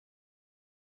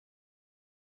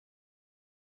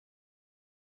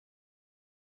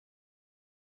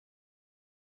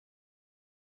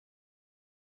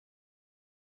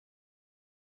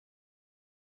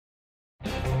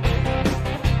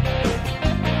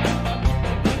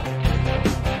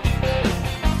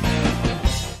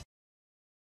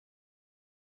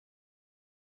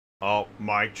Oh,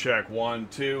 mic check. 1,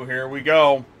 2, here we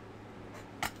go.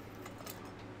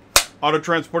 Auto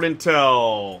Transport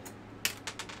Intel.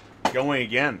 Going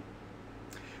again.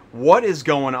 What is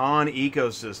going on,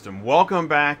 ecosystem? Welcome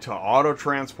back to Auto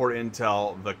Transport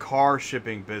Intel, the car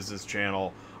shipping business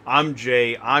channel. I'm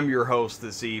Jay. I'm your host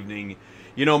this evening.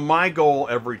 You know, my goal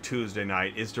every Tuesday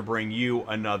night is to bring you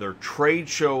another trade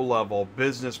show level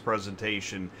business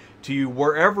presentation to you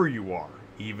wherever you are,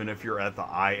 even if you're at the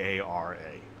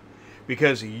IARA.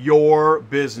 Because your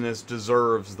business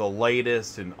deserves the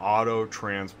latest in auto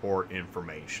transport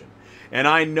information. And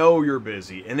I know you're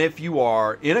busy, and if you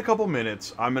are, in a couple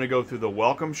minutes, I'm going to go through the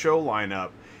welcome show lineup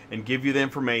and give you the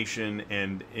information,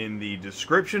 and in the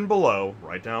description below,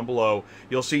 right down below,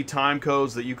 you'll see time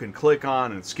codes that you can click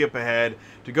on and skip ahead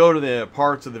to go to the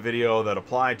parts of the video that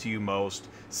apply to you most,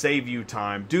 save you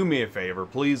time. Do me a favor,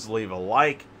 please leave a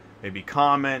like, maybe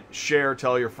comment, share,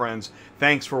 tell your friends.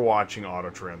 Thanks for watching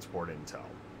Auto Transport Intel.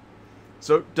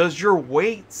 So, does your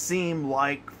wait seem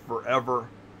like forever?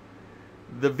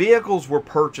 The vehicles were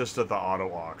purchased at the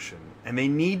auto auction, and they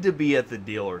need to be at the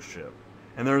dealership.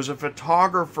 And there's a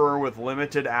photographer with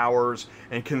limited hours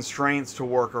and constraints to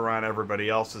work around everybody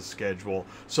else's schedule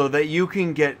so that you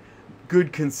can get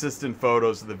good, consistent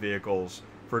photos of the vehicles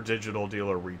for digital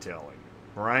dealer retailing,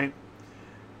 right?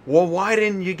 Well, why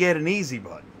didn't you get an easy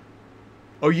button?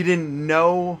 Oh, you didn't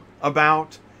know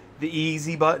about the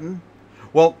easy button?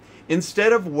 Well,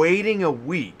 instead of waiting a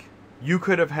week, you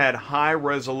could have had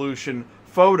high-resolution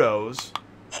photos.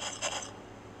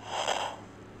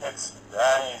 It's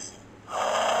that easy.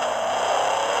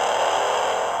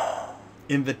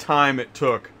 In the time it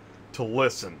took to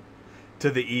listen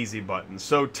to the easy button.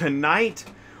 So tonight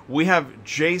we have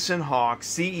Jason Hauk,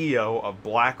 CEO of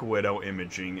Black Widow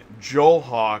Imaging, Joel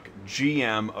Hauk,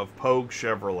 GM of Poage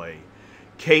Chevrolet,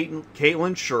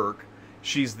 Caitlin Shirk,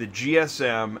 she's the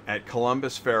GSM at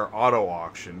Columbus Fair Auto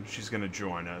Auction. She's going to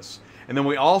join us. And then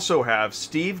we also have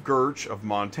Steve Gertch of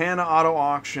Montana Auto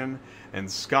Auction and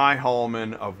Sky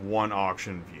Hallman of One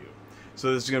Auction View.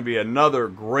 So this is going to be another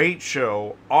great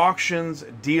show. Auctions,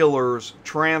 dealers,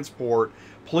 transport.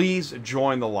 Please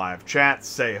join the live chat.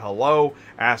 Say hello.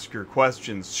 Ask your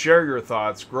questions. Share your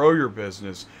thoughts. Grow your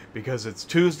business. Because it's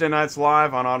Tuesday nights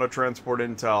live on Auto Transport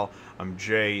Intel. I'm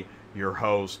Jay, your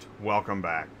host. Welcome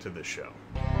back to the show.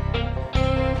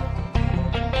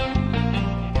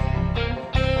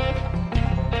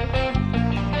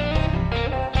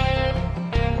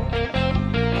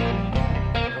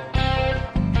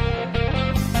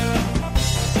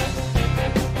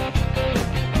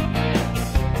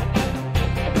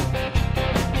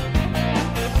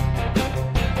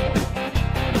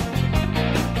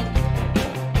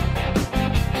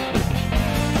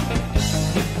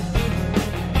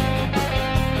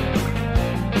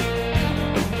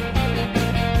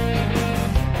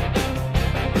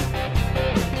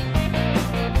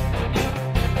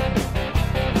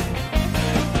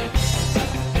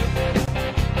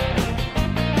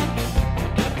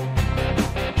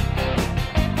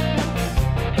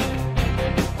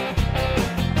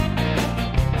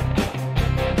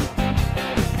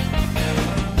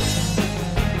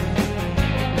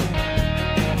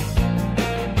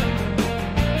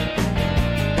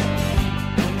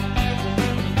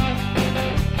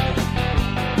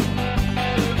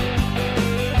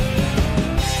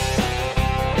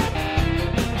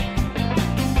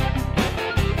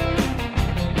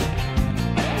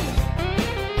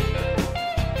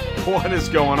 What is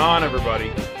going on,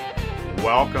 everybody?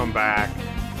 Welcome back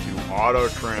to Auto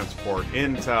Transport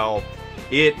Intel.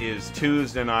 It is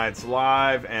Tuesday nights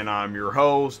live, and I'm your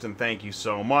host, and thank you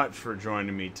so much for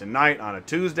joining me tonight on a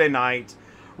Tuesday night.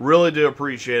 Really do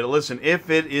appreciate it. Listen, if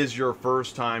it is your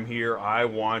first time here, I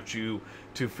want you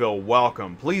to feel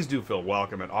welcome. Please do feel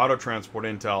welcome at Auto Transport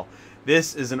Intel.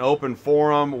 This is an open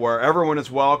forum where everyone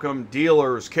is welcome.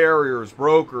 Dealers, carriers,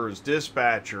 brokers,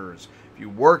 dispatchers. If you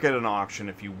work at an auction,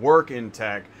 if you work in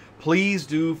tech, please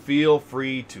do feel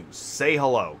free to say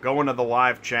hello. Go into the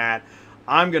live chat.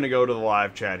 I'm going to go to the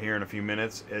live chat here in a few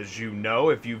minutes. As you know,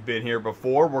 if you've been here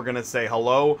before, we're going to say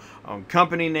hello on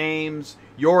company names,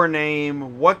 your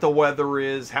name, what the weather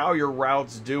is, how your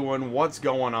route's doing, what's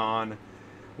going on.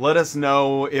 Let us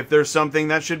know if there's something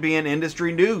that should be in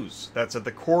industry news. That's at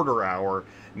the quarter hour.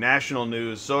 National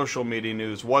news, social media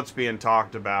news, what's being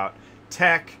talked about,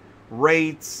 tech,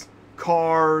 rates,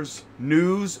 cars,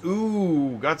 news.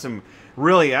 Ooh, got some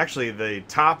really, actually, the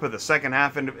top of the second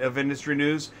half of industry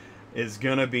news is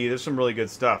going to be, there's some really good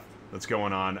stuff that's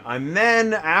going on. And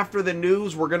then after the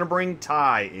news, we're going to bring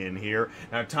Ty in here.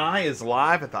 Now, Ty is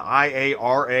live at the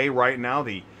IARA right now,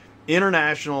 the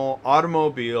International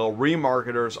Automobile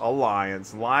Remarketers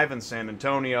Alliance, live in San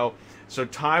Antonio. So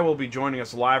Ty will be joining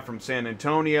us live from San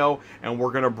Antonio, and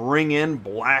we're going to bring in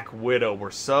Black Widow.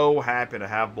 We're so happy to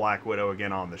have Black Widow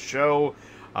again on the show.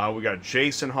 We got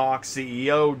Jason Hauk,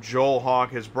 CEO, Joel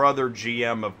Hauk, his brother,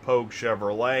 GM of Poage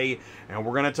Chevrolet, and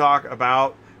we're going to talk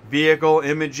about vehicle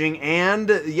imaging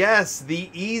and, yes, the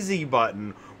easy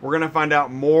button. We're going to find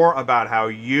out more about how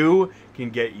you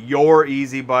can get your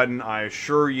easy button. I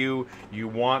assure you, you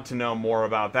want to know more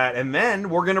about that. And then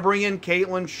we're going to bring in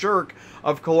Caitlin Shirk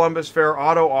of Columbus Fair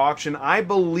Auto Auction. I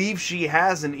believe she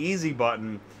has an easy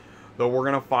button, though we're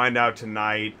going to find out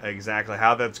tonight exactly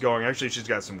how that's going. Actually, she's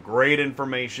got some great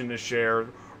information to share.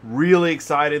 Really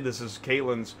excited. This is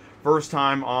Caitlin's first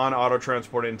time on Auto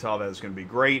Transport Intel. That is going to be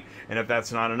great. And if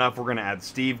that's not enough, we're going to add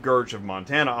Steve Gertz of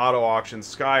Montana Auto Auction,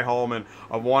 Sky Holman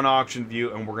of One Auction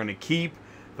View, and we're going to keep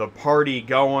the party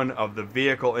going of the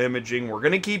vehicle imaging. We're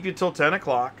going to keep you till 10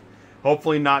 o'clock.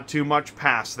 Hopefully not too much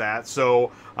past that.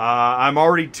 So I'm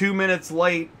already 2 minutes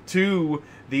late to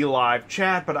the live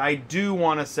chat, but I do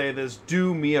want to say this.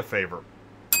 Do me a favor.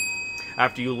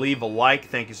 After you leave a like,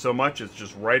 thank you so much. It's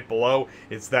just right below.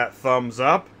 It's that thumbs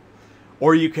up.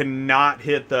 Or you cannot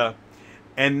hit the...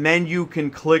 And then you can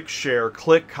click share,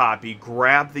 click copy,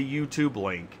 grab the YouTube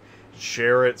link,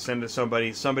 share it, send it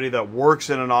to somebody that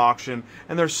works in an auction,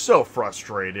 and they're so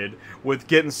frustrated with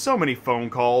getting so many phone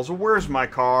calls. Where's my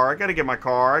car? I got to get my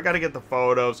car. I got to get the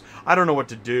photos. I don't know what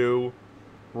to do.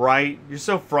 Right? You're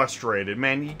so frustrated,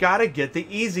 man. You got to get the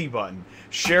easy button.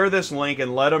 Share this link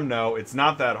and let them know it's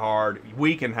not that hard.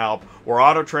 We can help. We're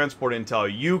Auto Transport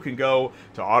Intel. You can go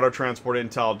to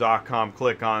autotransportintel.com,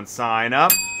 click on sign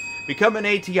up, become an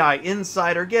ATI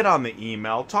insider, get on the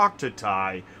email, talk to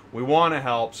Ty. We want to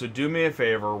help, so do me a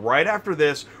favor. Right after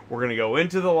this, we're going to go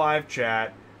into the live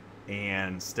chat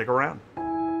and stick around.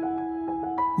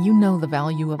 You know the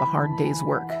value of a hard day's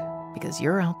work because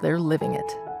you're out there living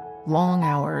it. Long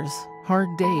hours,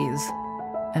 hard days,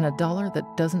 and a dollar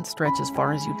that doesn't stretch as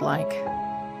far as you'd like.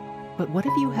 But what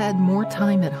if you had more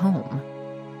time at home?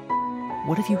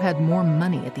 What if you had more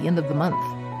money at the end of the month?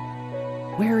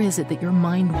 Where is it that your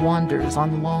mind wanders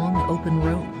on long, open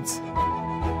roads?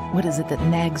 What is it that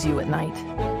nags you at night?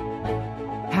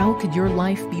 How could your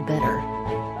life be better?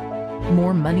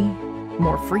 More money,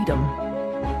 more freedom,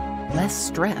 less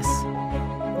stress.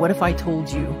 What if I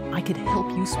told you I could help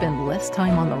you spend less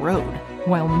time on the road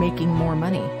while making more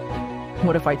money?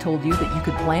 What if I told you that you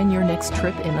could plan your next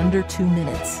trip in under 2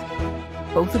 minutes?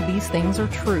 Both of these things are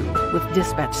true with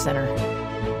Dispatch Center.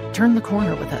 Turn the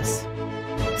corner with us.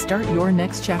 Start your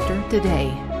next chapter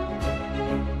today.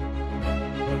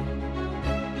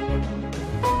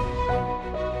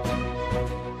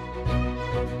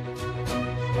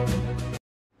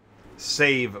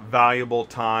 Save valuable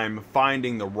time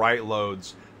finding the right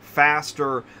loads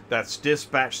faster. That's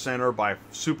Dispatch Center by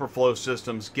Superflow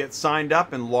Systems. Get signed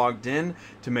up and logged in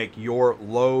to make your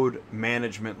load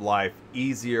management life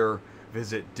easier.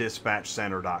 Visit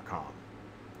dispatchcenter.com.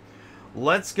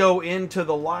 Let's go into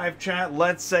the live chat.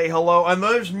 Let's say hello. And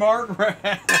there's Mark.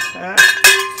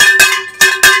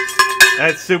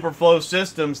 That's Superflow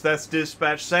Systems. That's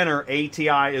Dispatch Center.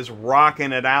 ATI is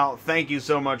rocking it out. Thank you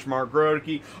so much, Mark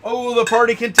Grodke. Oh, the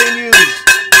party continues.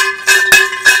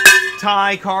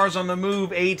 Ty, cars on the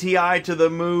move. ATI to the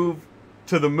move.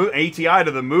 ATI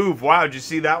to the move. Wow, did you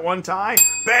see that one, Ty?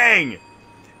 Bang!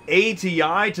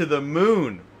 ATI to the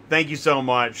moon. Thank you so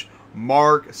much,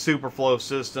 Mark, Superflow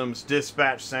Systems,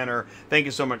 Dispatch Center. Thank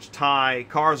you so much, Ty.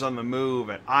 Cars on the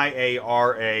move at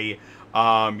IARA.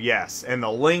 Yes, and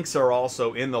the links are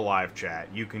also in the live chat.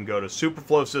 You can go to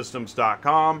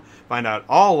superflowsystems.com, find out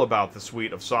all about the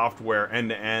suite of software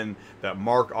end-to-end that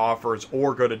Mark offers,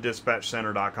 or go to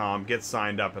dispatchcenter.com, get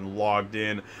signed up and logged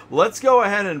in. Let's go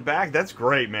ahead and back. That's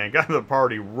great, man. Got the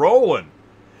party rolling.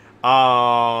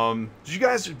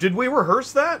 Did we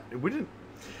rehearse that? We didn't.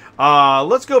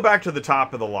 Let's go back to the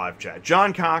top of the live chat.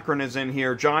 John Cochran is in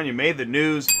here. John, you made the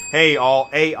news. Hey, all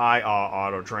AI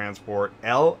Auto Transport,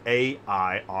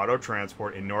 LAI Auto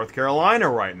Transport in North Carolina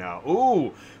right now.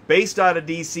 Ooh, based out of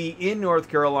DC in North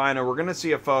Carolina. We're going to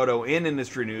see a photo in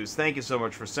Industry News. Thank you so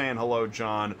much for saying hello,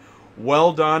 John.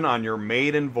 Well done on your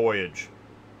maiden voyage.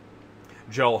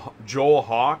 Joel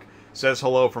Hauk says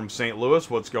hello from St. Louis.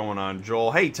 What's going on,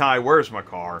 Joel? Hey, Ty, where's my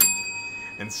car?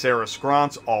 And Sarah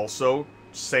Scrontz also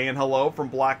saying hello from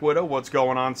Black Widow. What's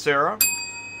going on, Sarah?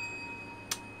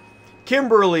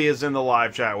 Kimberly is in the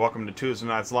live chat. Welcome to Tuesday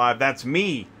Nights Live. That's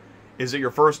me. Is it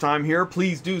your first time here?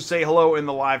 Please do say hello in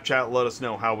the live chat. Let us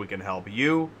know how we can help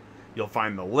you. You'll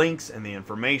find the links and the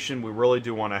information. We really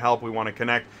do want to help. We want to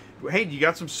connect. Hey, you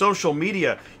got some social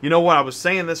media. You know what? I was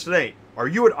saying this today. Are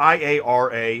you at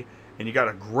IARA and you got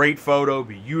a great photo,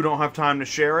 but you don't have time to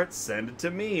share it? Send it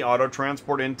to me,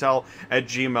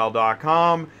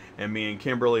 autotransportintel@gmail.com. And me and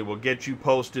Kimberly will get you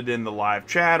posted in the live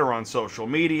chat or on social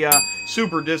media.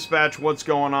 Super Dispatch, what's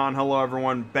going on? Hello,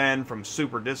 everyone. Ben from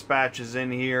Super Dispatch is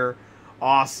in here.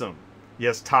 Awesome.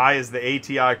 Yes, Ty is the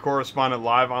ATI correspondent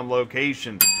live on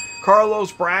location.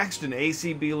 Carlos Braxton,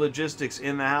 ACB Logistics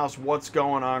in the house. What's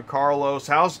going on, Carlos?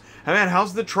 How's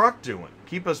the truck doing?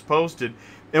 Keep us posted.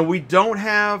 And we don't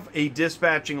have a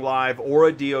dispatching live or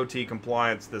a DOT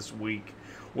compliance this week.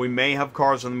 We may have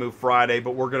Cars on the Move Friday,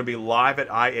 but we're going to be live at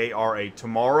IARA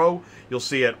tomorrow. You'll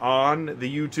see it on the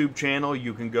YouTube channel.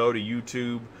 You can go to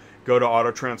YouTube, go to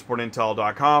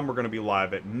autotransportintel.com. We're going to be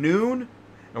live at noon,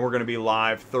 and we're going to be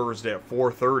live Thursday at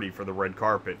 4:30 for the red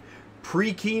carpet.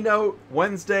 Pre-keynote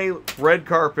Wednesday, red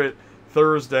carpet.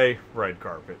 Thursday, red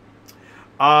carpet.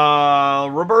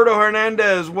 Roberto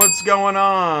Hernandez, what's going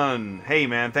on? Hey,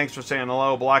 man, thanks for saying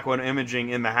hello. Blackwood Imaging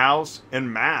in the house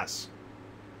en masse.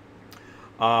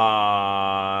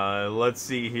 Let's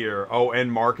see here. Oh,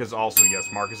 and Mark is also, yes,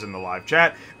 Mark is in the live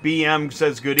chat. BM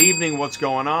says, good evening, what's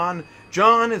going on?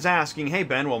 John is asking, hey,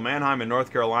 Ben, will Manheim in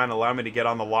North Carolina allow me to get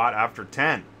on the lot after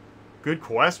 10? Good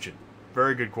question.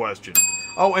 Very good question.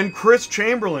 Oh, and Chris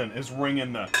Chamberlain is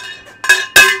ringing the...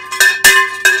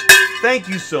 Thank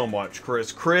you so much,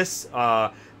 Chris. Chris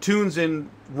tunes in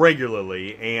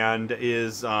regularly and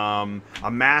is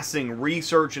amassing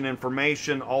research and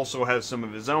information, also has some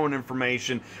of his own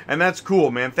information, and that's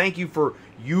cool, man. Thank you for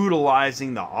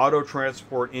utilizing the Auto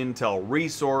Transport Intel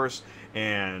resource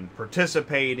and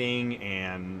participating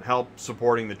and help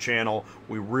supporting the channel.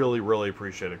 We really, really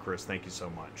appreciate it, Chris. Thank you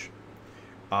so much.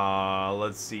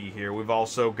 Let's see here. We've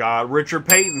also got Richard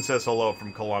Payton says hello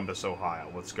from Columbus, Ohio.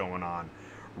 What's going on?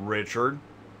 Richard,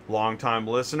 longtime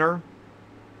listener.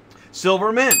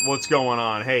 Silver Mint, what's going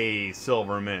on? Hey,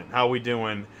 Silver Mint, how we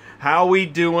doing? How we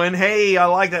doing? Hey, I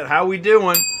like that. How we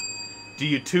doing? Do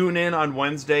you tune in on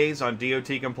Wednesdays on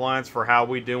DOT Compliance for How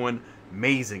We Doing?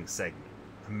 Amazing segment.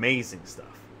 Amazing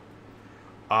stuff.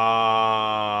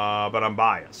 But I'm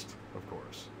biased, of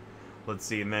course. Let's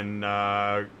see, and then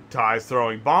Ty's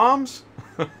throwing bombs.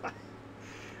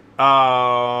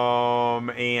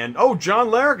 And oh, John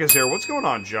Larrick is here. What's going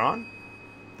on, John?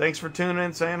 Thanks for tuning in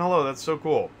and saying hello. That's so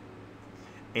cool.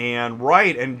 And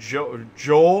right, and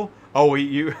Joel. Oh,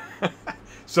 you.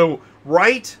 So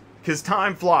right, because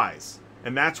time flies,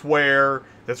 and that's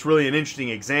really an interesting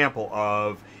example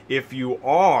of if you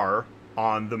are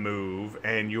on the move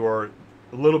and you're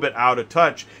a little bit out of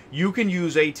touch, you can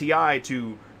use ATI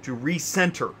to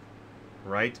recenter,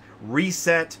 right?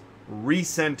 Reset,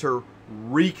 recenter,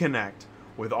 reconnect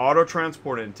with Auto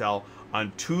Transport Intel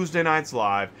on Tuesday nights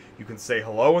live. You can say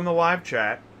hello in the live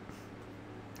chat.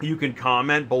 You can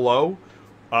comment below.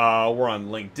 We're on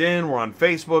LinkedIn, we're on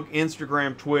Facebook,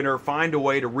 Instagram, Twitter. Find a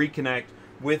way to reconnect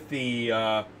with the,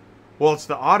 well, it's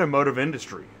the automotive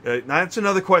industry. That's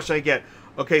another question I get.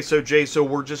 Okay, so Jay, so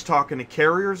we're just talking to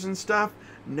carriers and stuff?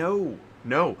 No.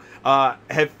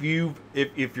 If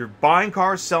you're buying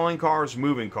cars, selling cars,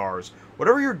 moving cars,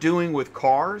 whatever you're doing with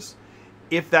cars,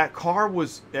 if that car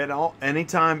was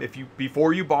anytime,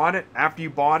 before you bought it,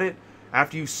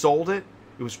 after you sold it,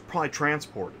 it was probably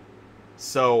transported.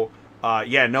 So,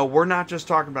 yeah, no, we're not just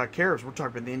talking about carriers. We're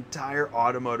talking about the entire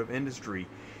automotive industry.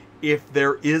 If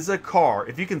there is a car,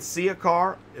 if you can see a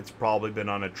car, it's probably been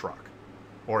on a truck,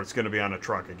 or it's going to be on a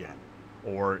truck again,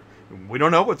 or we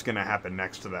don't know what's going to happen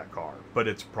next to that car, but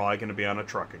it's probably going to be on a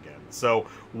truck again. So,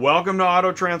 welcome to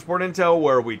Auto Transport Intel,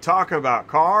 where we talk about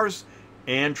cars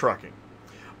and trucking.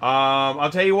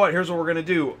 I'll tell you what, here's what we're going to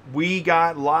do. We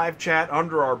got live chat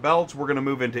under our belts. We're going to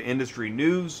move into industry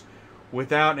news.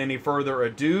 Without any further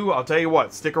ado, I'll tell you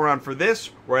what, stick around for this.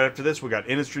 Right after this, we got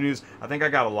industry news. I think I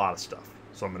got a lot of stuff,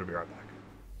 so I'm going to be right back.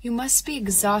 You must be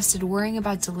exhausted worrying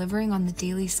about delivering on the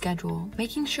daily schedule,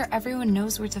 making sure everyone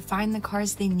knows where to find the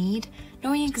cars they need,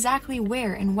 knowing exactly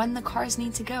where and when the cars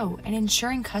need to go, and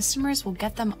ensuring customers will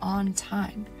get them on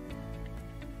time.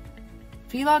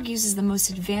 Vlog uses the most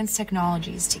advanced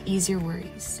technologies to ease your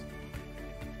worries.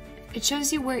 It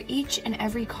shows you where each and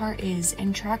every car is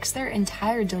and tracks their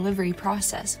entire delivery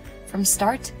process from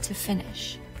start to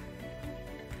finish.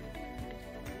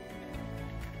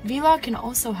 Vlog can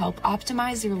also help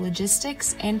optimize your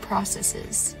logistics and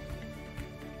processes.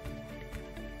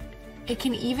 It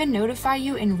can even notify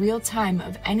you in real time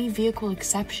of any vehicle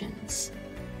exceptions.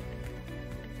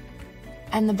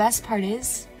 And the best part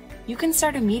is, you can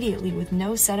start immediately with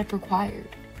no setup required.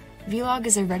 Vlog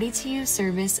is a ready-to-use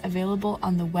service available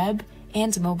on the web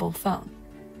and mobile phone.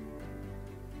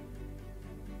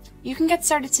 You can get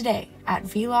started today at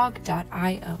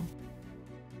vlog.io.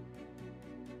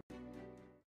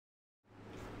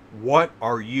 What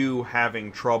are you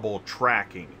having trouble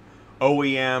tracking?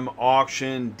 OEM,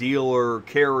 auction, dealer,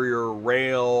 carrier,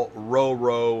 rail,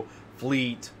 RoRo,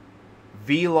 fleet.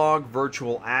 Vlog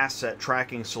Virtual Asset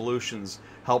Tracking Solutions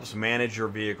helps manage your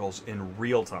vehicles in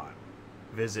real time.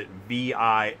 Visit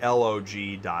vilog.io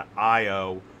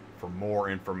for more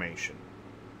information.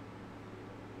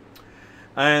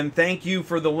 And thank you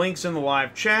for the links in the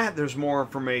live chat. There's more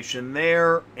information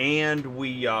there, and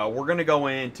we're going to go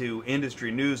into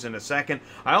industry news in a second.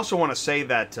 I also want to say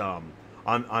that on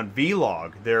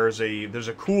Vlog, there's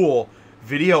a cool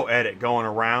video edit going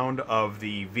around of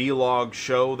the Vlog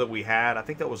show that we had. I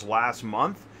think that was last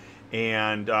month,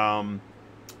 and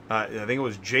I think it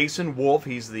was Jason Wolf.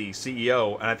 He's the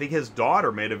CEO, and I think his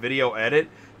daughter made a video edit.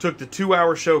 Took the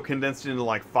 2-hour show, condensed it into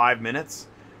like 5 minutes.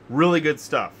 Really good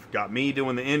stuff. Got me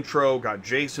doing the intro, got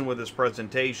Jason with his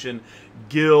presentation,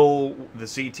 Gil, the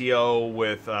CTO,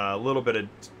 with a little bit of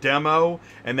demo,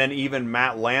 and then even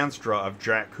Matt Lanstra of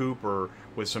Jack Cooper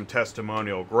with some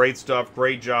testimonial. Great stuff.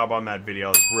 Great job on that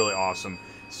video. It's really awesome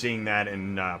seeing that.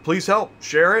 And please help.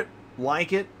 Share it.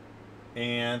 Like it.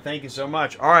 And thank you so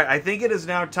much. All right. I think it is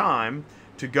now time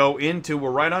to go into,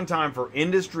 we're right on time for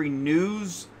industry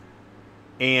news.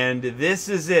 And this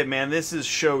is it, man. This is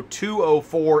show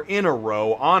 204 in a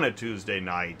row on a Tuesday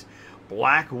night.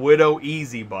 Black Widow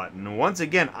easy button. And once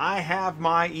again, I have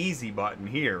my easy button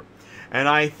here. And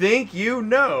I think you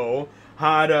know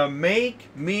how to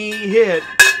make me hit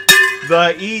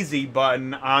the easy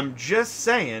button. I'm just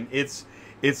saying, it's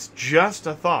just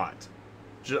a thought.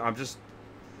 I'm just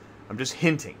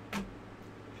hinting.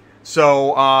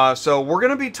 So we're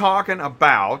going to be talking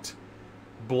about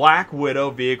Black Widow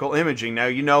vehicle imaging. Now,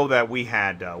 you know that we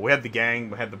had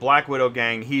the Black Widow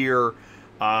gang here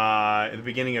at the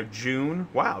beginning of June.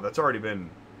 Wow, that's already been,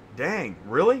 dang,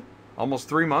 really? Almost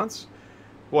 3 months?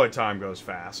 Boy, time goes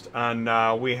fast.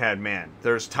 And we had, man,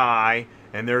 there's Ty,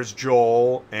 and there's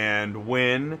Joel, and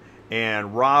Wynn,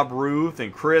 and Rob Ruth,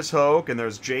 and Chris Hauk, and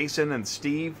there's Jason and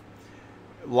Steve.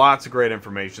 Lots of great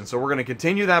information. So we're going to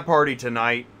continue that party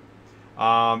tonight.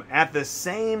 At the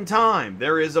same time,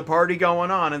 there is a party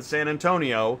going on in San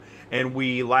Antonio, and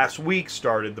we last week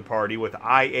started the party with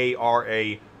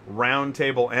IARA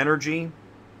Roundtable Energy.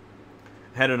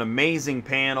 Had an amazing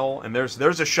panel, and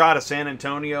there's a shot of San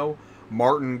Antonio.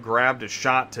 Martin grabbed a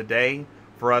shot today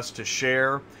for us to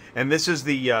share, and this is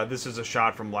a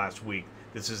shot from last week.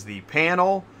 This is the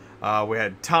panel. We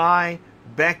had Ty,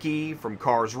 Becky from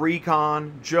Cars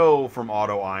Recon, Joe from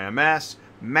Auto IMS,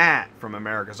 Matt from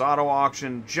America's Auto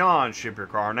Auction, John, Ship Your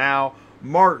Car Now,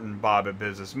 Martin, Bob at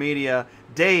Business Media,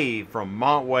 Dave from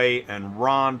Montway, and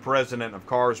Ron, president of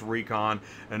Cars Recon.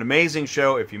 An amazing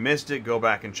show. If you missed it, go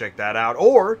back and check that out.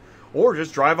 Or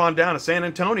just drive on down to San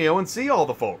Antonio and see all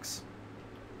the folks.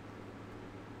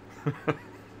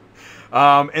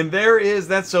 And there is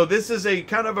that. So this is a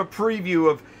kind of a preview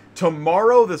of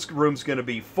tomorrow. This room's going to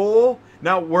be full.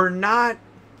 Now, we're not...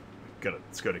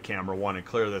 Let's go to camera one and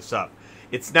clear this up.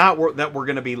 It's not that we're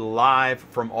going to be live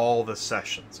from all the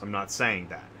sessions. I'm not saying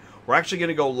that. We're actually going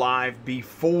to go live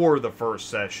before the first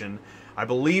session. I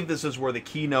believe this is where the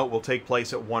keynote will take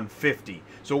place at 1:50.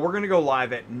 So we're going to go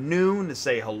live at noon to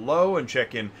say hello and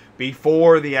check in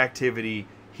before the activity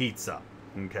heats up.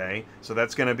 Okay? So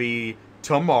that's going to be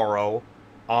tomorrow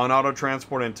on Auto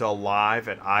Transport Intel live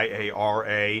at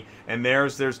IARA. And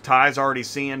there's Ty's already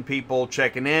seeing people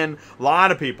checking in. A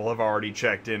lot of people have already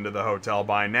checked into the hotel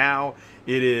by now.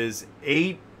 It is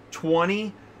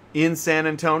 8:20 in San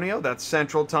Antonio. That's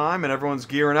Central Time, and everyone's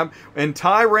gearing up. And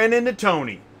Ty ran into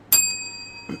Tony.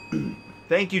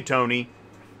 Thank you, Tony.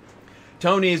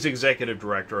 Tony is executive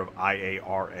director of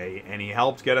IARA, and he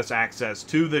helped get us access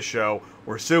to the show.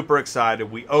 We're super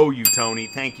excited. We owe you, Tony.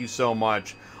 Thank you so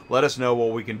much. Let us know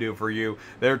what we can do for you.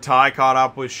 There, Ty caught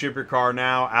up with Ship Your Car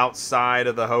Now outside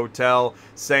of the hotel,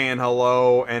 saying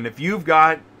hello. And if you've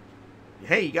got,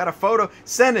 hey, you got a photo,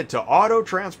 send it to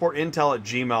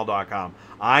autotransportintel@gmail.com.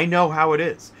 I know how it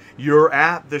is. You're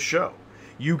at the show.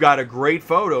 You got a great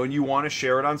photo and you want to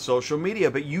share it on social media,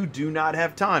 but you do not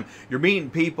have time. You're meeting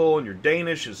people and your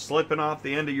Danish is slipping off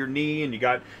the end of your knee and you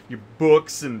got your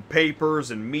books and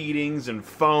papers and meetings and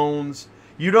phones.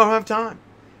 You don't have time.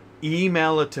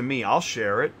 Email it to me. I'll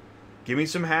share it. Give me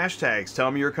some hashtags.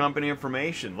 Tell me your company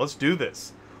information. Let's do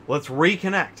this. Let's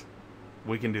reconnect.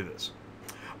 We can do this.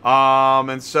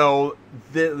 And so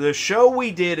the show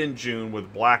we did in June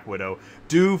with Black Widow,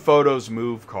 Do Photos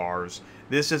Move Cars,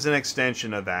 This is an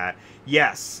extension of that.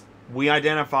 Yes, we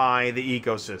identify the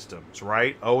ecosystems,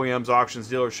 right? OEMs, auctions,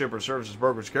 dealers, shippers, services,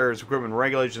 brokers, carriers, equipment,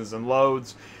 regulations, and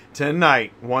loads.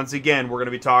 Tonight, once again, we're going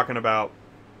to be talking about,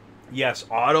 yes,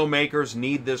 automakers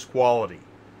need this quality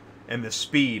and the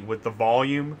speed with the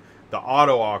volume, the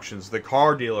auto auctions, the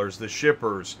car dealers, the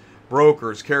shippers,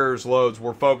 brokers, carriers, loads.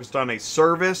 We're focused on a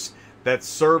service that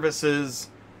services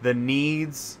the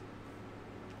needs.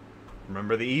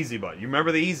 Remember the easy button. You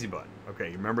remember the easy button.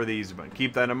 Okay, you remember the easy button.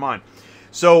 Keep that in mind.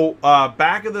 So,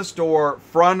 back of the store,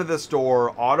 front of the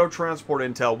store, Auto Transport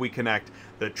Intel, we connect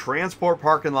the transport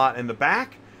parking lot in the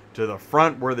back to the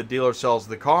front where the dealer sells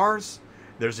the cars.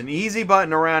 There's an easy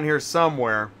button around here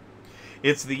somewhere.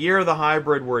 It's the year of the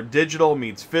hybrid where digital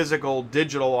meets physical,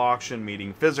 digital auction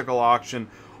meeting physical auction.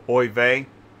 Oy vey,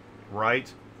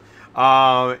 right?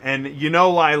 And you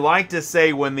know, I like to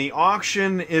say when the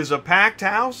auction is a packed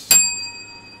house,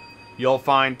 you'll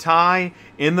find Ty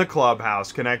in the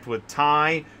clubhouse. Connect with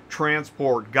Ty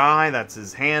Transport Guy, that's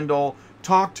his handle.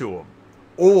 Talk to him.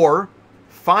 Or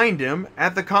find him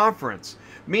at the conference.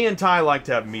 Me and Ty like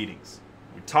to have meetings.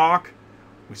 We talk,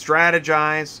 we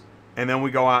strategize, and then we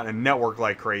go out and network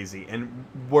like crazy. And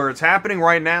where it's happening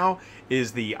right now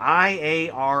is the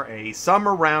IARA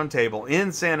Summer Roundtable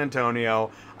in San Antonio.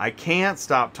 I can't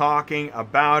stop talking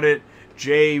about it.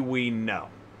 Jay, we know.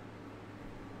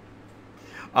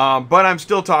 But I'm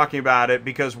still talking about it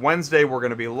because Wednesday we're going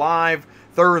to be live.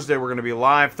 Thursday we're going to be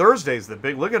live. Thursday's the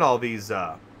big... Look at all these...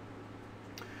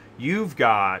 you've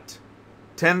got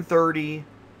 10:30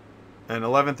 and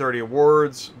 11:30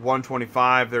 awards,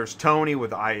 125. There's Tony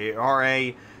with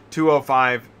IARA,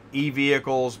 205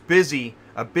 e-vehicles.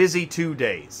 A busy 2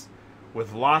 days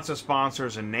with lots of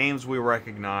sponsors and names we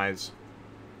recognize.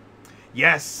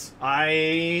 Yes,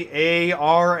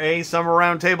 IARA Summer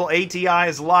Roundtable ATI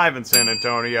is live in San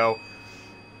Antonio.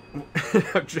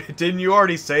 Didn't you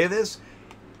already say this?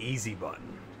 Easy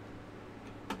button.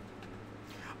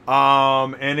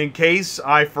 And in case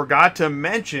I forgot to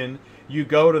mention, you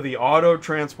go to the Auto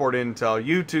Transport Intel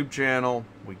YouTube channel.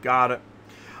 We got it.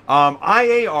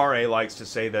 IARA likes to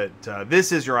say that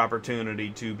this is your opportunity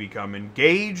to become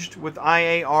engaged with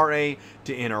IARA,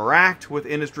 to interact with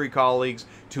industry colleagues,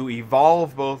 to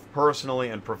evolve both personally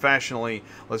and professionally.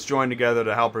 Let's join together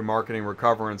to help remarketing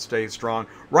recover and stay strong.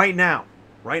 Right now,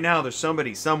 there's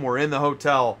somebody somewhere in the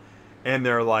hotel, and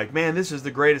they're like, man, this is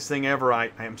the greatest thing ever.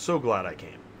 I am so glad I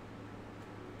came.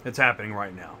 It's happening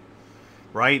right now.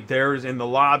 Right? There's in the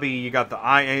lobby, you got the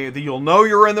IA. You'll know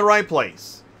you're in the right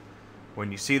place when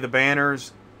you see the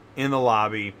banners in the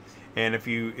lobby. And if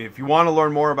you want to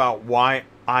learn more about why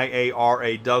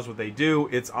IARA does what they do,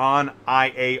 it's on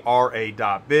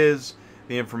IARA.biz.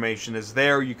 The information is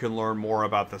there. You can learn more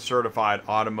about the Certified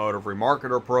Automotive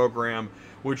Remarketer Program,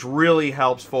 which really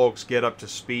helps folks get up to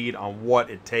speed on what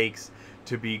it takes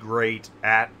to be great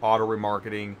at auto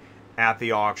remarketing at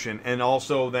the auction. And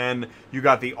also then you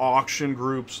got the auction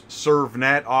groups,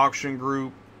 ServNet Auction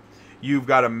Group. You've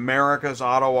got America's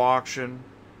Auto Auction.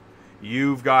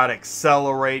 You've got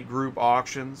Accelerate Group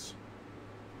Auctions.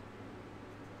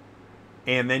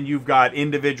 And then you've got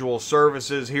individual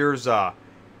services. Here's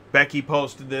Becky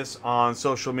posted this on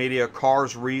social media.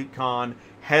 Cars Recon,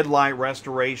 Headlight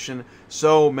Restoration.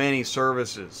 So many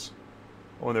services.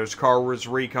 Oh, there's Cars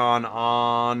Recon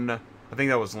on, I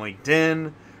think that was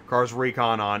LinkedIn. Cars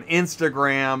Recon on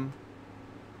Instagram.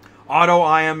 Auto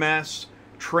IMS.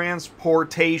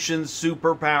 Transportation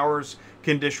Superpowers,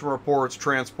 Condition Reports,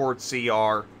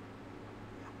 TransportCR,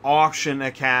 Auction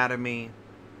Academy,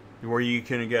 where you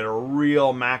can get a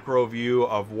real macro view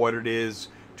of what it is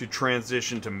to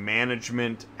transition to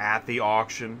management at the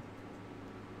auction.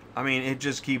 I mean, it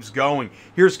just keeps going.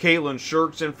 Here's Caitlin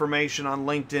Shirk's information on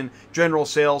LinkedIn, General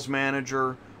Sales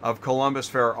Manager of Columbus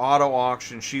Fair Auto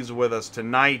Auction. She's with us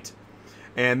tonight.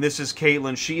 And this is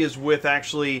Caitlin. She is with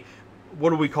actually...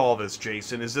 What do we call this,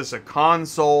 Jason? Is this a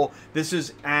console? This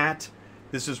is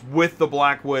with the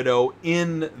Black Widow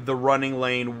in the running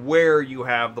lane where you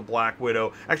have the Black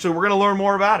Widow. Actually, we're going to learn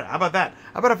more about it. How about that?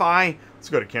 How about if let's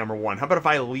go to camera one. How about if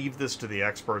I leave this to the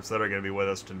experts that are going to be with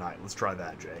us tonight? Let's try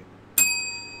that, Jay.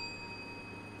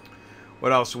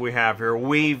 What else do we have here?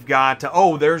 We've got,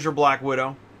 there's your Black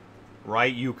Widow.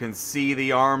 Right? You can see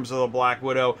the arms of the Black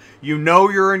Widow. You know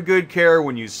you're in good care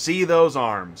when you see those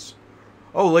arms.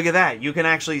 Oh, look at that. You can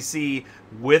actually see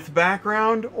with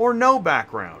background or no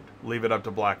background. Leave it up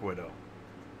to Black Widow.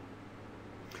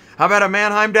 How about a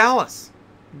Mannheim Dallas?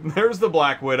 There's the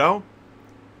Black Widow.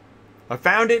 I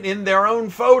found it in their own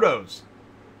photos.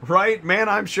 Right?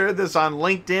 Mannheim shared this on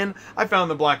LinkedIn. I found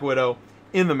the Black Widow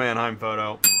in the Mannheim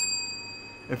photo.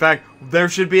 In fact, there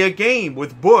should be a game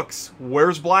with books.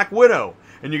 Where's Black Widow?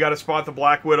 And you got to spot the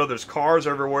Black Widow. There's cars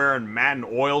everywhere and matte and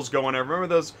oils going everywhere.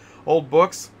 Remember those old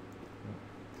books?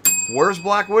 Where's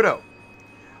Black Widow?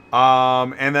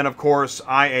 And then, of course,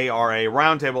 IARA,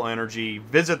 Roundtable Energy.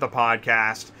 Visit the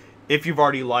podcast. If you've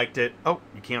already liked it. Oh,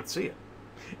 you can't see it.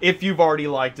 If you've already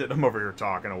liked it. I'm over here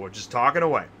talking away. Just talking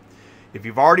away. If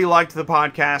you've already liked the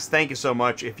podcast, thank you so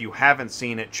much. If you haven't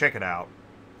seen it, check it out.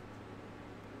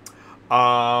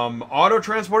 Auto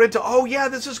Transport Intel. Oh, yeah,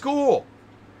 this is cool.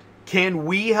 Can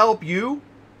we help you?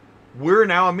 We're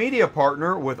now a media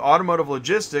partner with Automotive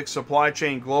Logistics Supply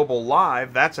Chain Global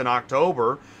Live. That's in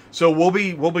October. So we'll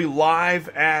be live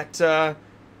at,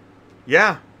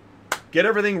 yeah. Get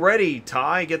everything ready,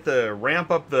 Ty.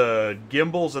 Ramp up the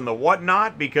gimbals and the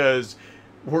whatnot, because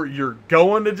you're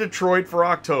going to Detroit for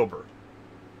October.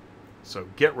 So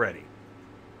get ready.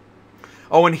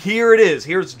 Oh, and here it is.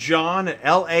 Here's John at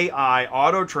LAI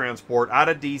Auto Transport out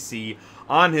of DC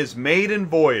on his maiden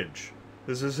voyage.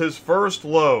 This is his first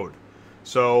load.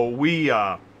 So we,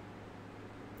 not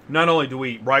only do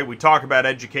we talk about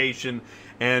education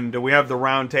and we have the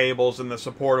round tables and the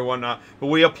support and whatnot, but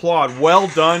we applaud. Well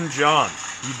done, John.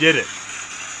 You did it.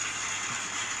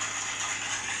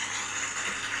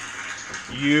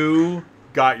 You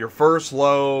got your first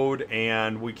load,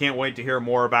 and we can't wait to hear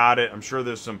more about it. I'm sure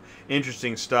there's some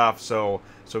interesting stuff, so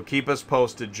keep us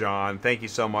posted, John. Thank you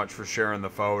so much for sharing the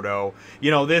photo.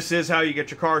 You know, this is how you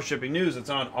get your car shipping news. It's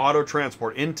on Auto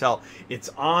Transport Intel. It's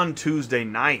on Tuesday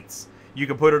nights. You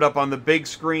can put it up on the big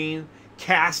screen,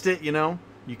 cast it, you know.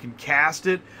 You can cast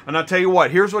it. And I'll tell you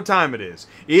what, here's what time it is.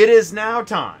 It is now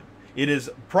time. It is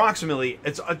approximately,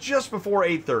 it's just before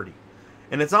 8:30.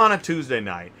 And it's on a Tuesday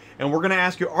night. And we're going to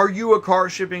ask you, are you a car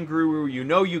shipping guru? You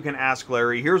know you can ask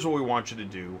Larry. Here's what we want you to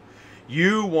do.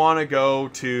 You want to go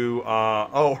to,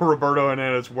 Roberto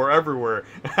Hernandez, we're everywhere.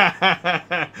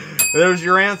 There's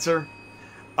your answer.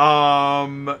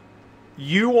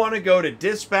 You want to go to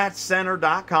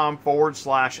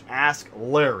dispatchcenter.com/ask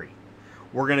Larry.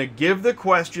 We're going to give the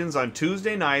questions on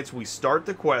Tuesday nights. We start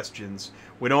the questions.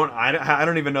 I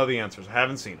don't even know the answers. I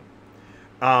haven't seen them.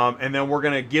 And then we're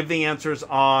going to give the answers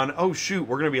on, oh shoot,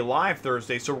 we're going to be live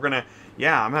Thursday. So we're going to,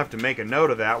 yeah, I'm going to have to make a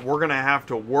note of that. We're going to have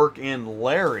to work in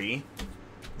Larry.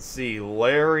 Let's see,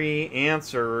 Larry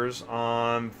answers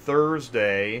on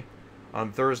Thursday,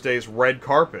 on Thursday's red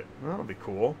carpet. That'll be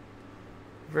cool.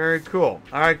 Very cool.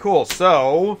 All right, cool.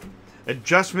 So,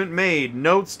 adjustment made,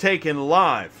 notes taken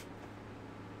live.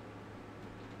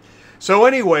 So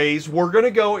anyways, we're going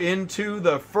to go into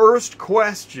the first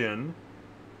question.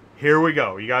 Here we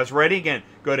go. You guys ready? Again,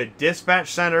 go to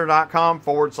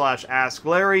dispatchcenter.com/ask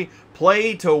Larry.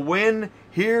 Play to win.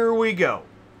 Here we go.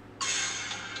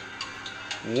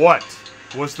 What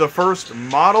was the first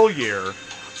model year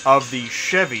of the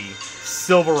Chevy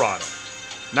Silverado?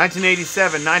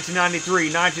 1987,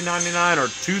 1993, 1999, or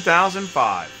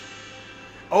 2005?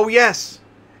 Oh, yes.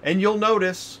 And you'll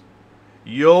notice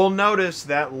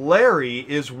that Larry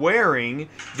is wearing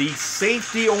the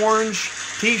safety orange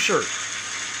t-shirt.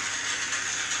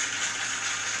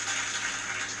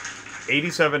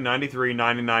 87, 93,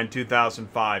 99,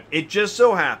 2005. It just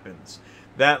so happens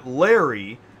that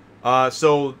Larry,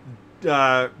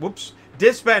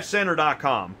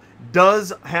 dispatchcenter.com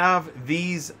does have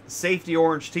these safety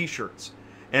orange t-shirts.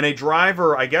 And a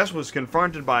driver, I guess, was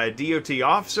confronted by a DOT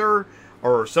officer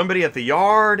or somebody at the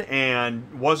yard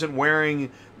and wasn't wearing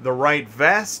the right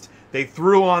vest. They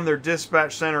threw on their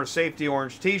Dispatch Center safety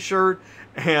orange t-shirt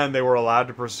and they were allowed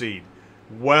to proceed.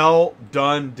 Well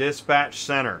done, Dispatch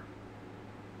Center.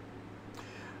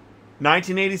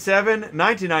 1987,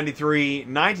 1993,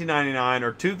 1999,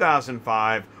 or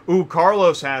 2005. Ooh,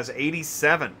 Carlos has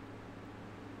 87.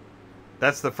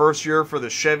 That's the first year for the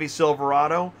Chevy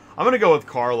Silverado. I'm going to go with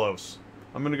Carlos.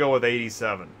 I'm going to go with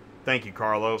 87. Thank you,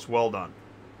 Carlos. Well done.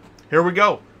 Here we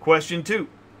go. Question 2.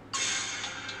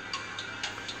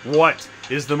 What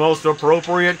is the most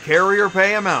appropriate carrier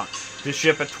pay amount to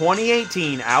ship a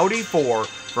 2018 Audi 4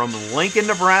 from Lincoln,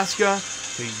 Nebraska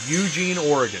to Eugene,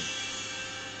 Oregon?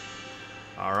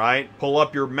 All right, pull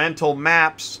up your mental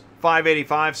maps.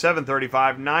 585,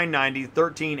 735, 990,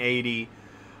 1380.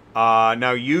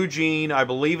 Now, Eugene, I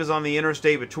believe, is on the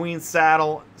interstate between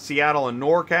Seattle and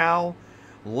NorCal.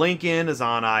 Lincoln is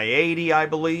on I-80, I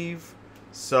believe.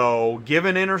 So,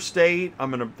 given interstate,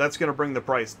 that's gonna bring the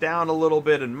price down a little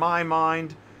bit in my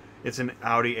mind. It's an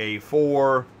Audi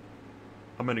A4.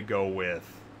 I'm gonna go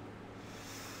with.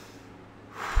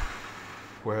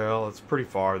 Well, it's pretty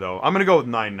far though. I'm gonna go with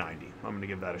 990. I'm gonna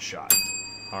give that a shot.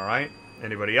 All right.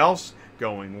 Anybody else?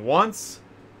 Going once.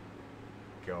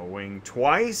 Going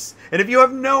twice. And if you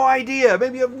have no idea,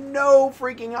 maybe you have no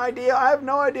freaking idea, I have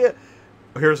no idea.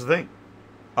 Here's the thing.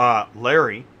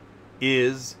 Larry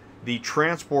is the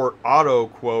transport auto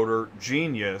quoter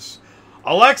genius.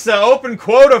 Alexa, open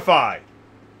Quotify.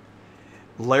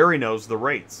 Larry knows the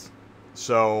rates.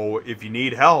 So if you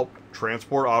need help,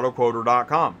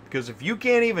 transportautoquoter.com. Because if you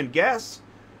can't even guess,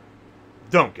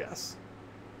 don't guess.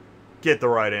 Get the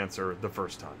right answer the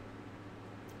first time.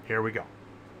 Here we go.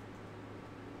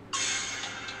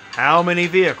 How many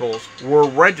vehicles were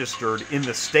registered in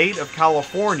the state of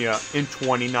California in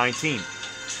 2019?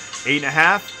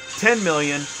 8.5, 10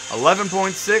 million,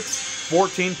 11.6,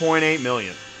 14.8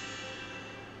 million.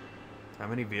 How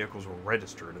many vehicles were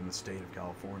registered in the state of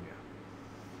California?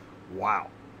 Wow.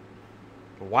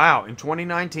 Wow, in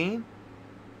 2019?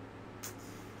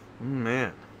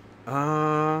 Man.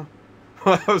 I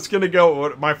was going to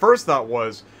go, my first thought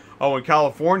was, oh, in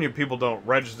California, people don't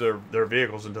register their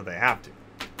vehicles until they have to.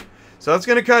 So that's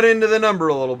going to cut into the number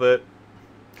a little bit,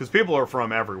 because people are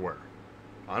from everywhere.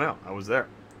 I know, I was there.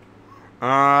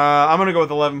 I'm going to go with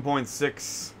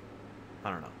 11.6.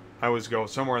 I don't know. I always go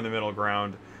somewhere in the middle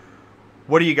ground.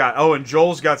 What do you got? Oh, and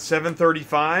Joel's got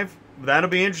 735. That'll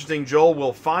be interesting, Joel.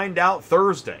 We'll find out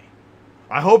Thursday.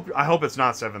 I hope it's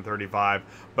not 735,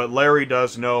 but Larry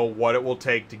does know what it will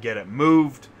take to get it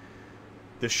moved.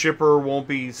 The shipper won't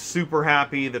be super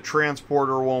happy. The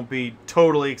transporter won't be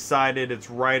totally excited. It's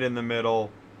right in the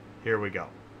middle. Here we go.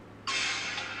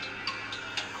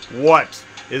 What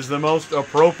is the most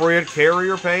appropriate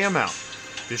carrier pay amount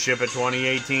to ship a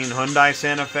 2018 Hyundai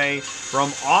Santa Fe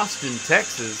from Austin,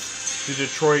 Texas to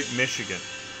Detroit, Michigan?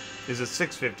 Is it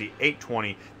 $650,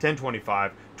 $820,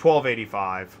 $1025,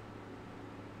 $1285?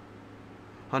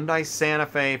 Hyundai Santa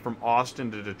Fe from Austin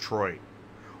to Detroit.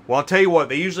 Well, I'll tell you what,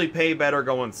 they usually pay better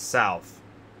going south.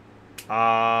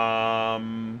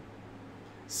 Santa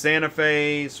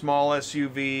Fe, small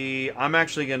SUV. I'm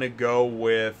actually going to go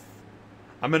with,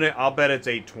 I'll bet it's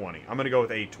 $820. I'm going to go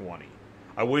with $820.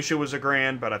 I wish it was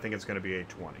 $1,000, but I think it's going to be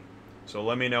 $820. So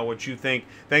let me know what you think.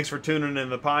 Thanks for tuning in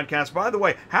to the podcast. By the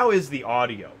way, how is the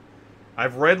audio?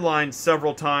 I've redlined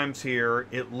several times here.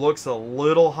 It looks a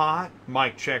little hot.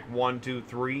 Mic check 1, 2,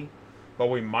 3. But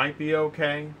we might be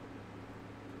okay.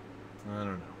 I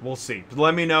don't know. We'll see.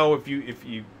 Let me know if you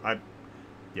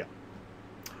yeah.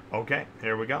 Okay,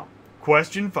 here we go.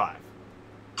 Question 5.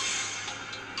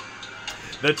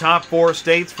 The top 4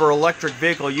 states for electric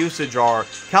vehicle usage are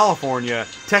California,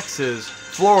 Texas,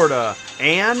 Florida,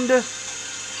 and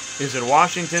is it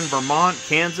Washington, Vermont,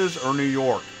 Kansas, or New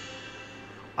York?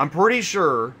 I'm pretty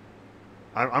sure,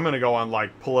 I'm going to go on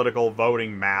like political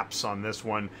voting maps on this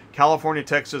one. California,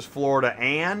 Texas, Florida,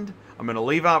 and I'm going to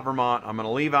leave out Vermont. I'm going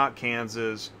to leave out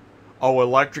Kansas. Oh,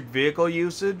 electric vehicle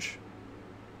usage?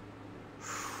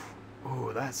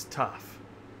 Ooh, that's tough.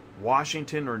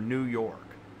 Washington or New York?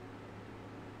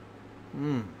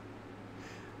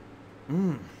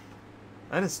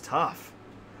 That is tough.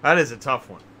 That is a tough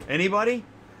one. Anybody?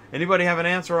 Anybody have an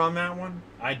answer on that one?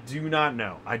 I do not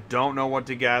know. I don't know what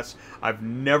to guess. I've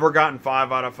never gotten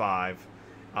 5 out of 5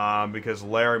 because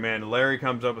Larry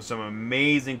comes up with some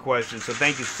amazing questions. So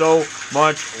thank you so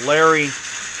much, Larry.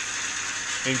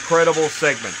 Incredible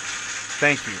segment.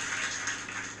 Thank you.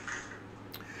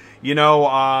 You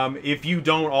know, if you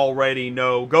don't already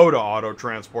know, go to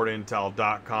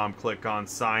autotransportintel.com, click on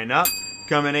sign up,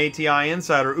 become an ATI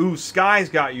Insider. Ooh, Sky's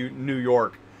got you, New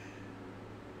York.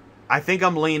 I think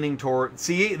I'm leaning toward...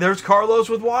 See, there's Carlos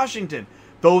with Washington.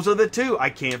 Those are the two. I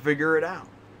can't figure it out.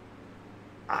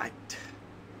 I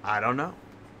don't know.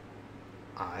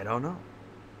 I don't know.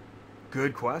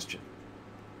 Good question.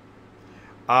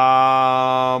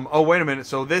 Oh, wait a minute.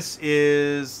 So this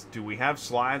is... Do we have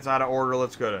slides out of order?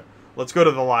 Let's go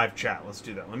to the live chat. Let's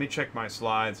do that. Let me check my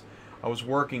slides. I was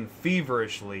working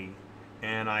feverishly,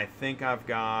 and I think I've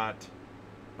got...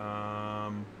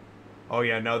 Oh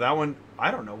yeah, no, that one,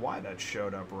 I don't know why that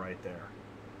showed up right there.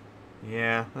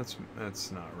 Yeah, that's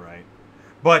not right.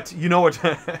 But you know what?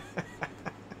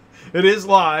 It is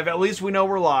live. At least we know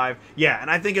we're live. Yeah,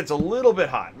 and I think it's a little bit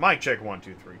hot. Mic check 1,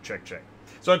 2, 3. Check, check.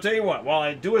 So I'll tell you what, while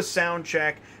I do a sound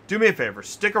check, do me a favor,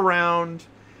 stick around.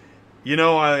 You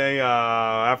know,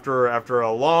 after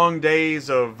a long days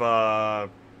of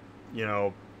you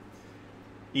know,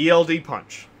 ELD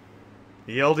punch.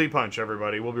 ELD punch,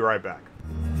 everybody. We'll be right back.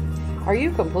 Are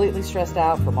you completely stressed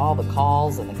out from all the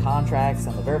calls and the contracts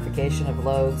and the verification of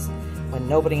loads when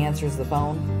nobody answers the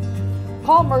phone?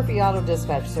 Call Murphy Auto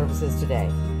Dispatch Services today.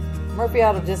 Murphy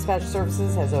Auto Dispatch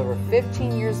Services has over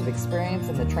 15 years of experience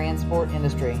in the transport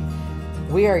industry.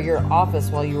 We are your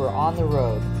office while you are on the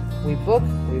road. We book,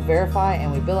 we verify,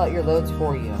 and we bill out your loads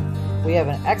for you. We have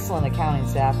an excellent accounting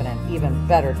staff and an even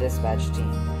better dispatch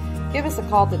team. Give us a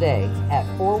call today at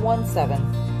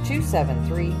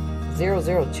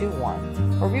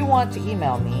 417-273-0021. Or if you want to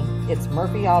email me, it's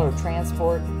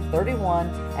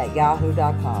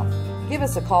murphyautotransport31@yahoo.com. Give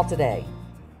us a call today.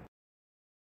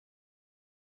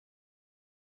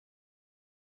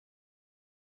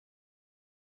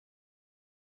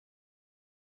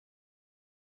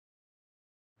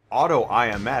 Auto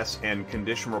IMS and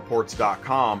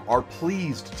ConditionReports.com are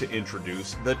pleased to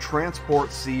introduce the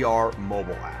TransportCR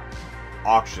mobile app.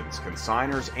 Auctions,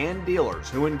 consignors, and dealers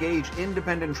who engage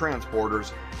independent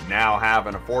transporters now have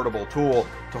an affordable tool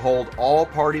to hold all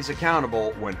parties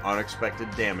accountable when unexpected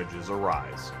damages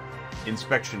arise.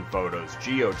 Inspection photos,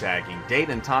 geotagging, date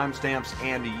and timestamps,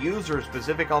 and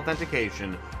user-specific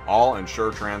authentication all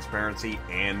ensure transparency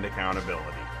and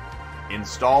accountability.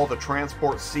 Install the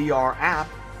TransportCR app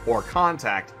or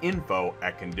contact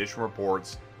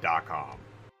info@conditionreports.com.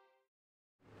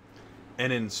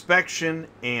 An inspection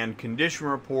and condition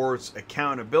reports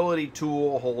accountability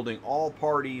tool holding all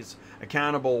parties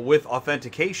accountable with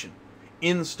authentication.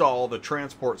 Install the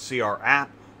TransportCR app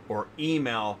or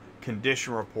email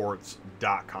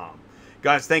conditionreports.com.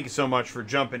 Guys, thank you so much for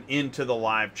jumping into the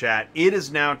live chat. It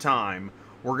is now time.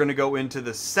 We're going to go into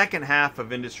the second half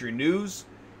of industry news.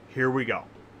 Here we go.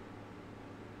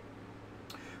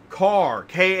 KAR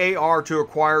to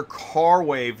acquire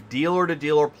CarWave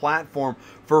dealer-to-dealer platform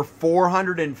for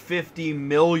 $450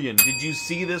 million. Did you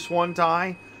see this one,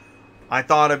 Ty? I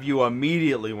thought of you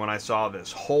immediately when I saw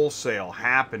this wholesale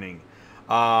happening.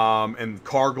 And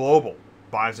Car Global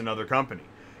buys another company.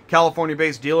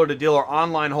 California-based dealer-to-dealer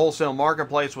online wholesale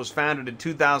marketplace was founded in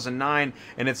 2009,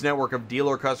 and its network of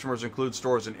dealer customers includes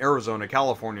stores in Arizona,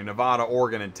 California, Nevada,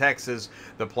 Oregon, and Texas.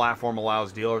 The platform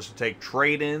allows dealers to take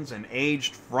trade-ins and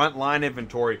aged frontline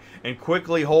inventory and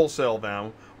quickly wholesale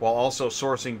them while also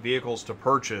sourcing vehicles to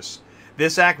purchase.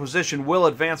 This acquisition will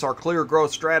advance our clear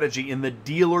growth strategy in the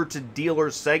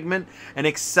dealer-to-dealer segment and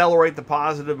accelerate the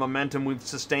positive momentum we've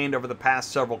sustained over the past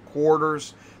several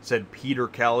quarters, said Peter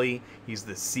Kelly. He's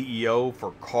the CEO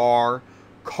for CAR.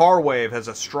 CarWave has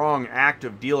a strong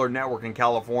active dealer network in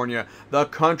California, the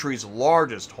country's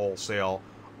largest wholesale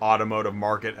automotive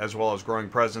market, as well as growing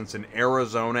presence in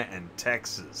Arizona and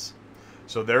Texas.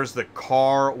 So there's the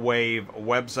CarWave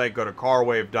website. Go to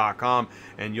carwave.com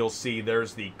and you'll see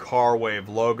there's the CarWave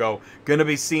logo. Going to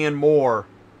be seeing more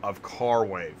of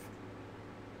CarWave.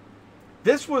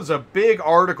 This was a big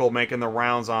article making the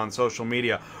rounds on social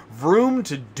media. Vroom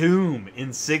to doom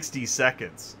in 60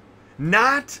 seconds.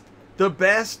 Not the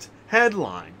best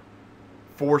headline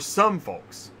for some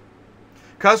folks.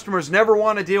 Customers never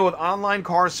want to deal with online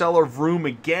car seller Vroom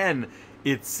again,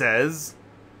 it says.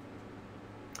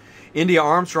 India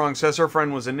Armstrong says her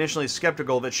friend was initially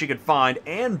skeptical that she could find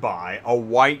and buy a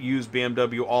white used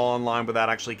BMW all online without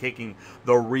actually kicking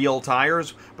the real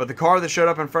tires, but the car that showed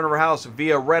up in front of her house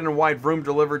via red and white Vroom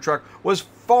delivery truck was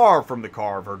far from the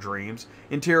car of her dreams.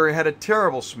 Interior had a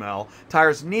terrible smell,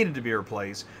 tires needed to be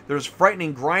replaced, there was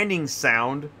frightening grinding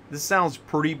sound. This sounds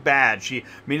pretty bad. She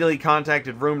immediately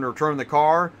contacted Vroom to return the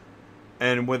car,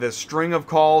 and with a string of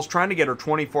calls trying to get her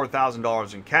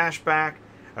 $24,000 in cash back.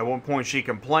 At one point she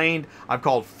complained, "I've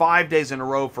called 5 days in a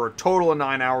row for a total of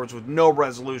 9 hours with no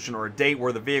resolution or a date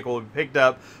where the vehicle will be picked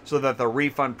up so that the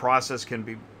refund process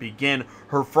can begin."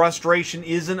 Her frustration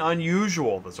isn't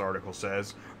unusual, this article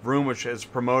says. Vroom, which has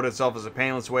promoted itself as a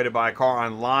painless way to buy a car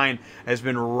online, has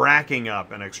been racking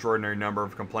up an extraordinary number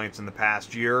of complaints in the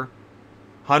past year.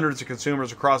 Hundreds of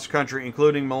consumers across the country,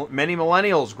 including many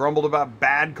millennials, grumbled about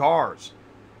bad cars,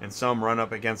 and some run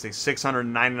up against a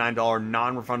 $699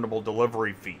 non-refundable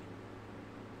delivery fee.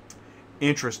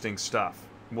 Interesting stuff.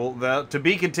 Well, to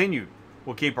be continued.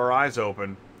 We'll keep our eyes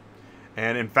open.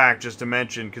 And in fact, just to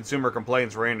mention, consumer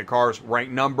complaints relating to cars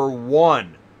ranked number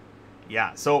 1.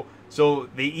 Yeah, so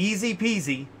the easy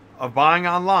peasy of buying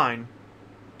online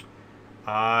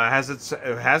has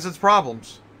its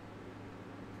problems.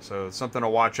 So it's something to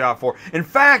watch out for. In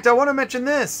fact, I want to mention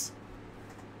this.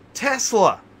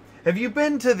 Tesla. Have you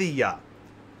been to the,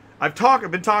 I've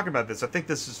been talking about this. I think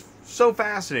this is so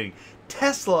fascinating.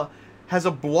 Tesla has a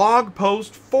blog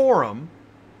post forum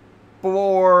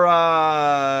for,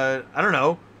 I don't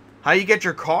know, how you get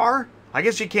your car. I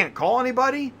guess you can't call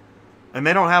anybody, and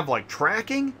they don't have, like,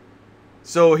 tracking.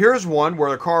 So here's one where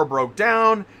the car broke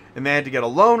down, and they had to get a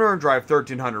loaner and drive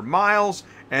 1,300 miles,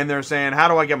 and they're saying, how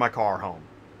do I get my car home?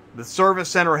 The service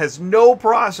center has no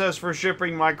process for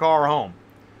shipping my car home.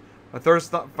 My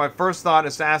first thought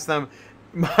is to ask them.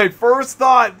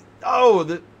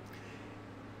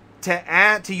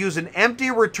 To use an empty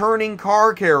returning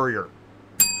car carrier.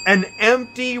 An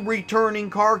empty returning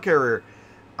car carrier.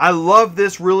 I love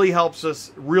this. Really helps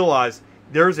us realize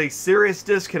there's a serious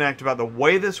disconnect about the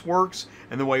way this works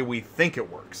and the way we think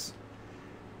it works.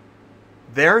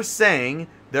 They're saying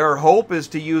their hope is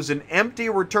to use an empty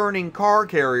returning car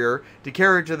carrier to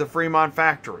carry to the Fremont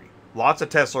factory. Lots of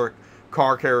Tesla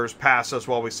car carriers passed us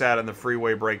while we sat in the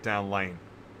freeway breakdown lane.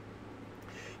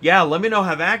 Yeah, let me know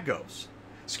how that goes.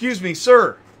 Excuse me,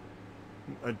 sir.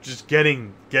 Just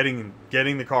getting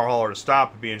the car hauler to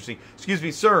stop would be interesting. Excuse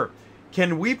me, sir.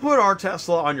 Can we put our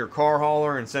Tesla on your car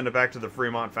hauler and send it back to the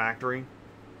Fremont factory?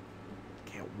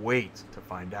 Can't wait to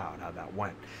find out how that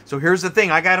went. So here's the thing.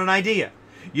 I got an idea.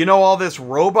 You know all this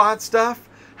robot stuff?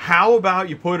 How about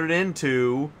you put it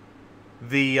into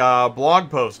the blog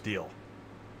post deal?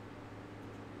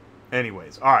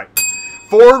 Anyways, all right.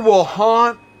 Ford will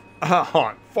Ford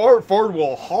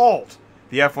will halt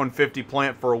the F-150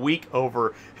 plant for a week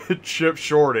over chip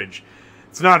shortage.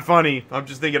 It's not funny. I'm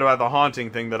just thinking about the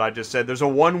haunting thing that I just said. There's a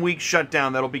 1-week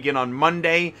shutdown that'll begin on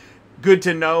Monday. Good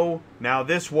to know. Now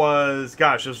this was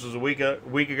a week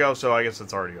ago, so I guess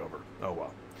it's already over. Oh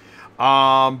well.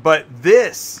 But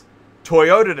this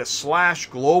Toyota to slash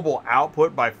global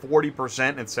output by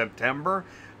 40% in September.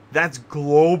 That's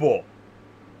global.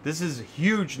 This is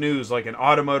huge news, like in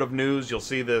automotive news. You'll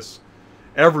see this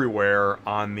everywhere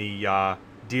on the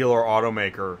dealer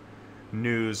automaker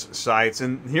news sites.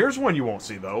 And here's one you won't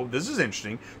see, though. This is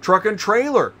interesting. Truck and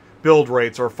trailer build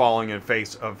rates are falling in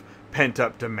face of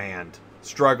pent-up demand,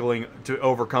 struggling to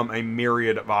overcome a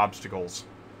myriad of obstacles.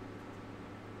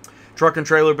 Truck and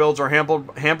trailer builds are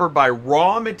hampered by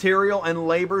raw material and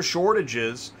labor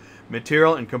shortages,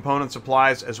 material and component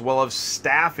supplies, as well as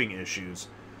staffing issues.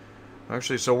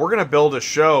 Actually, so we're going to build a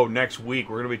show next week.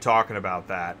 We're going to be talking about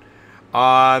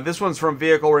that. This one's from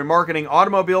Vehicle Remarketing.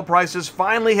 Automobile prices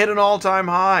finally hit an all-time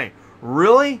high.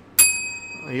 Really?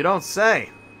 You don't say.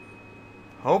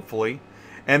 Hopefully.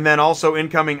 And then also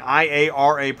incoming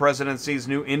IARA presidency's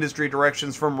new industry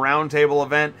directions from Roundtable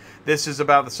event. This is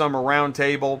about the summer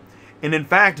Roundtable. And in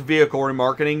fact, Vehicle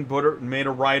Remarketing made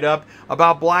a write-up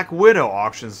about Black Widow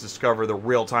auctions discover the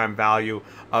real-time value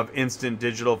of instant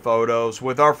digital photos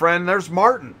with our friend, there's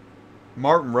Martin.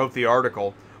 Martin wrote the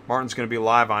article. Martin's going to be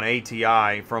live on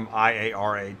ATI from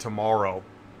IARA tomorrow.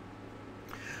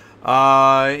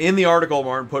 In the article,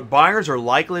 Martin put, buyers are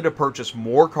likely to purchase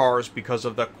more cars because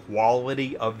of the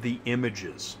quality of the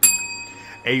images.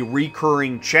 A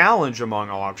recurring challenge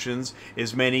among auctions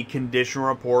is many condition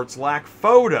reports lack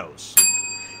photos.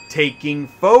 Taking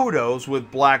photos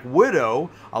with Black Widow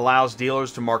allows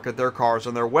dealers to market their cars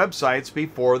on their websites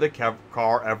before the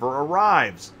car ever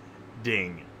arrives.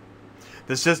 Ding.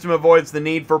 The system avoids the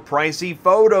need for pricey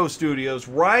photo studios.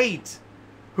 Right.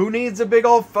 Who needs a big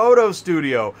old photo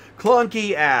studio?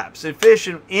 Clunky apps,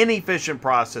 inefficient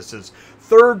processes,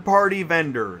 third-party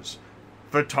vendors,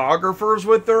 photographers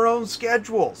with their own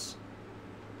schedules.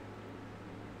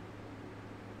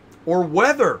 Or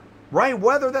weather. Right,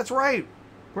 weather, that's right.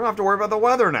 We don't have to worry about the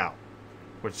weather now,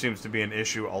 which seems to be an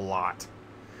issue a lot.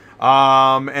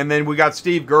 And then we got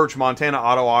Steve Gertz, Montana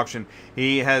Auto Auction.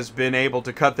 He has been able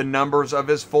to cut the numbers of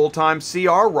his full-time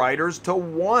CR riders to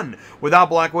 1. Without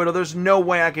Black Widow, there's no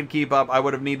way I could keep up. I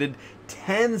would have needed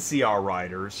 10 CR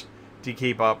riders to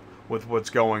keep up with what's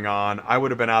going on. I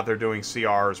would have been out there doing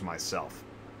CRs myself.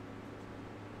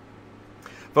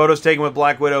 Photos taken with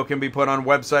Black Widow can be put on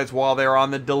websites while they're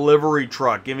on the delivery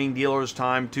truck, giving dealers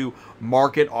time to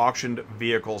market auctioned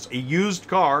vehicles. A used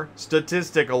car,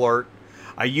 statistic alert,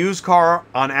 a used car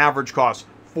on average costs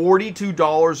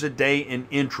 $42 a day in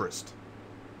interest.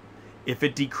 If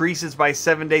it decreases by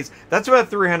 7 days, that's about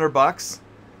 $300.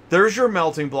 There's your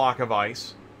melting block of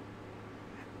ice.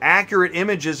 Accurate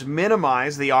images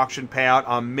minimize the auction payout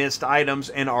on missed items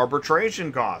and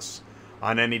arbitration costs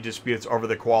on any disputes over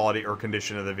the quality or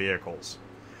condition of the vehicles.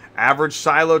 Average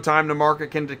silo time to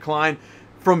market can decline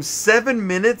from 7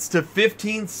 minutes to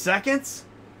 15 seconds.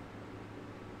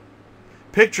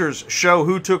 Pictures show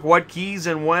who took what keys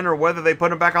and when, or whether they put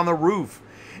them back on the roof.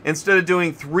 Instead of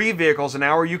doing 3 vehicles an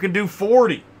hour, you can do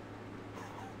 40.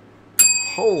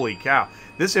 Holy cow.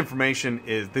 This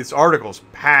article is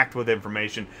packed with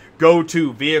information. Go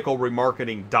to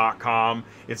vehicleremarketing.com.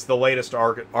 It's the latest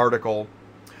article.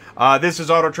 This is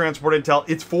Auto Transport Intel.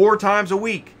 It's 4 times a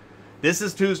week. This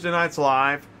is Tuesday Nights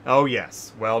Live. Oh,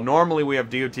 yes. Well, normally we have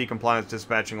DOT Compliance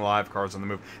Dispatching Live, Cars on the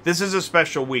Move. This is a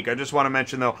special week. I just want to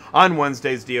mention, though, on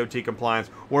Wednesdays, DOT Compliance,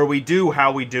 where we do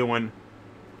How We Doing.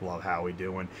 Love How We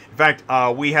Doing. In fact,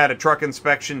 we had a truck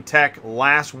inspection tech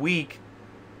last week.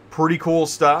 Pretty cool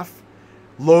stuff.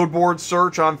 Load board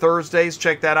search on Thursdays.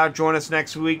 Check that out. Join us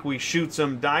next week. We shoot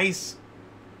some dice.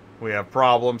 We have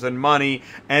problems and money.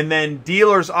 And then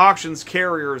dealers, auctions,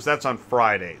 carriers, that's on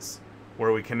Fridays,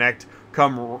 where we connect,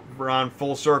 come around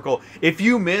full circle. If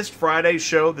you missed Friday's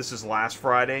show, this is last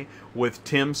Friday, with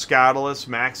Tim Scoutelis,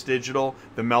 Max Digital,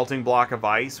 the melting block of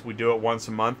ice. We do it once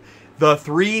a month. The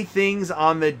 3 things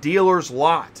on the dealer's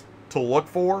lot to look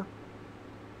for.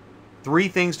 3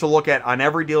 things to look at on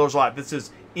every dealer's lot. This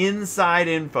is inside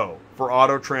info for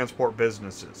auto transport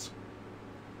businesses.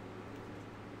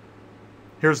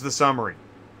 Here's the summary.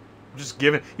 Just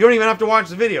give it. You don't even have to watch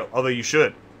the video, although you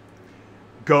should.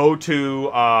 Go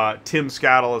to Tim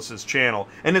Scoutelis' channel.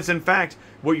 And it's, in fact,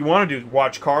 what you want to do is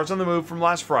watch Cars on the Move from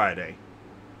last Friday.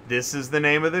 This is the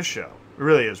name of this show. It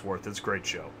really is worth it. It's a great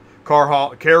show.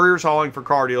 Carriers hauling for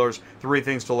car dealers. 3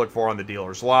 things to look for on the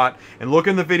dealer's lot. And look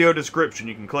in the video description.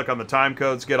 You can click on the time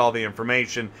codes, get all the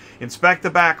information. Inspect the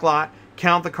back lot.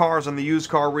 Count the cars on the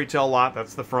used car retail lot.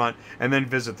 That's the front. And then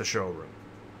visit the showroom.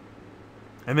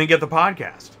 And then get the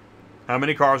podcast. How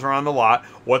many cars are on the lot?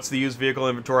 What's the used vehicle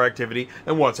inventory activity?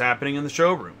 And what's happening in the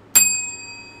showroom?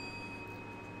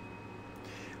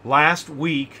 Last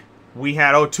week, we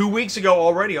had, 2 weeks ago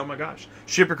already, oh my gosh,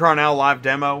 Ship Your Car Now live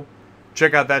demo.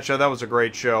 Check out that show. That was a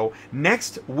great show.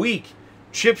 Next week,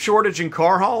 chip shortage and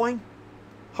car hauling.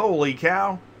 Holy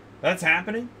cow. That's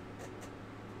happening.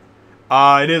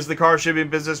 It is the Car Shipping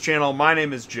Business Channel. My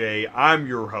name is Jay. I'm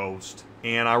your host.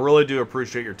 And I really do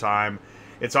appreciate your time.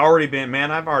 It's already been, man,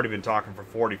 I've already been talking for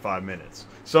 45 minutes.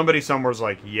 Somebody somewhere's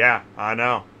like, yeah, I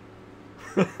know.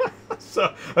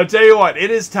 So, I'll tell you what,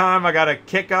 it is time. I got to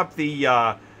kick up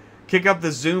the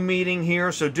Zoom meeting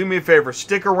here. So do me a favor,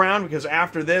 stick around, because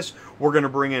after this, we're going to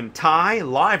bring in Ty,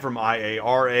 live from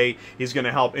IARA. He's going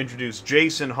to help introduce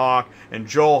Jason Hauk and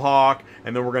Joel Hauk,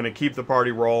 and then we're going to keep the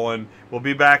party rolling. We'll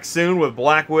be back soon with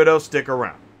Black Widow. Stick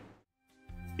around.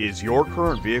 Is your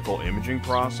current vehicle imaging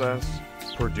process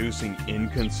producing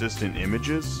inconsistent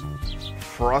images?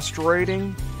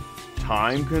 Frustrating?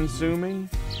 Time-consuming?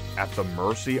 At the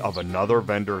mercy of another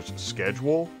vendor's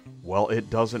schedule? Well, it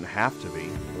doesn't have to be.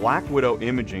 Black Widow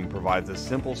Imaging provides a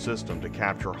simple system to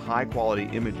capture high-quality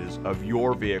images of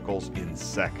your vehicles in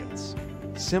seconds.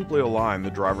 Simply align the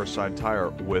driver's side tire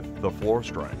with the floor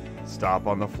stripe. Stop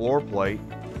on the floor plate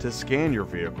to scan your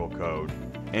vehicle code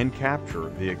and capture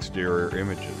the exterior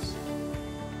images.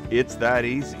 It's that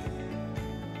easy.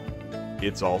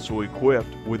 It's also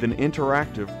equipped with an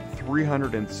interactive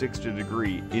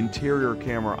 360-degree interior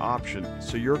camera option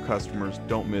so your customers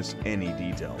don't miss any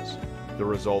details. The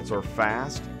results are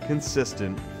fast,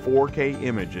 consistent 4K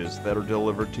images that are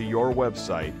delivered to your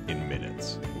website in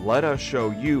minutes. Let us show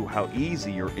you how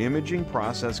easy your imaging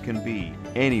process can be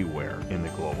anywhere in the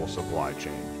global supply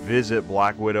chain. Visit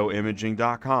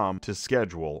blackwidowimaging.com to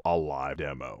schedule a live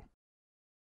demo.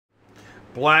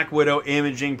 Black Widow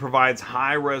Imaging provides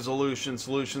high-resolution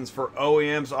solutions for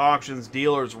OEMs, auctions,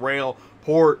 dealers, rail,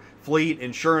 port, fleet,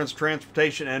 insurance,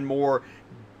 transportation, and more.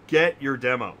 Get your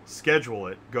demo. Schedule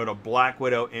it. Go to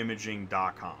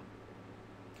blackwidowimaging.com.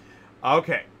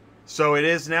 Okay, so it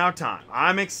is now time.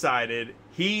 I'm excited.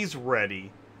 He's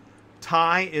ready.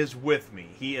 Ty is with me.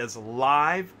 He is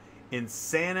live in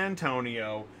San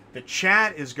Antonio. The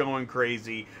chat is going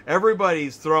crazy.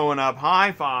 Everybody's throwing up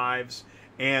high fives.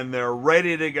 And they're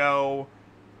ready to go.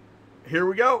 Here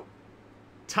we go.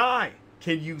 Ty,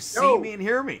 can you see me and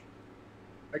hear me?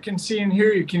 I can see and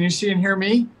hear you. Can you see and hear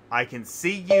me? I can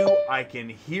see you. I can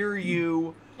hear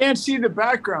you. Can't see the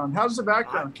background. How's the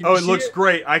background? Can it you looks see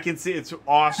great. I can see. It's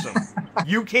awesome.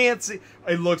 You can't see.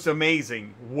 It looks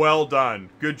amazing. Well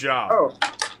done. Good job. Oh,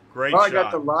 great well, shot. I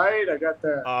got the light. I got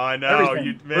the. I know.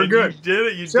 We're good. You did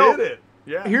it. You did it.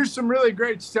 Yeah. Here's some really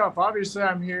great stuff. Obviously,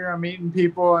 I'm here. I'm meeting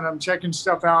people and I'm checking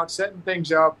stuff out, setting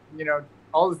things up. You know,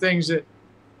 all the things that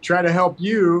try to help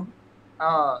you,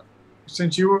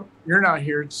 since you're not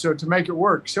here. So to make it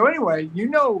work. So anyway,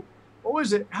 what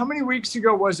was it? How many weeks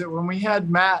ago was it when we had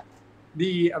Matt,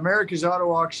 the America's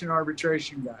Auto Auction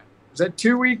arbitration guy? Was that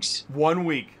 2 weeks? 1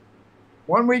 week.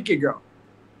 1 week ago.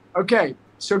 Okay.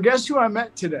 So guess who I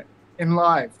met today in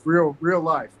live, real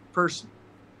life person.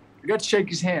 I got to shake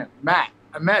his hand. Matt,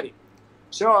 I met him.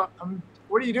 So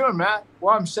what are you doing, Matt?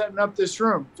 Well, I'm setting up this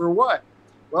room. For what?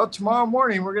 Well, tomorrow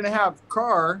morning, we're going to have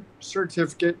car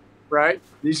certificate, right?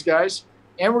 These guys.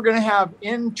 And we're going to have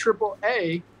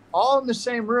NAAA all in the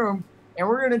same room. And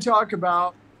we're going to talk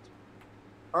about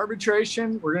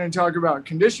arbitration. We're going to talk about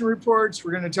condition reports. We're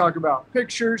going to talk about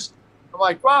pictures. I'm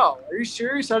like, wow, are you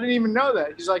serious? I didn't even know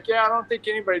that. He's like, yeah, I don't think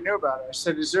anybody knew about it. I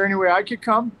said, is there any way I could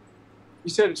come? He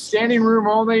said, it's standing room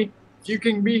only. If you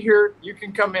can be here, you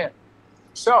can come in.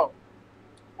 So,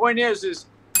 point is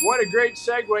what a great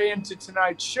segue into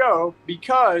tonight's show,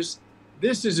 because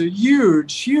this is a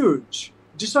huge,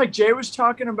 just like Jay was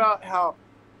talking about how,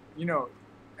 you know,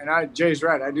 and Jay's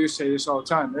right. I do say this all the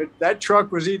time. That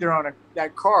truck was either on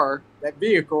that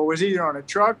vehicle was either on a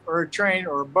truck or a train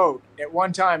or a boat at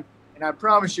one time. And I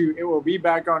promise you, it will be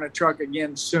back on a truck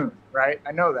again soon, right?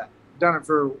 I know that. I've done it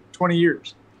for 20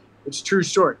 years. It's a true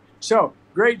story. So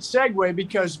great segue,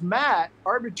 because Matt,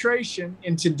 arbitration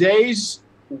in today's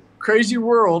crazy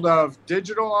world of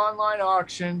digital online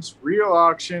auctions, real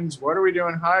auctions, what are we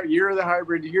doing? Year of the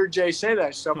hybrid. You hear Jay say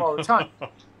that stuff all the time,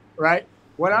 right?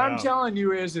 What I'm telling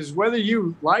you is whether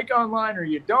you like online or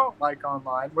you don't like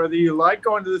online, whether you like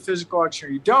going to the physical auction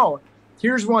or you don't,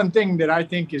 here's one thing that I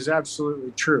think is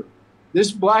absolutely true.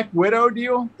 This Black Widow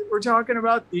deal that we're talking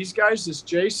about, these guys, this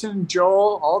Jason,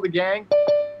 Joel, all the gang,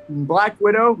 Black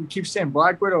Widow, we keep saying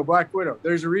Black Widow, Black Widow.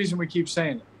 There's a reason we keep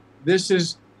saying it. This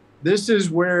is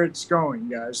where it's going,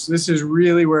 guys. This is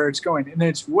really where it's going. And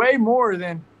it's way more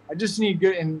than I just need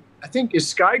good. And I think, is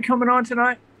Sky coming on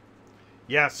tonight?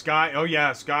 Yeah, Sky. Oh,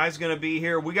 yeah, Sky's going to be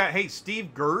here. We got, hey,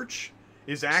 Steve Gertsch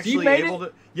is actually able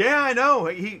to. Yeah, I know.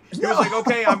 He was like,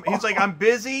 okay, he's like, I'm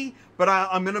busy, but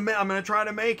I'm gonna try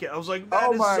to make it. I was like,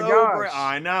 that is so great.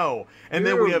 I know. And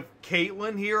then we have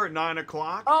Caitlin here at 9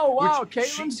 o'clock. Oh wow,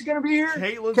 Caitlin's gonna be here.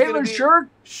 Caitlin sure.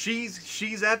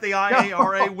 She's at the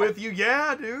IARA with you.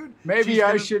 Yeah, dude. Maybe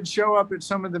I should show up at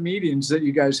some of the meetings that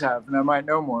you guys have, and I might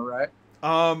know more, right?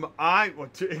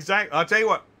 Exactly. I'll tell you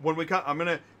what. When we come, I'm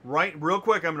gonna real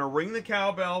quick. I'm gonna ring the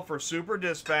cowbell for Super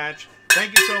Dispatch.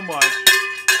 Thank you so much.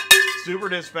 Super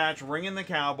Dispatch ringing the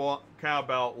cowbell.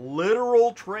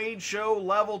 Literal trade show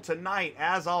level tonight,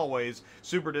 as always.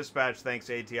 Super Dispatch thanks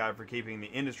ATI for keeping the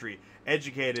industry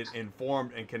educated,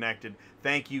 informed, and connected.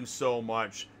 Thank you so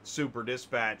much, Super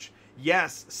Dispatch.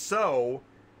 Yes, so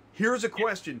here's a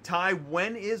question. Ty,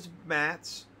 when is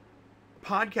Matt's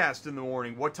podcast in the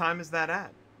morning? What time is that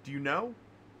at? Do you know?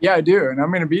 Yeah, I do, and I'm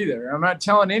going to be there. I'm not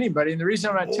telling anybody, and the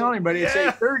reason I'm not telling anybody it's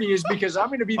 8:30 is because I'm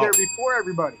going to be there before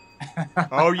everybody.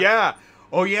 Oh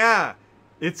yeah,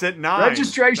 it's at 9.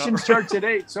 Registration starts at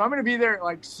 8, so I'm going to be there at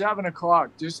like 7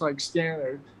 o'clock, just like standing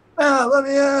there. Let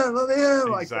me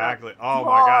in. Exactly. Like oh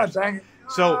my gosh.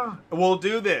 So we'll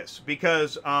do this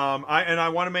because I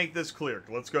want to make this clear.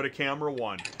 Let's go to camera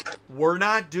 1. We're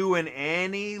not doing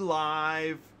any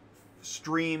live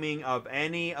streaming of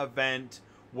any event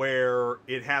where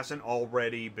it hasn't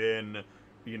already been,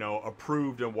 you know,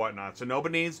 approved and whatnot. So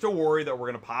nobody needs to worry that we're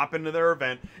going to pop into their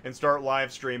event and start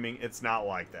live streaming. It's not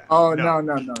like that. Oh, no.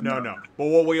 But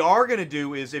what we are going to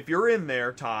do is, if you're in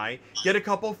there, Ty, get a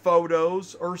couple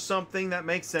photos or something that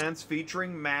makes sense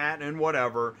featuring Matt and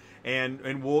whatever.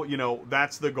 And we'll, you know,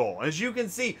 that's the goal. As you can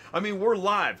see, I mean, we're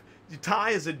live. Ty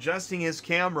is adjusting his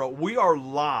camera. We are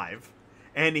live.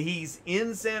 And he's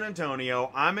in San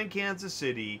Antonio. I'm in Kansas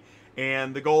City.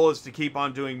 And the goal is to keep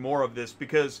on doing more of this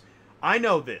because I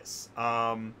know this.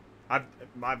 I've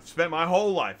spent my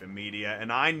whole life in media, and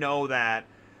I know that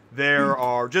there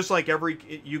are, just like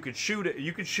you could shoot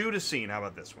a scene. How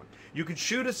about this one? You could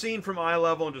shoot a scene from eye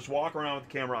level and just walk around with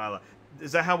the camera eye level.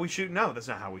 Is that how we shoot? No, that's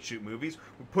not how we shoot movies.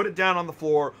 We put it down on the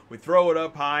floor, we throw it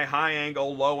up high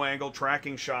angle, low angle,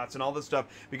 tracking shots, and all this stuff,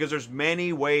 because there's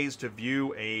many ways to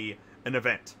view an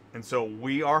event. And so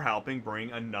we are helping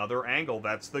bring another angle.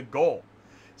 That's the goal.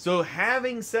 So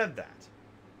having said that,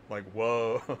 like,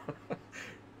 whoa,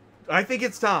 I think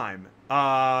it's time.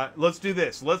 Let's do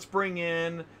this. Let's bring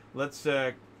in,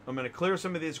 I'm going to clear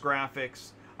some of these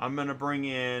graphics. I'm going to bring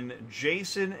in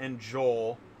Jason and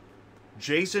Joel.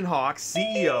 Jason Hauk,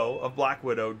 CEO of Black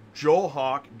Widow. Joel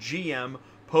Hauk, GM,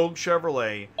 Poage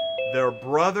Chevrolet. They're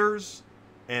brothers.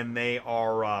 And they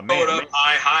are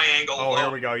high angle. Oh,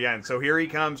 here we go. Yeah, and so here he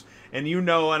comes, and you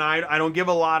know, and I don't give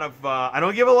a lot of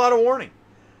warning.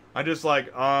 I just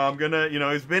like I'm gonna, you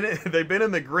know, they've been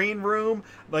in the green room.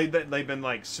 They've been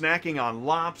like snacking on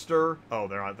lobster. Oh,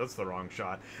 that's the wrong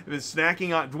shot. They've been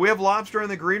snacking on. Do we have lobster in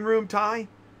the green room, Ty?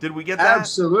 Did we get that?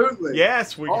 Absolutely.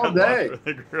 Yes, we all got day. Lobster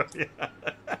in the grill.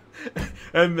 Yeah.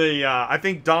 And I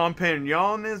think Dom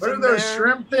Pignon is. What are those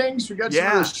shrimp things? We got some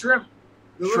of those shrimp.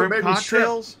 Shrimp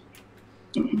cocktails.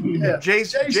 Yeah.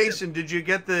 Jason, did you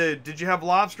have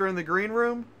lobster in the green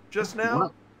room just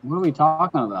now? What are we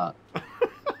talking about?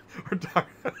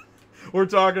 We're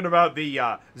talking about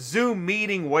the Zoom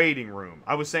meeting waiting room.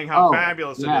 I was saying how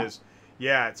fabulous it is.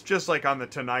 Yeah, it's just like on the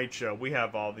Tonight Show. We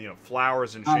have all the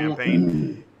flowers and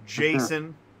champagne.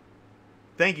 Jason,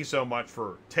 thank you so much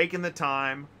for taking the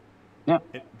time,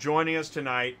 joining us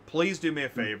tonight. Please do me a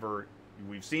favor.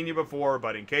 We've seen you before,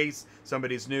 but in case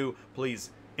somebody's new,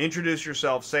 please introduce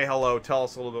yourself, say hello, tell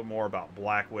us a little bit more about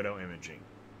Black Widow Imaging.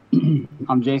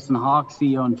 I'm Jason Hauk,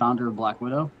 CEO and founder of Black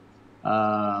Widow.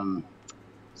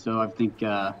 So I think,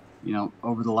 you know,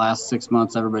 over the last 6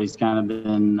 months, everybody's kind of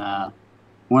been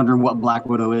wondering what Black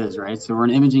Widow is, right? So we're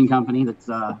an imaging company that's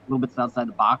a little bit outside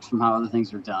the box from how other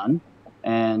things are done.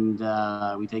 And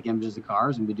we take images of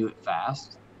cars and we do it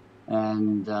fast.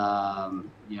 And,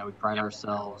 you know, we pride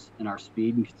ourselves in our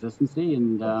speed and consistency,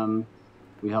 and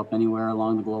we help anywhere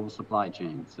along the global supply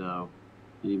chain. So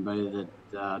anybody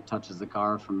that touches the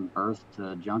car from birth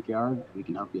to junkyard, we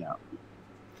can help you out.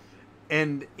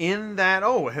 And in that,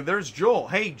 oh, there's Joel.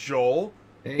 Hey, Joel.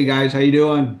 Hey guys, how you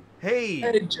doing?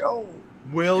 Hey, Joel.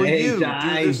 Will Hey, you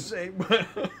Ty. do the same?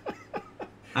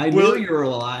 I Will- knew you were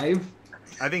alive.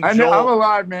 I think I know Joel. I'm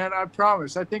alive, man. I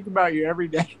promise. I think about you every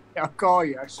day. I'll call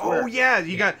you. I swear. Oh yeah,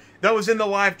 you got that was in the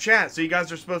live chat, so you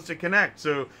guys are supposed to connect.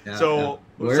 So Yeah, so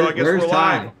yeah. so I guess Where's we're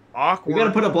live. Ty? Awkward. We got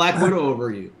to put a Black Widow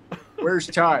over you. Where's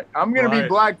Ty? I'm gonna be Right.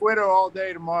 Black Widow all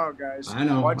day tomorrow, guys. I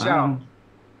know. Watch I out. know.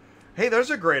 Hey, there's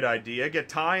a great idea. Get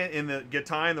Ty in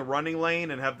the running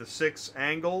lane and have the 6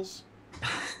 angles.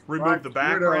 Remove Black the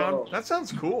background. Widow. That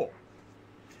sounds cool.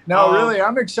 No, really,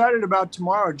 I'm excited about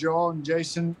tomorrow, Joel and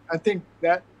Jason. I think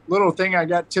that little thing I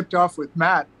got tipped off with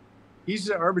Matt, he's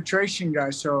the arbitration guy,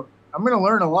 so I'm going to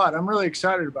learn a lot. I'm really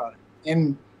excited about it.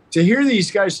 And to hear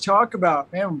these guys talk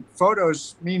about, man,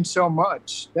 photos mean so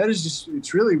much. That is just,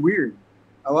 it's really weird.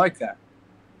 I like that.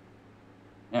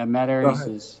 Yeah, Matt Go Aries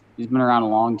ahead. he's been around a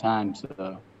long time,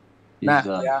 so he's Matt,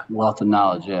 a yeah. wealth of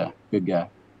knowledge. Yeah, good guy.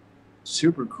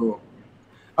 Super cool.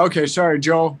 Okay, sorry,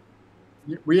 Joel.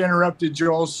 We interrupted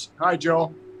Joel's. Hi,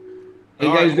 Joel. How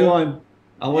you All guys right. doing?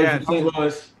 I was Yeah. in St.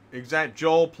 Louis. Exact.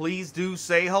 Joel, please do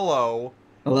say hello.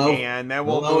 Hello. And then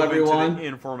we'll Hello, move everyone. into the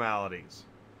informalities.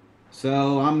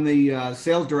 So I'm the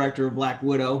sales director of Black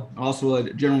Widow, also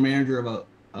a general manager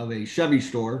of a Chevy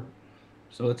store.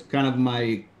 So it's kind of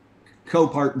my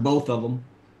co-part in both of them.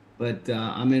 But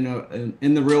I'm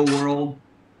in the real world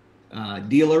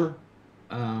dealer.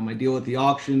 I deal with the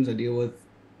auctions. I deal with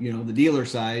the dealer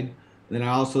side. Then I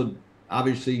also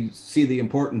obviously see the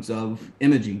importance of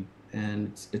imaging,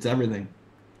 and it's everything.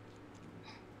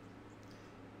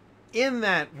 In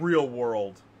that real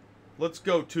world, let's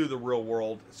go to the real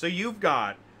world. So you've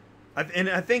got, and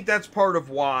I think that's part of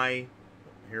why,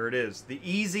 here it is, the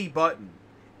easy button.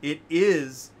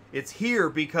 It's here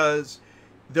because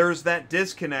there's that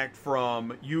disconnect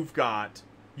from you've got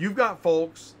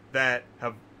folks that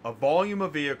have a volume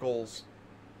of vehicles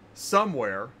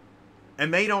somewhere,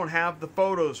 and they don't have the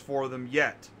photos for them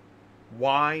yet.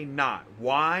 Why not?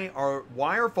 Why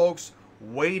are folks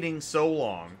waiting so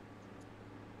long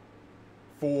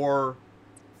for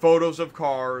photos of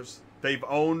cars they've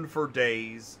owned for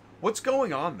days? What's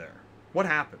going on there? What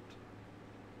happened?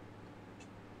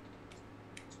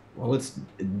 Well, it's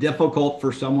difficult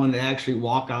for someone to actually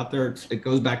walk out there. It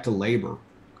goes back to labor.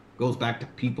 It goes back to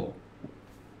people.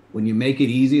 When you make it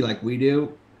easy like we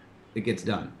do, it gets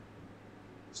done.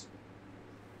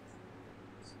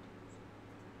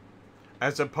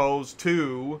 As opposed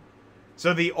to,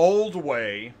 so the old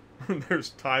way, there's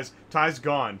Ty's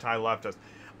gone. Ty left us.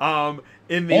 And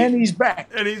he's back.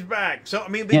 And he's back. So I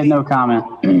mean, Yeah, no comment.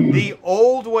 the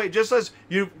old way, just as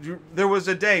there was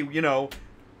a day,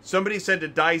 somebody said to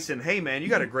Dyson, "Hey man, you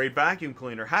got a great vacuum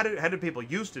cleaner. How did people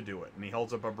used to do it?" And he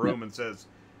holds up a broom and says,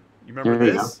 "You remember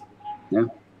There you this?" Yeah.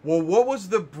 Well, what was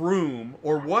the broom,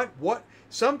 or what?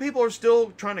 Some people are still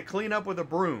trying to clean up with a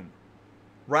broom,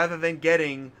 rather than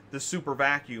getting the super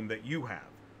vacuum that you have.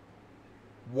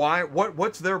 Why?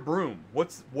 What's their broom?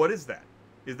 What is that?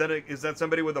 Is that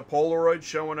somebody with a Polaroid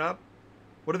showing up?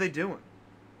 What are they doing?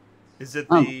 Is it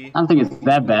I don't think it's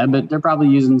that bad, but they're probably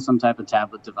using some type of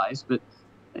tablet device. But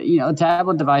a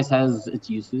tablet device has its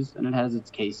uses and it has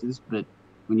its cases. But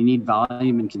when you need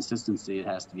volume and consistency, it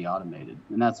has to be automated,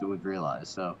 and that's what we've realized.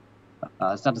 So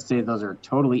it's not to say those are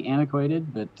totally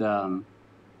antiquated, but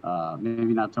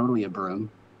maybe not totally a broom,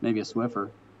 maybe a Swiffer.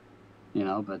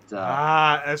 But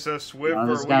as a Swiffer.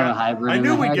 there's kind of a hybrid. I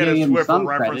knew we'd get a give them Swiffer some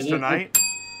reference credit. tonight.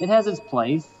 It has its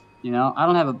place. I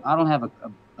don't have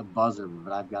a buzzer,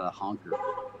 but I've got a honker.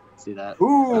 See that?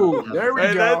 Ooh, there we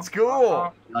Hey, go. that's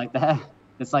cool. You like that?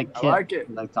 It's like Kip. I like it.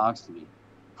 He like talks to me.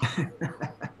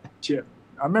 Chip.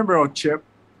 I remember old Chip.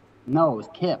 No, it was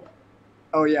Kip.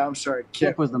 Oh, yeah, I'm sorry. Kip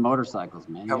Kip. was the motorcycles,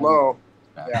 man. Hello.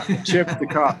 Yeah. Yeah, Chip the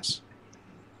cops.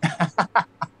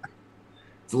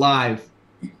 It's live.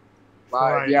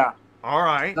 Live, Right. yeah. All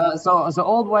right. So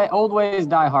old ways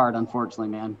die hard, unfortunately,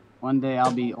 man. One day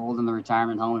I'll be old in the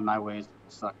retirement home, and my ways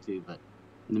will suck too. But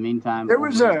in the meantime, There old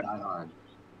was ways a- die hard.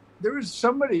 There was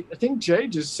somebody, I think Jay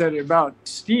just said it about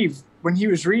Steve when he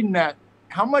was reading that.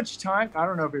 How much time, I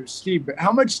don't know if it was Steve, but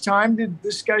how much time did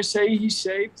this guy say he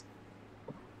saved?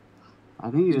 I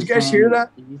think he Did was you guys saying hear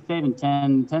that? he's saving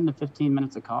 10 to 15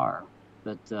 minutes a car.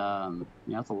 But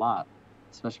that's a lot,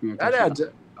 especially when you're That touching adds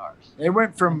up. cars. They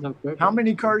went from Adds up quickly. how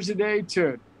many cars a day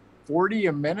to 40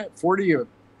 a minute? 40 a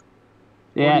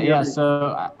Yeah. every-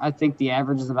 So I think the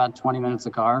average is about 20 minutes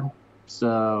a car.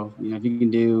 So, if you can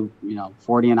do,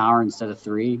 40 an hour instead of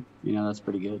 3, that's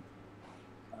pretty good.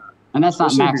 And that's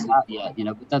not maxed out yet,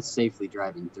 but that's safely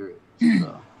driving through.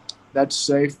 So. That's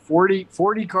safe.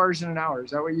 40 cars in an hour.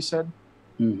 Is that what you said?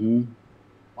 Mm-hmm.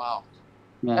 Wow.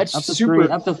 Yeah, That's up to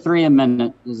super. Up to 3 a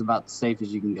minute is about as safe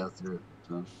as you can go through.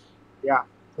 So. Yeah.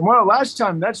 Well, last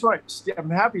time, that's why I'm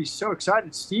happy, so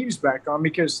excited Steve's back on,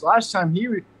 because last time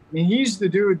he's the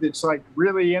dude that's like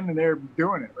really in there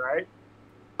doing it, right?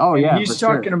 Oh, and yeah. he's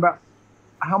talking about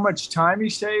how much time he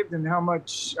saved and how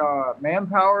much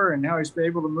manpower and how he's been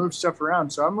able to move stuff around.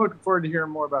 So I'm looking forward to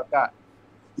hearing more about that.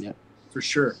 Yeah. For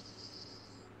sure.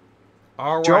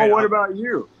 All right. Joe, what about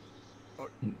you?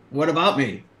 What about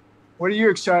me? What are you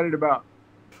excited about?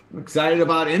 I'm excited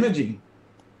about imaging.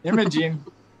 Imaging.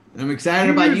 I'm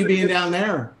excited about you being down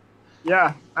there.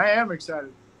 Yeah, I am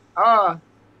excited. Now,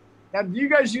 do you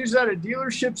guys use that at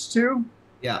dealerships too?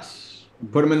 Yes.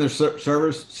 Put them in the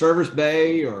service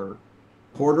bay or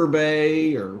quarter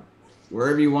bay or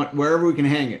wherever you want, wherever we can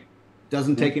hang it.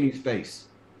 Doesn't take any space.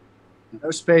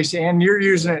 No space, and you're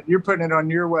using it. You're putting it on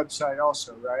your website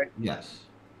also, right? Yes.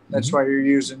 That's why you're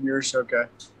using yours. Okay.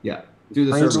 Yeah. Do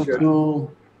the Appraisal service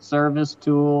tool, service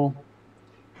tool,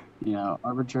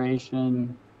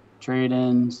 arbitration,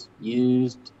 trade-ins,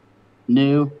 used,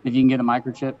 new, if you can get a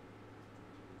microchip.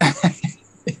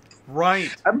 Right.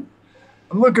 I'm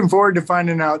looking forward to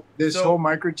finding out this whole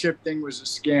microchip thing was a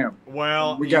scam.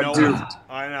 Well, we got duped.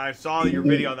 I saw your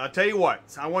video. I'll tell you what.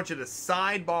 I want you to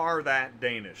sidebar that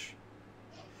Danish.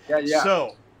 Yeah.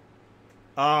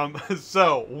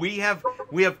 So we have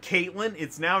Caitlin.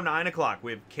 It's now 9 o'clock.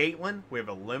 We have Caitlin. We have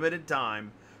a limited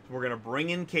time. So we're gonna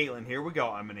bring in Caitlin. Here we go.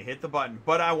 I'm gonna hit the button.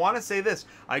 But I want to say this.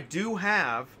 I do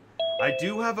have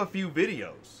a few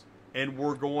videos, and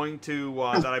we're going to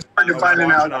that I was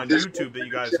watching on YouTube that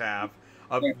you guys have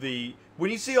of the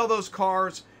when you see all those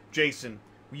cars, Jason.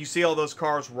 When you see all those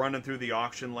cars running through the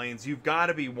auction lanes, you've got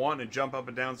to be wanting to jump up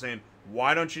and down, saying,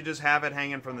 "Why don't you just have it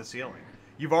hanging from the ceiling?"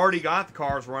 You've already got the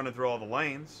cars running through all the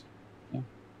lanes. Yeah.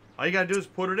 All you got to do is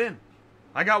put it in.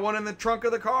 I got one in the trunk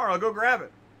of the car. I'll go grab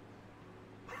it.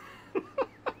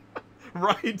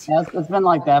 Right? Yeah, it's been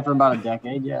like that for about a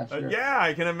decade. Yeah, sure. Yeah,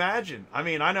 I can imagine. I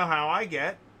mean, I know how I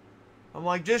get. I'm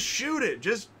like, just shoot it.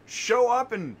 Just show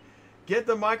up and get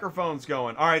the microphones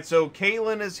going. All right, so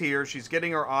Caitlin is here. She's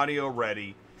getting her audio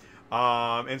ready.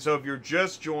 And so if you're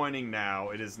just joining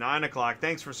now, it is 9 o'clock.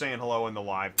 Thanks for saying hello in the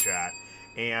live chat.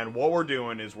 And what we're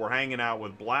doing is we're hanging out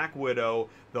with Black Widow,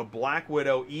 the Black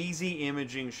Widow Easy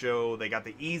Imaging Show. They got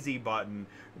the easy button.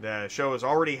 The show is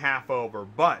already half over,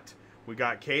 but we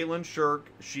got Caitlin Shirk.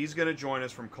 She's going to join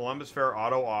us from Columbus Fair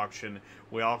Auto Auction.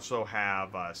 We also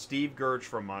have Steve Gertz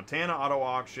from Montana Auto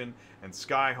Auction and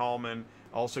Sky Hallman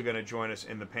also going to join us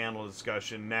in the panel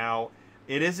discussion. Now,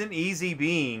 it isn't easy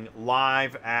being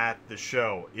live at the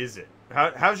show, is it?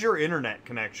 How's your internet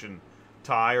connection,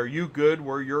 Ty? Are you good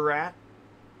where you're at?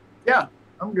 Yeah,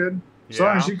 I'm good. As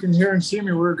long as you can hear and see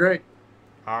me, we're great.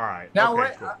 All right. Now, okay,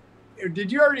 wait, cool.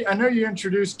 Did you already? I know you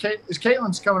introduced Kate. Is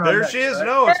Caitlin's coming on? There next, she is. right?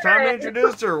 No, it's time to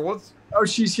introduce her. Oh,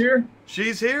 she's here?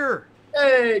 She's here.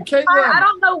 Hey, Caitlin. I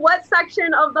don't know what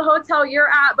section of the hotel you're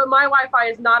at, but my Wi-Fi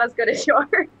is not as good as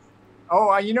yours.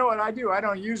 Oh, you know what I do? I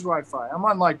don't use Wi-Fi. I'm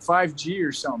on like 5G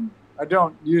or something. I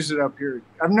don't use it up here.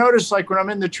 I've noticed like when I'm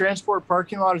in the transport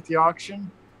parking lot at the auction,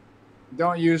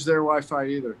 don't use their Wi-Fi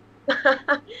either.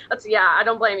 I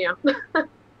don't blame you.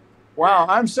 Wow,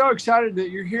 I'm so excited that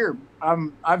you're here.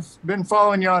 I've been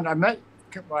following you on. I met.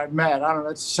 I don't know.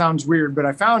 That sounds weird, but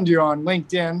I found you on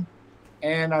LinkedIn,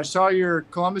 and I saw your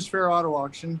Columbus Fair Auto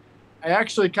Auction. I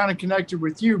actually kind of connected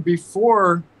with you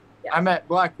before I met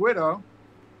Black Widow,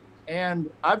 and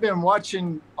I've been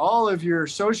watching all of your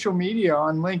social media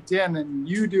on LinkedIn, and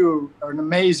you do an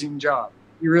amazing job.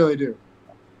 You really do.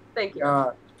 Thank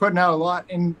you. Putting out a lot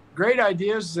and great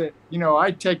ideas that,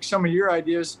 I take some of your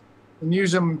ideas and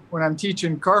use them when I'm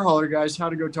teaching car hauler guys how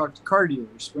to go talk to car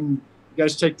dealers. When you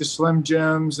guys take the Slim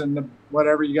Jims and the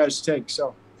whatever you guys take.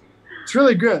 So it's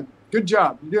really good. Good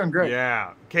job. You're doing great.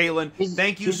 Yeah. Caitlin,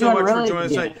 thank you so much for joining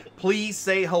us tonight. Please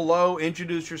say hello.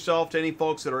 Introduce yourself to any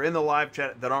folks that are in the live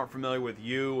chat that aren't familiar with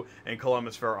you and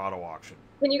Columbus Fair Auto Auction.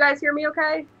 Can you guys hear me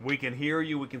okay? We can hear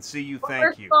you. We can see you. Thank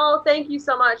First you. of all, thank you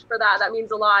so much for that. That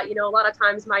means a lot. A lot of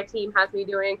times my team has me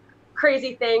doing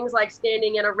crazy things like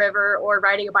standing in a river or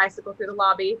riding a bicycle through the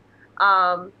lobby.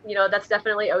 You know, that's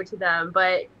definitely owed to them.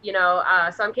 But, you know,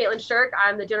 so I'm Caitlin Shirk.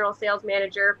 I'm the general sales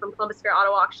manager from Columbus Fair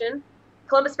Auto Auction.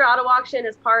 Columbus Fair Auto Auction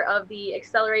is part of the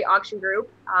Accelerate Auction Group.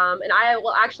 And I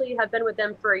will actually have been with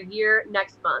them for a year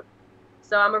next month.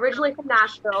 So I'm originally from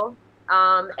Nashville.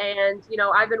 And, you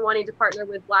know, I've been wanting to partner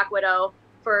with Black Widow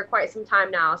for quite some time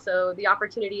now. So the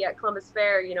opportunity at Columbus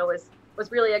Fair, you know,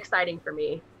 was really exciting for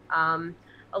me.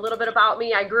 A little bit about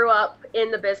me, I grew up in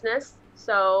the business.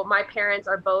 So my parents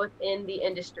are both in the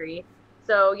industry.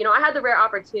 So, you know, I had the rare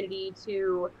opportunity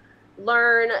to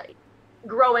learn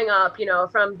growing up, you know,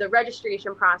 from the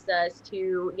registration process to,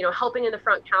 you know, helping in the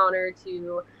front counter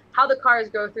to how the cars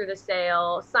go through the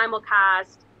sale,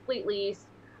 simulcast, fleet lease.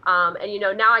 And, you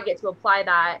know, now I get to apply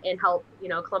that and help, you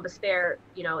know, Columbus Fair,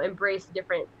 you know, embrace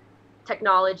different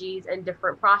technologies and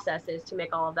different processes to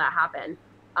make all of that happen.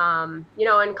 You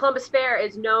know, and Columbus Fair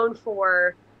is known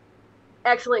for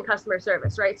excellent customer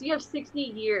service, right? So you have 60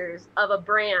 years of a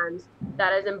brand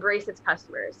that has embraced its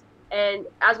customers. And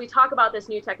as we talk about this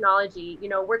new technology, you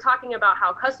know, we're talking about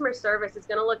how customer service is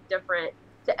going to look different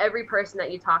to every person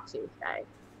that you talk to today.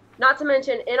 Not to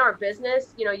mention in our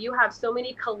business, you know, you have so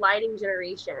many colliding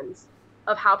generations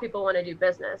of how people want to do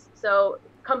business. So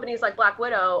companies like Black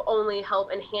Widow only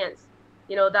help enhance,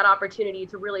 you know, that opportunity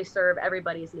to really serve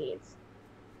everybody's needs.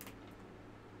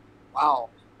 Wow.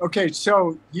 Okay,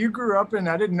 so you grew up in,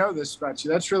 I didn't know this about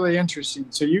you. That's really interesting.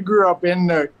 So you grew up in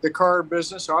the car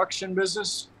business, auction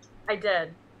business? I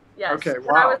did, yes. Okay, wow.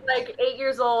 When I was like 8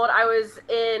 years old, I was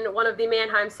in one of the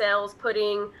Mannheim sales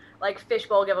putting like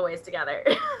fishbowl giveaways together.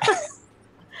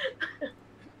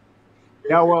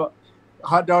 Yeah, well,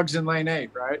 hot dogs in lane 8,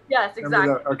 right? Yes,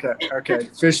 exactly. Okay.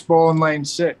 Fishbowl in lane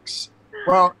 6.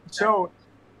 Well, so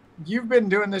you've been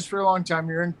doing this for a long time.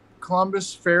 You're in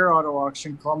Columbus Fair Auto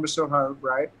Auction, Columbus, Ohio,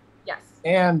 right? Yes.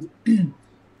 And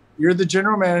you're the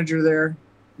general manager there.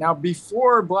 Now,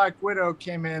 before Black Widow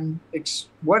came in,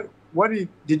 what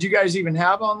did you guys even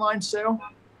have online sale?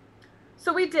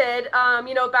 So we did,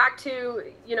 you know, back to,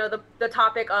 you know, the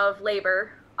topic of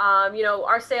labor, you know,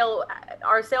 our sale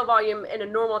volume in a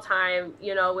normal time,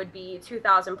 you know, would be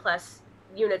 2,000 plus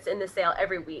units in the sale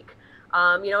every week.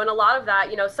 You know, and a lot of that,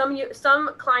 you know,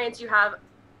 some clients you have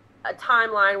a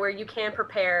timeline where you can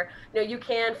prepare, you know, you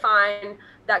can find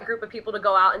that group of people to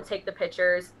go out and take the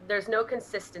pictures. There's no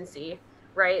consistency,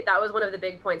 right? That was one of the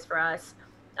big points for us.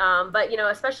 But, you know,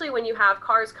 especially when you have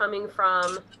cars coming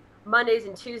from Mondays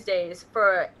and Tuesdays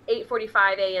for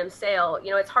 8:45 a.m. sale, you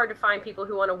know, it's hard to find people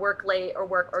who want to work late or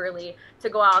work early to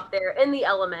go out there in the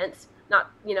elements,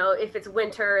 not, you know, if it's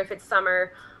winter, if it's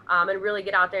summer, and really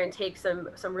get out there and take some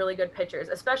really good pictures,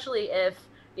 especially if,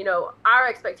 you know, our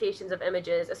expectations of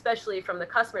images, especially from the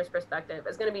customer's perspective,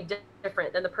 is going to be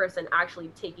different than the person actually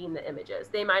taking the images.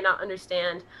 They might not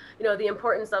understand, you know, the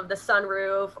importance of the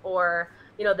sunroof or,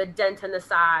 you know, the dent in the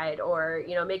side, or,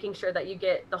 you know, making sure that you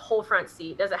get the whole front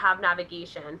seat. Does it have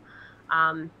navigation?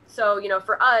 So, you know,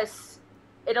 for us,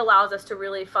 it allows us to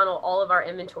really funnel all of our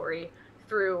inventory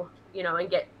through, you know, and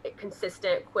get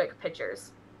consistent, quick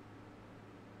pictures.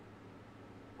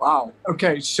 Wow.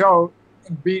 Okay. So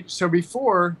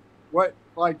before, what,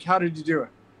 like, how did you do it?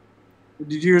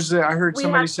 Did you use I heard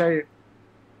somebody say,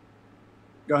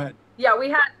 go ahead. Yeah, we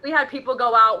had people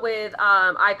go out with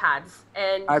iPads,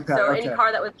 and so any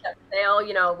car that was set for sale,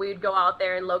 you know, we'd go out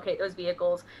there and locate those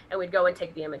vehicles, and we'd go and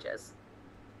take the images.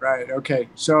 Right. Okay.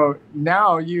 So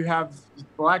now you have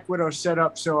Black Widow set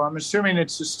up. So I'm assuming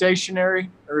it's the stationary,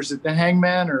 or is it the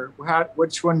Hangman, or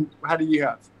which one? How do you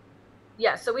have?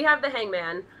 Yeah. So we have the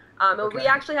Hangman. And we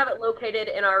actually have it located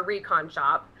in our recon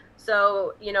shop.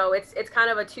 So, you know, it's kind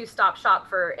of a two-stop shop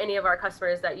for any of our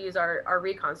customers that use our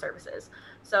recon services.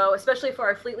 So especially for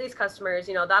our fleet lease customers,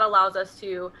 you know, that allows us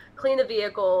to clean the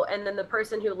vehicle, and then the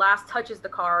person who last touches the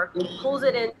car pulls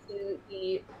it into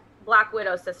the Black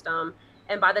Widow system.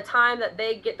 And by the time that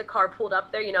they get the car pulled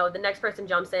up there, you know, the next person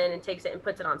jumps in and takes it and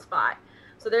puts it on spot.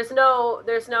 So there's no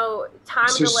time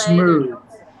delay. Smooth.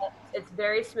 It's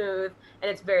very smooth, and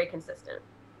it's very consistent.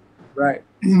 Right.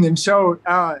 And so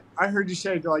I heard you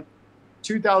say like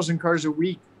 2,000 cars a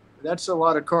week. That's a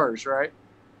lot of cars, right?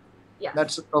 Yeah.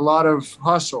 That's a lot of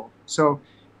hustle. So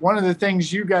one of the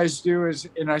things you guys do is,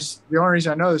 and the only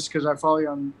reason I know this is because I follow you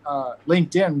on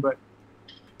LinkedIn, but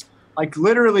like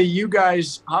literally you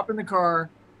guys hop in the car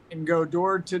and go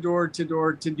door to door to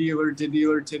door to dealer to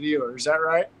dealer to dealer. Is that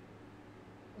right?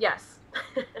 Yes.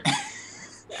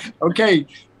 Okay.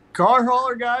 Car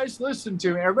hauler guys, listen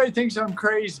to me. Everybody thinks I'm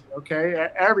crazy, okay?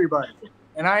 Everybody.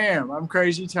 And I am. I'm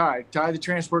crazy Ty the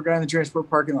transport guy in the transport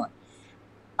parking lot.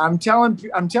 I'm telling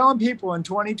people in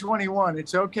 2021,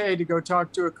 it's okay to go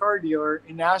talk to a car dealer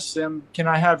and ask them, can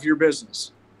I have your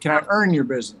business? Can I earn your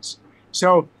business?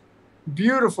 So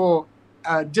beautiful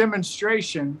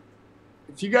demonstration.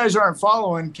 If you guys aren't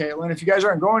following Caitlin, if you guys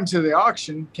aren't going to the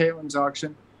auction, Caitlin's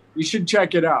auction, you should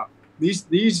check it out.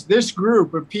 This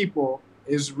group of people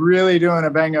is really doing a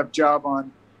bang up job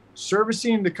on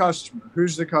servicing the customer.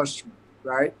 Who's the customer,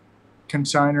 right?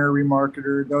 Consignor,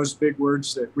 remarketer, those big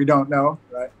words that we don't know,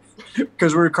 right?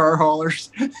 Because we're car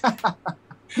haulers.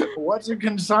 What's a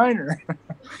consignor?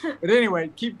 But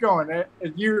anyway, keep going.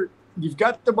 You've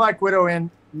got the Black Widow in.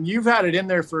 You've had it in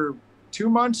there for 2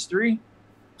 months, 3?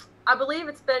 I believe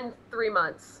it's been 3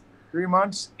 months. 3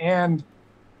 months. And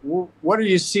what are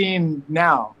you seeing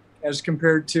now as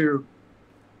compared to?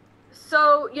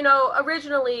 So, you know,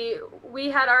 originally we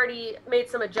had already made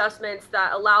some adjustments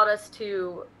that allowed us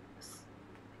to,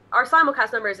 our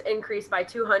simulcast numbers increased by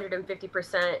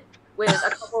 250% with a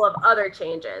couple of other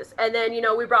changes. And then, you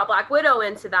know, we brought Black Widow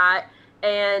into that,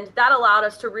 and that allowed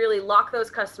us to really lock those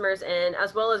customers in,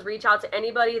 as well as reach out to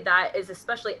anybody that is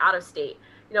especially out of state,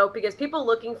 you know, because people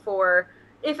looking for,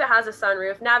 if it has a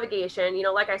sunroof, navigation, you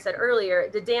know, like I said earlier,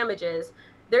 the damages,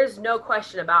 there's no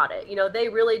question about it. You know, they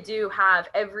really do have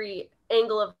every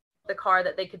angle of the car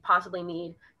that they could possibly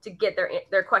need to get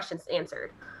their questions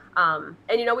answered. And,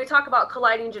 you know, we talk about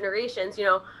colliding generations. You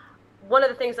know, one of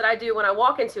the things that I do when I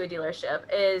walk into a dealership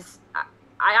is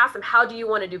I ask them, how do you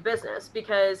want to do business?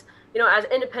 Because, you know, as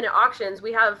independent auctions,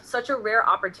 we have such a rare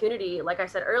opportunity, like I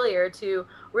said earlier, to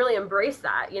really embrace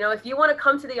that. You know, if you want to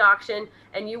come to the auction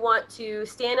and you want to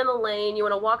stand in the lane, you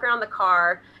want to walk around the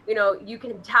car, you know, you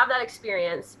can have that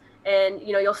experience, and,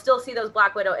 you know, you'll still see those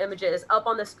Black Widow images up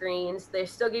on the screens. They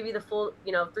still give you the full,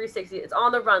 you know, 360. It's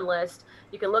on the run list.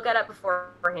 You can look at it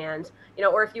beforehand, you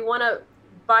know, or if you want to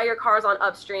buy your cars on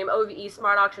Upstream, OVE,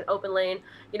 Smart Auction, Open Lane,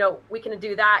 you know, we can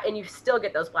do that, and you still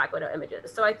get those Black Widow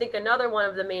images. So I think another one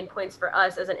of the main points for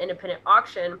us as an independent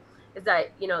auction is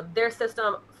that, you know, their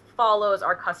system follows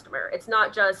our customer. It's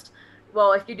not just,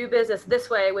 well, if you do business this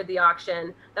way with the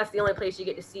auction, that's the only place you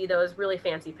get to see those really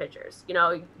fancy pictures. You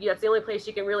know, that's the only place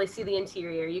you can really see the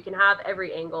interior. You can have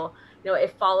every angle. You know,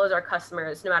 it follows our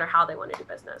customers no matter how they want to do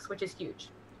business, which is huge.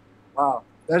 Wow,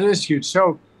 that is huge.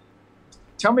 So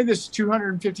tell me this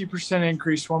 250%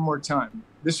 increase one more time.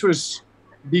 This was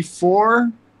before?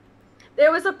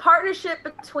 There was a partnership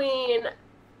between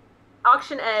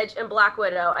Auction Edge and Black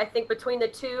Widow. I think between the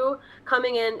two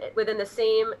coming in within the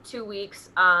same 2 weeks,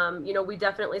 you know, we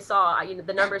definitely saw, you know,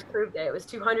 the numbers proved it. It was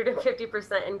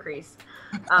 250% increase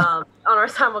on our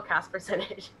simulcast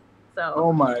percentage. So,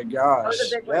 oh my gosh,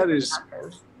 that is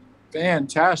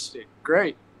fantastic.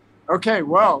 Great. Okay,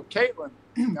 well, Caitlin,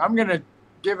 I'm going to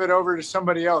give it over to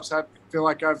somebody else. I feel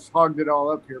like I've hogged it all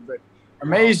up here, but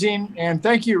amazing. And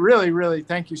thank you. Really, really,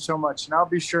 thank you so much. And I'll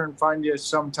be sure and find you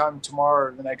sometime tomorrow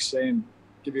or the next day and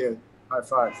give you a high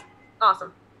five.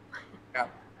 Awesome. Yeah.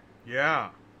 Yeah,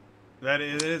 that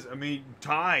is. I mean,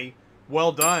 Ty,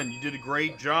 well done. You did a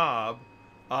great job.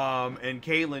 And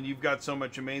Caitlin, you've got so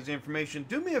much amazing information.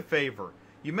 Do me a favor.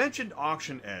 You mentioned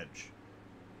Auction Edge.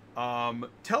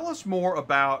 Tell us more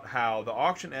about how the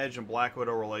Auction Edge and Black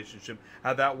Widow relationship,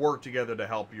 how that worked together to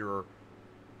help your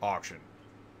auction.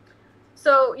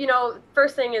 So, you know,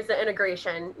 first thing is the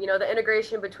integration. You know, the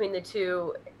integration between the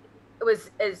two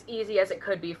was as easy as it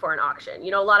could be for an auction.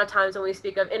 You know, a lot of times when we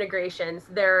speak of integrations,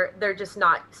 they're just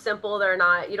not simple. They're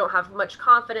not, you don't have much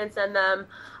confidence in them.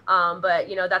 But,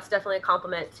 you know, that's definitely a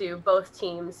compliment to both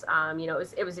teams. You know,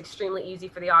 it was extremely easy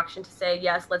for the auction to say,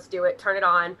 yes, let's do it, turn it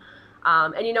on.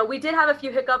 And, you know, we did have a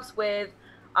few hiccups with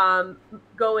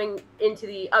going into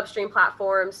the Upstream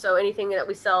platform. So anything that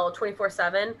we sell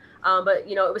 24/7, but,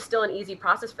 you know, it was still an easy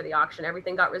process for the auction.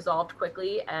 Everything got resolved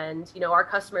quickly, and, you know, our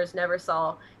customers never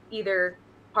saw either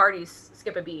parties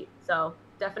skip a beat. So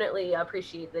definitely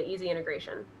appreciate the easy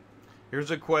integration.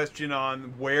 Here's a question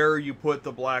on where you put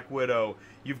the Black Widow.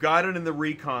 You've got it in the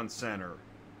Recon Center.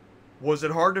 Was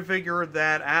it hard to figure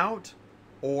that out,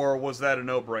 or was that a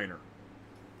no-brainer?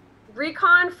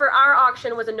 Recon for our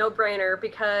auction was a no-brainer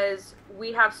because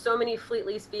we have so many fleet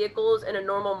lease vehicles in a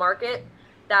normal market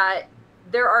that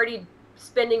they're already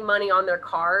spending money on their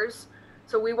cars.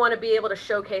 So we want to be able to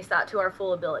showcase that to our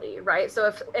full ability, right? So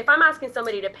if I'm asking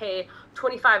somebody to pay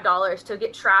 $25 to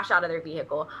get trash out of their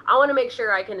vehicle, I want to make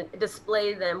sure I can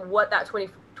display them what that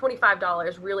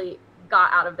 $25 really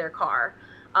got out of their car.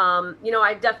 You know,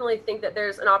 I definitely think that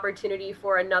there's an opportunity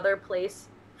for another place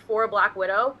for a Black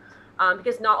Widow.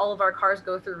 Because not all of our cars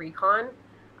go through Recon.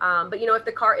 But, you know, if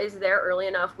the car is there early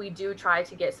enough, we do try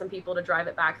to get some people to drive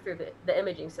it back through the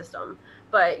imaging system.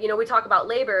 But, you know, we talk about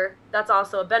labor, that's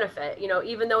also a benefit. You know,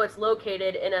 even though it's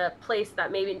located in a place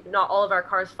that maybe not all of our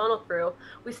cars funnel through,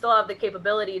 we still have the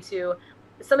capability to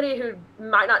somebody who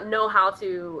might not know how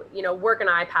to, you know, work an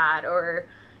iPad or,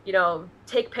 you know,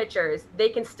 take pictures, they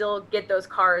can still get those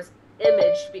cars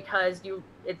imaged because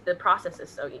the process is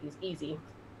so easy.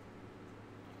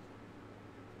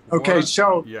 Okay,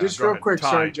 so Yeah, just go real ahead. quick,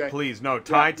 Ty, sorry, Jay. please, no,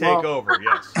 Ty, take over.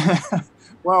 Yes.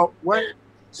 Well,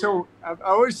 so I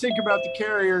always think about the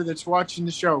carrier that's watching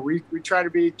the show. We try to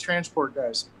be transport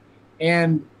guys.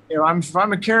 And, you know, if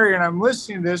I'm a carrier and I'm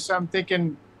listening to this, I'm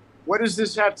thinking, what does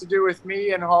this have to do with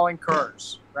me and hauling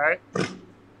cars, right?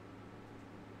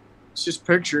 It's just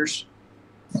pictures.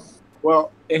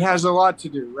 Well, it has a lot to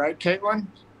do, right, Caitlin?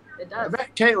 It does. I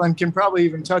bet Caitlin can probably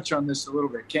even touch on this a little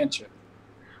bit, can't you?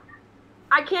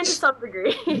 I can to some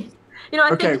degree. You know, I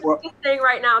think the biggest thing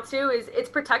right now too is it's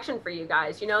protection for you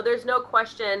guys. You know, there's no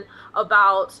question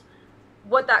about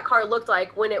what that car looked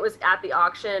like when it was at the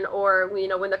auction or, you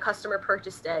know, when the customer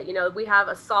purchased it. You know, we have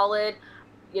a solid,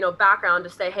 you know, background to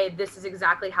say, hey, this is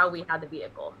exactly how we had the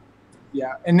vehicle.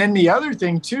 Yeah. And then the other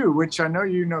thing too, which I know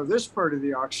you know this part of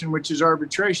the auction, which is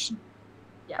arbitration.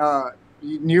 Yes.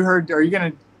 You heard, are you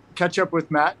going to catch up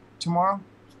with Matt tomorrow?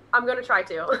 I'm going to try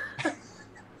to.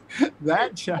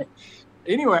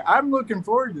 Anyway, I'm looking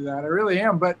forward to that. I really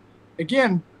am. But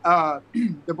again,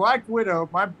 the Black Widow,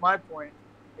 my point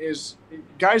is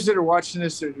guys that are watching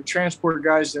this, they're the transport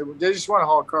guys, they just want to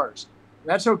haul cars.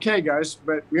 That's okay, guys.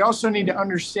 But we also need to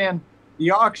understand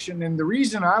the auction. And the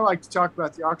reason I like to talk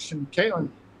about the auction, Caitlin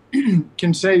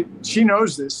can say she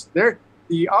knows this.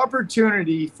 The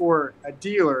opportunity for a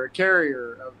dealer, a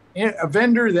carrier, a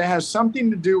vendor that has something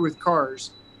to do with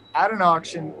cars at an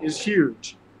auction is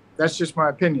huge. That's just my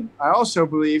opinion. I also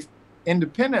believe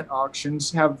independent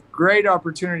auctions have great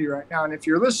opportunity right now. And if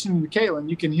you're listening to Caitlin,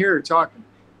 you can hear her talking.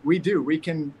 We do. We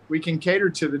can cater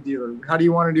to the dealer. How do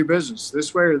you want to do business?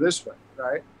 This way or this way,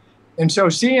 right? And so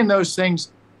seeing those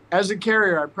things as a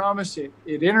carrier, I promise it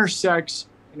intersects,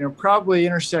 and it'll probably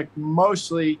intersect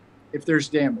mostly if there's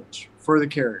damage for the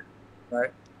carrier, right?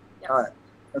 Yes. All right.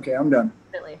 Okay, I'm done.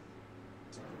 Definitely.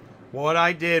 What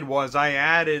I did was I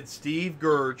added Steve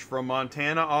Gerch from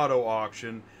Montana Auto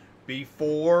Auction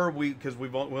before because we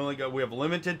have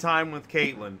limited time with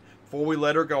Caitlin. Before we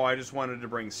let her go, I just wanted to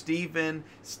bring Steve in.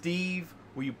 Steve,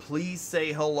 will you please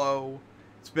say hello?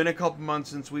 It's been a couple months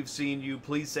since we've seen you.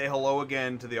 Please say hello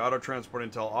again to the Auto Transport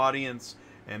Intel audience,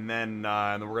 and then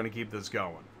we're going to keep this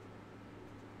going.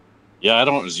 Yeah,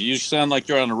 you sound like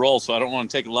you're on a roll, so I don't want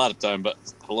to take a lot of time, but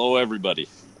hello, everybody.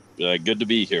 Good to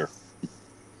be here.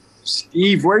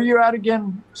 Steve, where are you at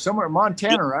again? Somewhere in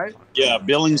Montana, right? Yeah,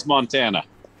 Billings, Montana.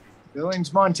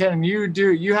 Billings, Montana. And you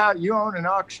own an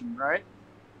auction, right?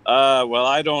 Well,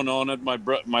 I don't own it.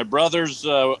 My brothers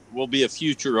will be a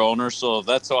future owner, so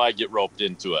that's how I get roped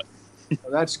into it.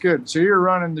 Well, that's good. So you're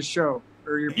running the show,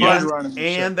 or you're probably running the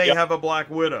show. And they have a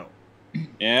Black Widow.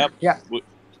 Yep. Yeah.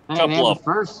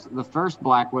 The first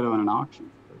Black Widow in an auction.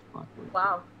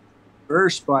 Wow.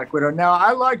 First Black Widow. Now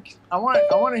I want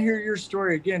to hear your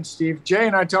story again, Steve. Jay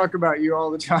and I talk about you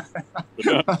all the time.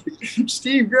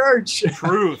 Steve Gerch.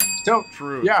 Truth. So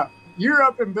Truth. Yeah, you're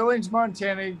up in Billings,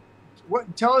 Montana.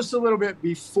 Tell us a little bit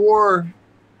before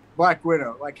Black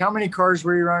Widow. Like, how many cars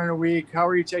were you running a week? How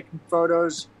were you taking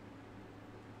photos?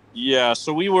 Yeah,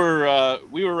 so we were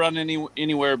running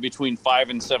anywhere between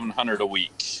 500 and 700 a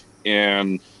week,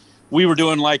 and we were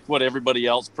doing like what everybody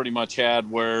else pretty much had,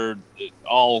 where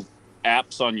all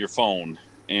apps on your phone.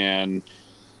 And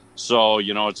so,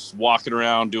 you know, it's walking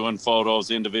around doing photos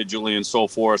individually and so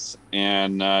forth.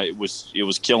 And it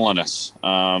was killing us.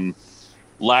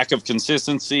 Lack of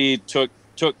consistency took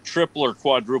triple or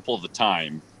quadruple the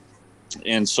time.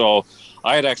 And so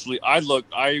like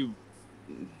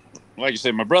you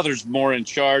say, my brother's more in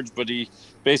charge, but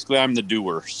I'm the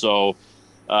doer. So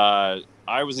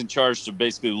I was in charge to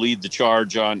basically lead the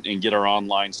charge on and get our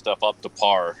online stuff up to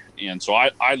par. And so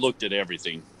I looked at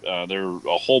everything. There are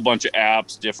a whole bunch of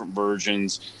apps, different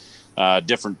versions,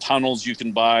 different tunnels you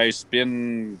can buy,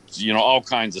 spin, you know, all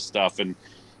kinds of stuff. And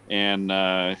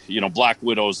you know, Black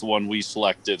Widow is the one we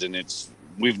selected, and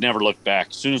we've never looked back.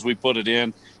 As soon as we put it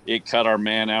in, it cut our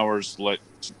man hours. I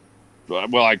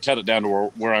cut it down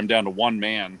to where I'm down to one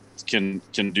man can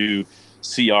do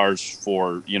CRs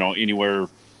for, you know, anywhere.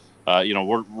 You know,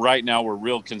 we're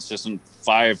real consistent,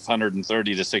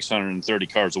 530 to 630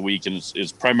 cars a week, and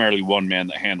it's primarily one man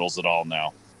that handles it all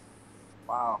now.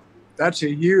 Wow, that's a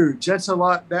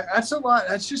lot. That's a lot.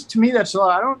 That's just, to me, that's a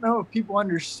lot. I don't know if people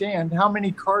understand how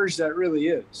many cars that really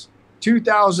is.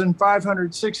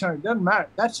 2,500, 600, doesn't matter.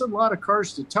 That's a lot of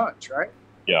cars to touch, right?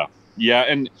 Yeah. Yeah.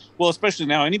 And well, especially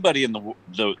now, anybody in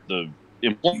the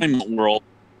employment world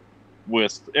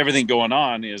with everything going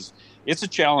on is it's a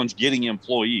challenge getting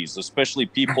employees, especially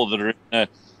people that are in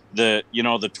the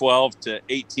 $12 to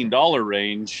 $18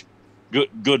 range.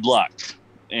 Good luck.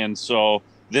 And so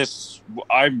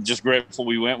I'm just grateful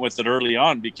we went with it early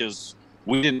on, because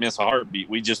we didn't miss a heartbeat.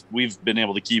 We've been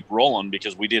able to keep rolling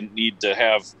because we didn't need to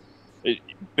have,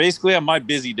 basically on my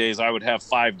busy days, I would have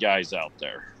 5 guys out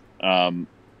there.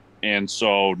 And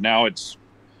so now it's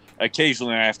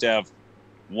occasionally I have to have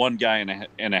 1 guy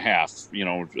and a half,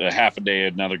 a half a day,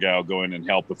 another guy will go in and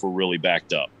help if we're really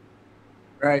backed up.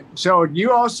 Right. So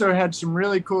you also had some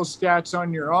really cool stats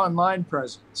on your online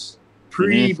presence,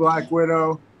 pre-Black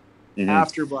Widow,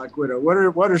 after Black Widow.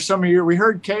 What are some of your? We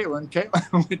heard Caitlin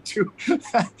went to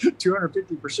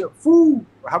 250%. Woo!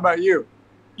 How about you?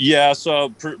 Yeah. So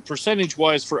percentage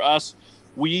wise for us,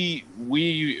 we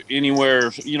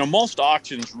anywhere, most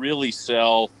auctions really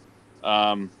sell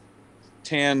 10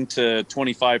 to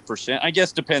 25%. I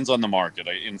guess depends on the market.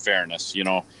 In fairness,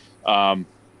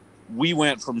 we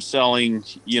went from selling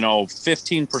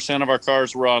 15% of our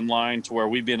cars were online to where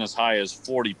we've been as high as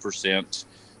 40%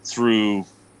 through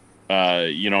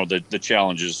the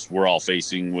challenges we're all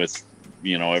facing with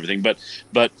everything.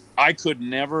 But I could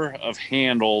never have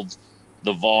handled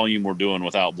the volume we're doing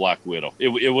without Black Widow.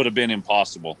 It would have been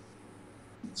impossible.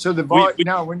 So the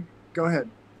volume go ahead.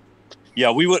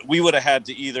 Yeah, we would have had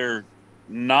to either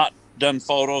not done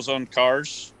photos on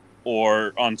cars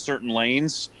or on certain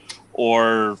lanes,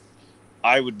 or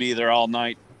I would be there all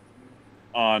night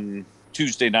on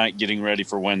Tuesday night getting ready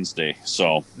for Wednesday.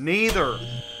 So neither.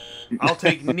 I'll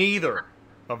take neither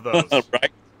of those.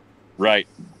 Right.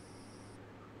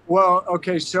 Well,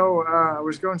 okay. So I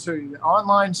was going to say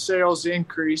online sales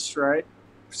increased, right?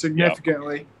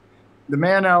 Significantly. Yep. The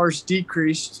man hours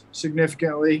decreased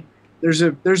significantly. There's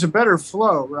a better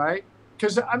flow, right?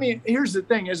 Because here's the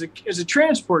thing: as a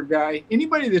transport guy,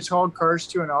 anybody that's hauled cars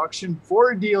to an auction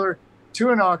for a dealer to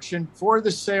an auction for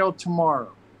the sale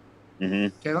tomorrow.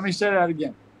 Okay, let me say that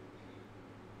again.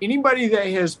 Anybody that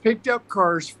has picked up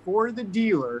cars for the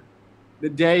dealer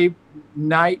the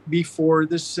night before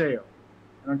the sale,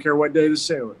 I don't care what day the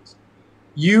sale is,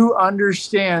 you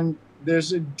understand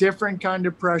there's a different kind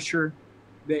of pressure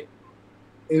that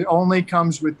it only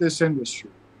comes with this industry,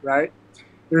 right?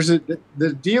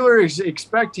 The dealer is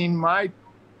expecting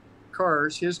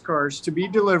his cars to be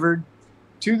delivered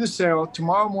to the sale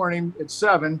tomorrow morning at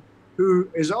 7, who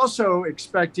is also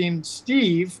expecting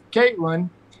Steve, Caitlin,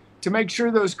 to make sure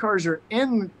those cars are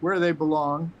in where they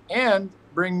belong and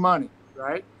bring money,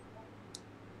 right?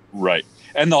 Right.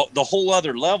 And the whole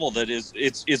other level that is,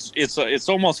 it's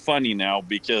almost funny now,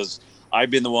 because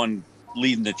I've been the one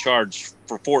leading the charge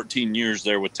for 14 years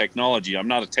there with technology. I'm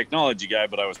not a technology guy,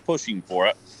 but I was pushing for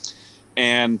it.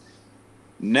 And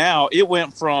now it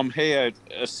went from, hey,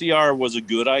 a CR was a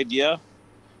good idea,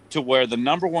 to where the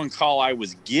number one call I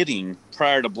was getting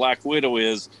prior to Black Widow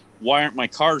is, why aren't my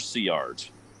cars CR'd?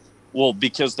 Well,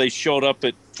 because they showed up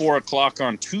at 4:00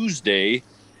 on Tuesday,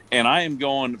 and I am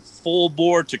going full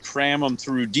bore to cram them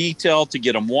through detail, to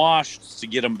get them washed, to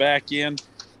get them back in.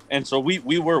 And so we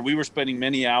were spending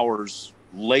many hours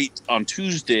late on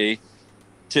Tuesday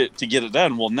to get it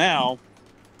done. Well, now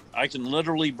I can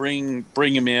literally bring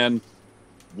them in,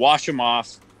 wash them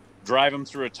off, drive them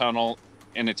through a tunnel,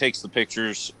 and it takes the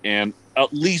pictures, and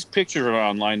at least pictures are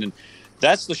online. And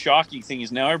that's the shocking thing,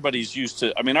 is now everybody's used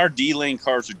to, our D-lane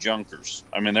cars are junkers.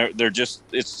 They're just,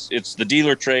 it's the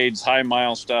dealer trades, high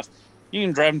mile stuff. You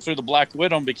can drive them through the Black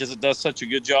Widow because it does such a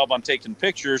good job on taking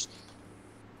pictures.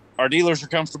 Our dealers are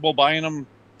comfortable buying them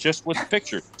just with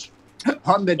pictures.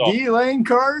 On the D-lane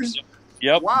cars?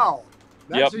 Yep. Wow.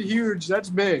 That's that's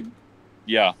big.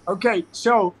 Yeah. Okay.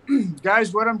 So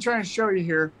guys, what I'm trying to show you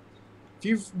here, if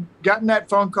you've gotten that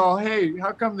phone call, hey,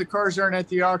 how come the cars aren't at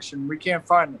the auction? We can't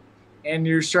find them. And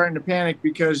you're starting to panic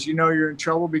because you're in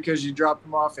trouble because you dropped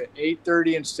them off at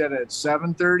 8:30 instead of at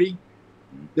 7:30.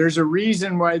 There's a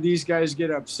reason why these guys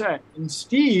get upset. And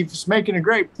Steve's making a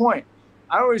great point.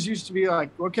 I always used to be like,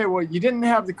 okay, well, you didn't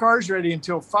have the cars ready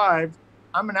until 5.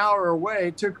 I'm an hour away.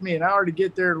 It took me an hour to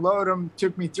get there, load them. It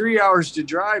took me 3 hours to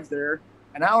drive there,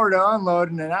 an hour to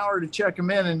unload, and an hour to check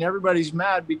them in. And everybody's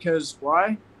mad because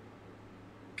why?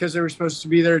 Because they were supposed to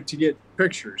be there to get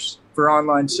pictures for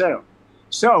online sale.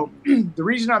 So the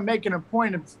reason I'm making a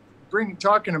point of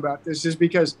talking about this is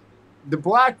because the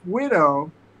Black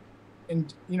Widow,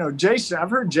 and Jason, I've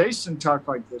heard Jason talk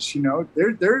like this.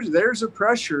 There's a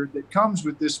pressure that comes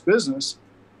with this business.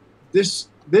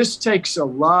 This takes a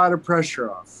lot of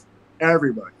pressure off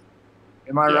everybody.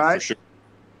 Am I right? For sure.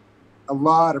 A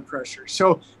lot of pressure.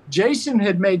 So Jason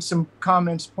had made some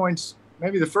points,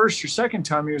 maybe the first or second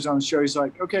time he was on the show. He's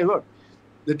like, okay, look,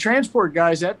 the transport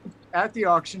guys at at the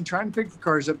auction trying to pick the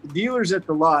cars up. The dealer's at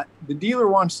the lot. The dealer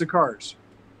wants the cars.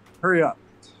 Hurry up.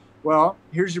 Well,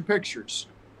 here's your pictures.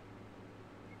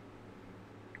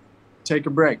 Take a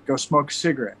break. Go smoke a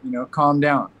cigarette. Calm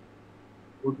down.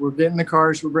 We're getting the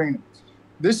cars. We're bringing them.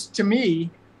 This, to me,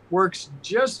 works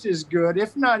just as good,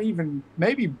 if not even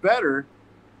maybe better,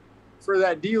 for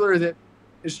that dealer that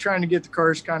is trying to get the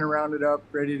cars kind of rounded up,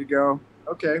 ready to go.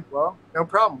 Okay, well, no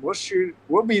problem.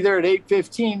 We'll be there at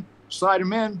 8:15. Slide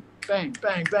them in. Bang,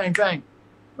 bang, bang, bang.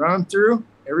 Run them through.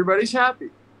 Everybody's happy.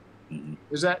 Mm-hmm.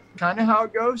 Is that kind of how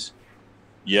it goes?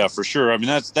 Yeah, for sure. I mean,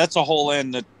 that's a whole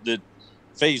end that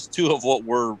phase 2 of what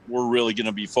we're really going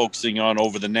to be focusing on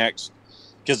over the next,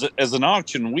 because as an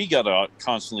auction, we got to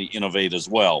constantly innovate as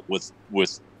well with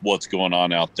what's going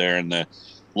on out there, and the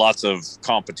lots of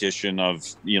competition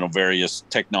of, various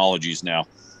technologies now.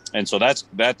 And so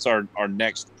that's our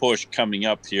next push coming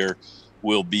up here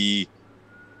will be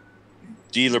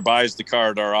dealer buys the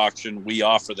car at our auction. We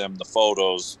offer them the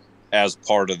photos as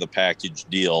part of the package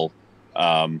deal.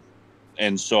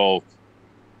 And so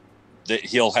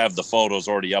he'll have the photos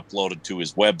already uploaded to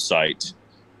his website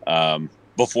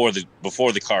before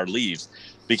the car leaves,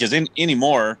 because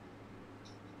anymore,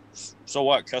 so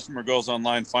what? Customer goes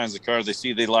online, finds the car,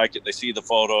 they like it, they see the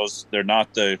photos. They're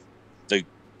not the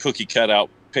cookie cutout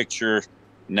picture.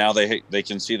 Now they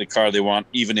can see the car they want,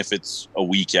 even if it's a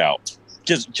week out.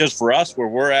 Just for us, where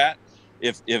we're at,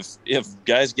 if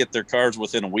guys get their cars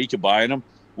within a week of buying them,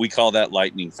 we call that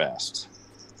lightning fast.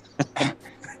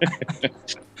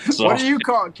 So, what do you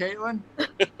call it, Caitlin?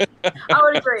 I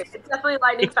would agree. It's definitely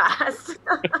lightning fast.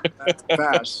 That's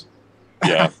fast.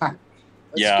 Yeah. That's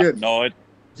yeah. good. No,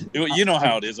 you know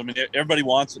how it is. I mean, everybody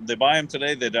wants them. They buy them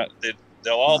today.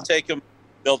 They'll all take them.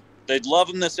 They'd love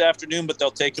them this afternoon, but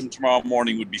they'll take them tomorrow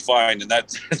morning would be fine. And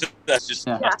that's just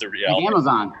not the reality. Like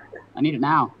Amazon. I need it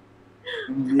now.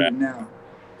 Need it now.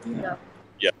 Yeah.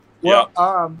 Yeah.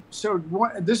 Well, so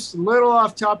this is a little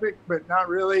off topic, but not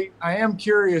really. I am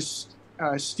curious,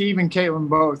 Steve and Caitlin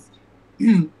both.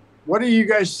 What are you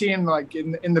guys seeing like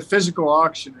in the physical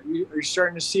auction? Are you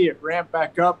starting to see it ramp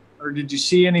back up, or did you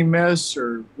see any miss,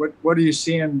 or what are you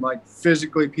seeing like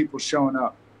physically people showing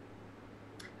up?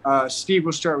 Steve,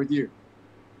 we'll start with you.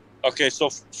 Okay, so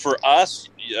for us,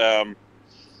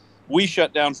 we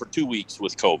shut down for 2 weeks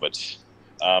with COVID.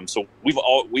 So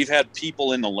we've had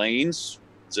people in the lanes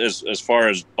as far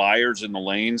as buyers in the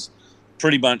lanes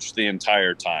pretty much the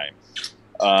entire time.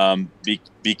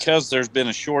 Because there's been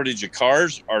a shortage of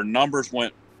cars, our numbers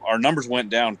went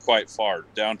down quite far,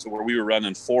 down to where we were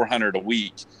running 400 a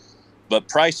week, but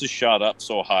prices shot up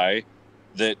so high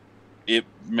that it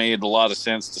made a lot of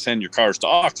sense to send your cars to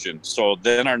auction. So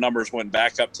then our numbers went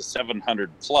back up to 700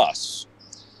 plus.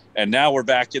 And now we're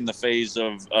back in the phase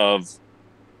of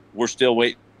we're still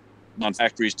waiting on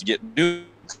factories to get new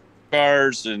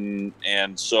cars. And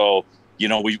so,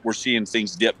 we're seeing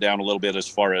things dip down a little bit as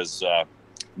far as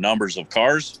numbers of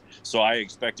cars. So I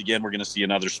expect, again, we're going to see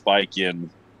another spike in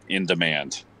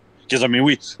demand. Because, I mean,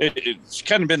 it's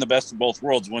kind of been the best of both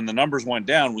worlds. When the numbers went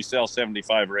down, we sell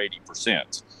 75 or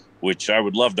 80%, which I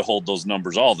would love to hold those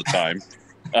numbers all the time.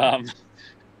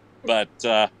 But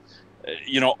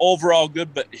overall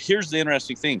good. But here's the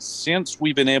interesting thing. Since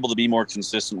we've been able to be more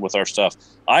consistent with our stuff,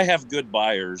 I have good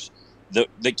buyers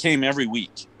that came every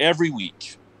week,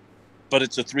 but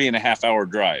it's a 3.5 hour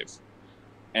drive.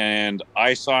 And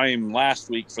I saw him last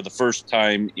week for the first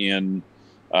time in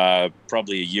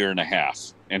probably a year and a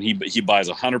half. And he buys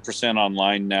 100%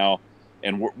 online now.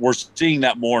 And we're seeing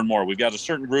that more and more. We've got a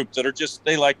certain group that are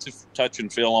they like to touch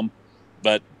and feel them,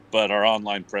 but our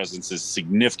online presence is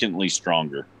significantly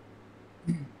stronger.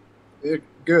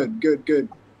 Good.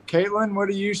 Caitlin, what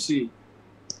do you see?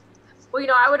 Well,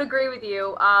 I would agree with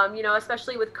you.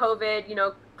 Especially with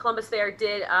COVID, Columbus Fair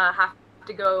did have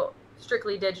to go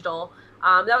strictly digital.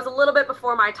 That was a little bit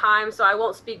before my time, so I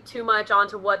won't speak too much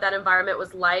onto what that environment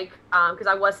was like, because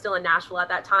I was still in Nashville at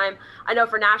that time. I know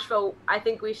for Nashville, I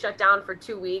think we shut down for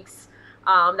 2 weeks.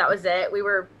 That was it. We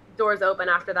were doors open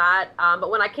after that.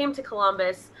 But when I came to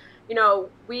Columbus,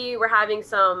 we were having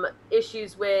some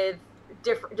issues with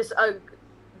just a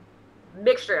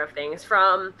mixture of things,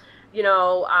 from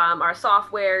our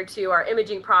software to our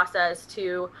imaging process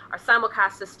to our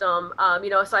simulcast system.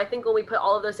 So I think when we put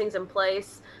all of those things in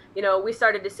place, we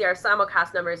started to see our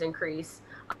simulcast numbers increase,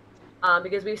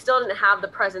 because we still didn't have the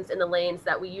presence in the lanes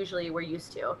that we usually were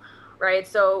used to, right?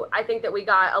 So I think that we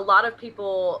got a lot of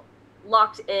people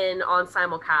locked in on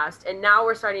simulcast, and now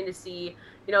we're starting to see,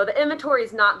 the inventory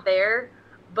is not there,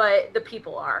 but the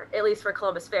people are, at least for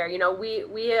Columbus Fair.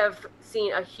 We have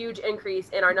seen a huge increase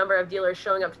in our number of dealers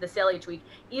showing up to the sale each week,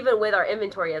 even with our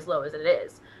inventory as low as it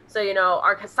is. So,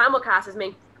 our simulcast has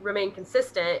remained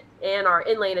consistent, and our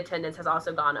in-lane attendance has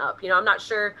also gone up. I'm not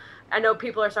sure. I know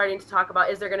people are starting to talk about,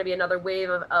 is there going to be another wave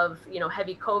of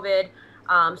heavy COVID?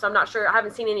 So I'm not sure. I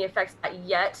haven't seen any effects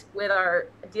yet with our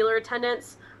dealer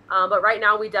attendance. But right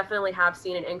now we definitely have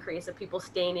seen an increase of people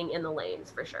staying in the lanes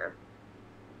for sure.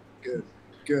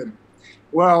 Good.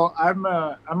 Well,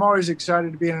 I'm always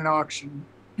excited to be in an auction,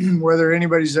 whether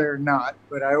anybody's there or not,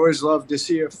 but I always love to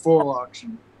see a full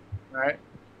auction, right?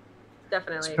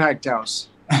 Definitely. It's a packed house.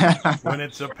 When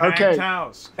it's a packed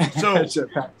house. So,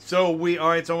 so I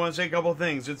want to say a couple of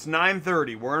things. It's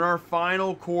 9:30. We're in our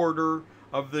final quarter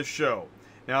of the show.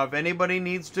 Now, if anybody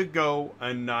needs to go,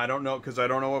 and I don't know, because I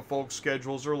don't know what folks'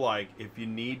 schedules are like, if you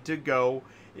need to go,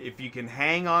 if you can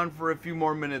hang on for a few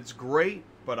more minutes, great,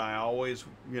 but I always,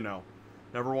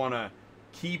 never want to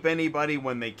keep anybody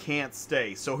when they can't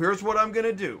stay. So here's what I'm going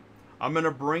to do. I'm going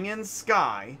to bring in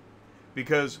Sky,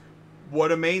 because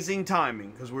what amazing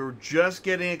timing, because we were just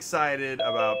getting excited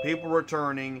about people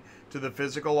returning to the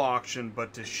physical auction,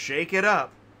 but to shake it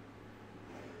up,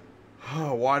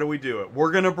 why do we do it?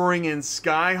 We're going to bring in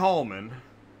Sky Hallman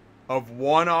of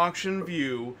One Auction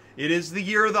View. It is the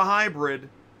year of the hybrid,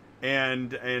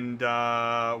 and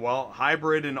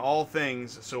hybrid in all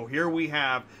things. So here we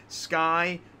have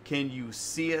Sky. Can you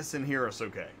see us and hear us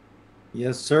okay?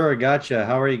 Yes, sir. I gotcha.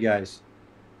 How are you guys?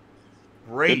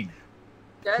 Great.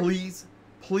 Good.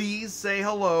 Please say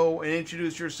hello and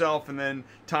introduce yourself, and then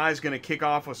Ty's going to kick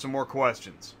off with some more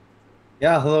questions.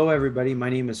 Yeah, hello everybody.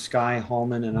 My name is Sky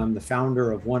Hallman, and I'm the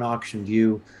founder of One Auction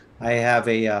View. I have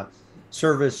a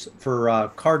service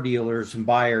for car dealers and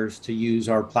buyers to use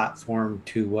our platform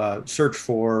to search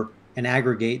for and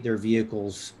aggregate their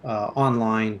vehicles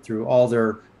online through all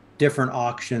their different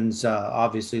auctions,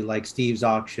 obviously like Steve's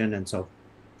auction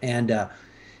and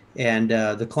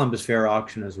the Columbus Fair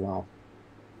auction as well.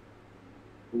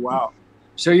 Wow.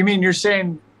 So you mean you're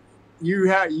saying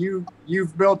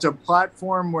you've built a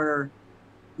platform where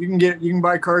you can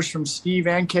buy cars from Steve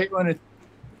and Caitlin,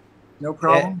 no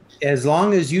problem? As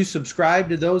long as you subscribe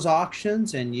to those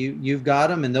auctions and you've got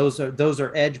them, and those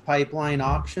are Edge Pipeline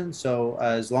auctions. So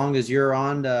as long as you're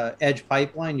on Edge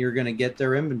Pipeline, you're going to get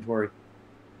their inventory.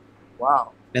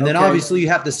 Wow. And then obviously you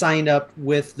have to sign up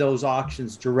with those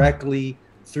auctions directly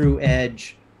through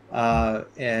Edge.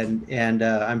 And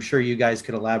I'm sure you guys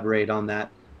could elaborate on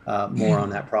that more on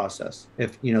that process,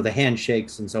 if the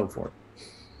handshakes and so forth.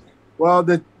 Well,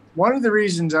 one of the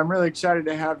reasons I'm really excited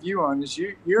to have you on is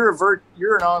you're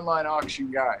an online auction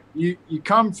guy. You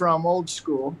come from old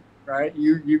school, right?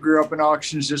 You grew up in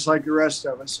auctions just like the rest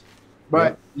of us,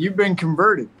 but you've been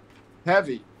converted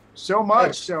heavy, so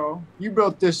much so you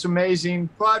built this amazing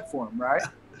platform, right?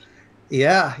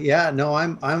 Yeah. No,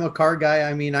 I'm a car guy.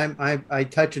 I mean, I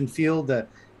touch and feel the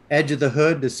edge of the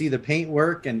hood to see the paint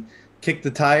work and kick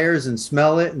the tires and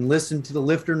smell it and listen to the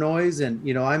lifter noise. And,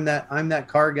 I'm that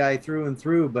car guy through and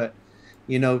through, but,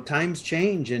 times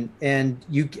change and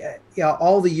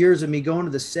all the years of me going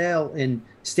to the sale and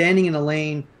standing in a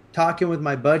lane, talking with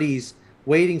my buddies,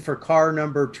 waiting for car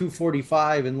number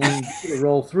 245 and lane to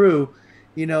roll through,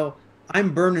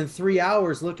 I'm burning 3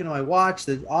 hours looking at my watch.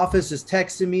 The office is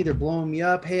texting me. They're blowing me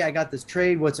up. Hey, I got this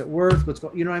trade. What's it worth? What's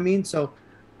going, you know what I mean? So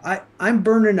I'm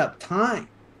burning up time.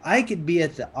 I could be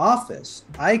at the office.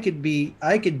 I could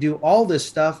do all this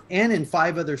stuff and in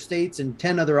 5 other states and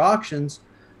 10 other auctions,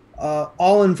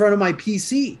 all in front of my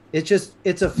PC. It's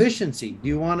efficiency. Do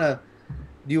you want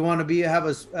to have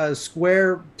a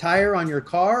square tire on your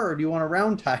car, or do you want a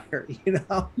round tire?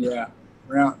 Yeah.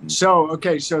 Round. So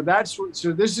this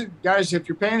is, guys, if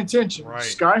you're paying attention, right.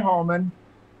 Sky Hallman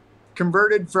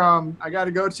converted from I got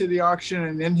to go to the auction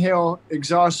and inhale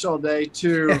exhaust all day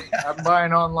to I'm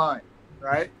buying online.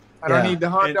 Right? I don't need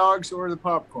the hot dogs or the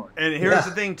popcorn. And here's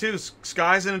the thing, too.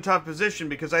 Sky's in a tough position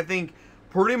because I think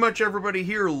pretty much everybody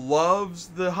here loves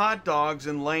the hot dogs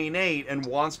in Lane 8 and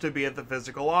wants to be at the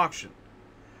physical auction.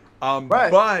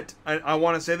 Right. But I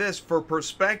want to say this. For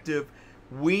perspective,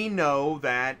 we know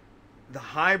that the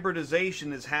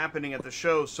hybridization is happening at the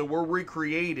show, so we're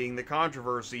recreating the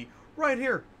controversy right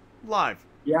here, live.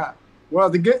 Yeah.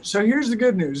 Well, so here's the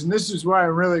good news, and this is why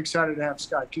I'm really excited to have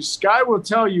Sky, because Sky will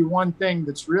tell you one thing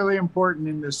that's really important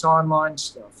in this online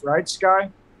stuff, right, Sky?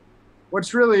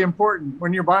 What's really important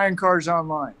when you're buying cars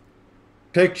online?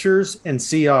 Pictures and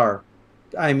CR.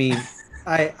 I mean,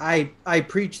 I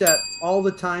preach that all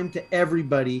the time to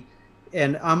everybody,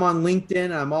 and I'm on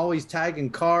LinkedIn. I'm always tagging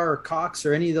Car or Cox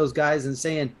or any of those guys and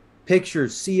saying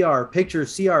pictures, CR,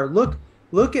 pictures, CR.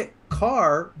 Look at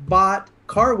Car bought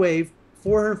CarWave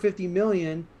 $450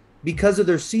 million because of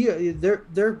their CR.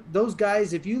 They're those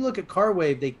guys. If you look at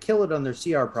CarWave, they kill it on their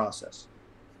CR process.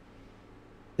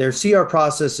 Their CR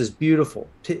process is beautiful,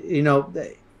 you know,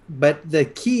 but the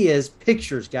key is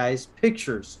pictures, guys,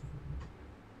 pictures.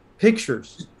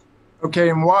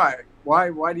 Okay, and why?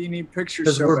 Why do you need pictures?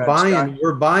 Because so we're bad, buying Scott?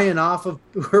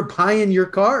 we're buying your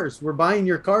cars. We're buying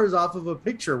your cars off of a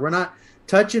picture. We're not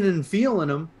touching and feeling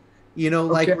them, you know,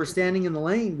 like Okay. we're standing in the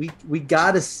lane. We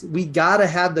gotta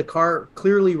have the car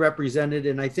clearly represented,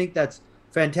 and I think that's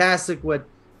fantastic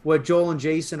what Joel and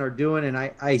Jason are doing. And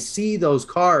I see those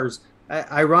cars.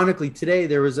 Ironically, today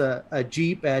there was a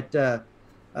Jeep at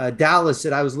Dallas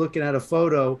that I was looking at a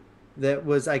photo that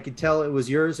was, I could tell it was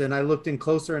yours, and I looked in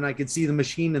closer and I could see the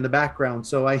machine in the background,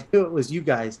 so I knew it was you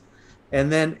guys. And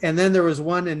then there was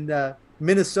one in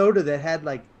Minnesota that had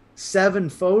like 7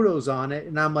 photos on it,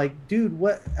 and I'm like, dude,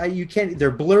 what? You can't.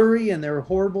 They're blurry and they're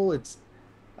horrible. It's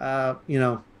you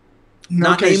know,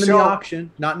 not naming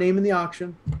the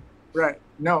auction. Right.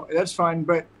 No, that's fine.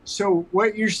 But so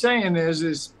what you're saying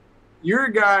is you're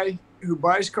a guy who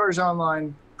buys cars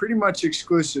online pretty much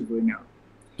exclusively now.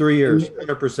 3 years,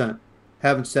 100%.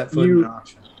 Haven't set foot in an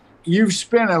auction. You've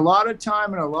spent a lot of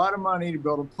time and a lot of money to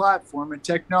build a platform and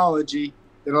technology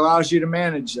that allows you to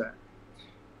manage that.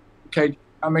 Okay,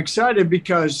 I'm excited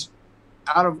because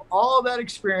out of all of that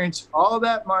experience, all of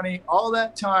that money, all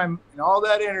that time, and all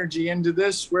that energy into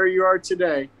this, where you are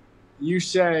today, you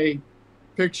say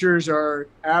pictures are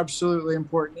absolutely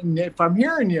important. And if I'm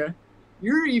hearing you,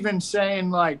 you're even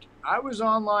saying, like, I was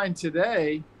online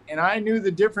today and I knew the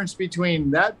difference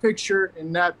between that picture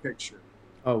and that picture.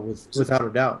 Oh, without a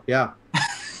doubt. Yeah.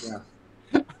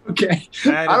 Yeah. Okay.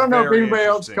 I don't know if anybody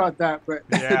else caught that, but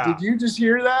did you just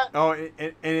hear that? Oh,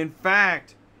 and in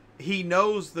fact, he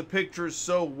knows the pictures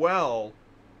so well,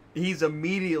 he's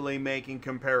immediately making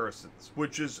comparisons,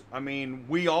 which is, I mean,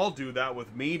 we all do that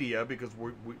with media because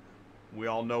we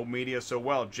all know media so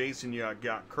well. Jason, you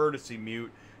got courtesy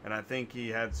mute, and I think he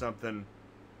had something.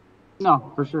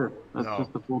 No, for sure. That's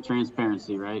just the full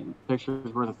transparency, right? Picture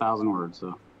is worth 1,000 words.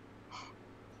 So.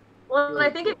 Well, I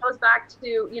think it goes back to,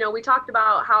 you know, we talked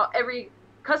about how every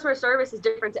customer service is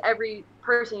different to every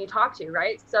person you talk to,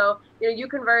 right? So, you know, you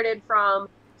converted from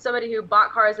somebody who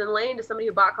bought cars in lane to somebody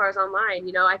who bought cars online.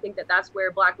 You know, I think that's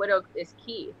where Black Widow is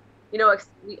key. You know,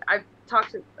 I've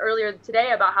talked earlier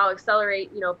today about how Accelerate,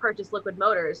 you know, purchased Liquid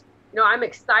Motors. You know, I'm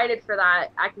excited for that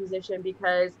acquisition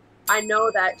because I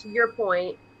know that, to your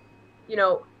point, you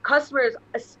know, customers,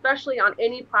 especially on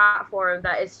any platform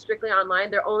that is strictly online,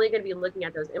 they're only going to be looking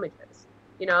at those images,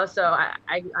 you know, so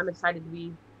I'm excited to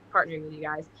be partnering with you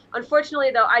guys. Unfortunately,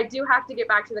 though, I do have to get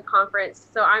back to the conference,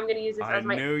 so I'm going to use this as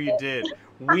my... I knew you did.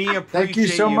 We appreciate Thank you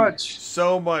so much.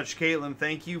 So much, Caitlin.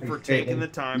 Thank you for taking the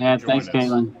time to join us.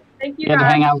 Caitlin. Thank you, had guys.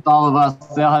 to hang out with all of us.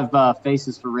 They'll have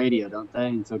faces for radio, don't they?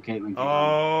 And so Caitlin.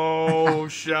 Oh,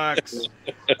 shucks.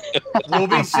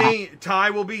 Ty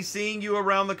will be seeing you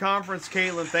around the conference,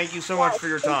 Caitlin. Thank you so much for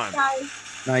your time.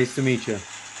 Nice to meet you.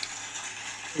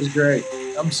 It was great.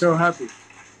 I'm so happy.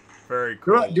 Very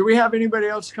cool. Do we have anybody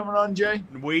else coming on, Jay?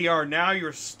 We are. Now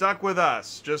you're stuck with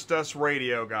us. Just us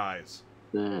radio guys.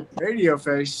 Radio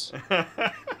face.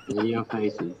 Radio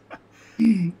faces.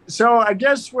 So I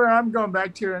guess where I'm going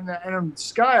back to, and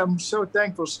Sky, I'm so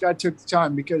thankful Sky took the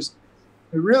time because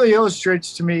it really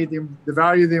illustrates to me the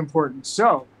value of the importance.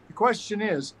 So the question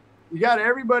is, you got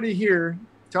everybody here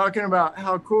talking about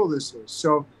how cool this is.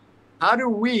 So how do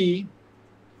we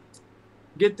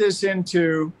get this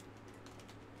into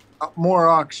more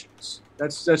auctions?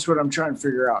 That's what I'm trying to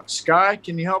figure out. Sky,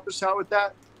 can you help us out with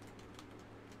that?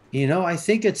 You know, I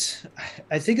think it's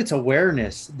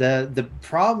awareness. The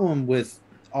problem with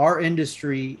our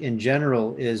industry in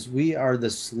general is we are the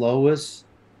slowest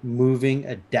moving,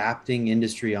 adapting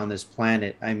industry on this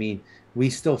planet. I mean, we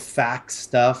still fax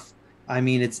stuff. I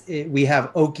mean, we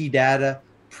have Oki data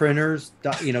printers,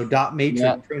 dot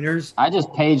matrix printers. I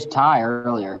just paged Ty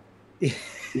earlier. You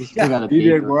still got to You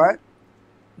did what?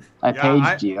 I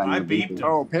paged you. I beeped him.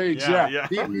 Oh, Paige, yeah.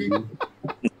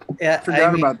 Yeah,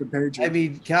 Forgot about the page. I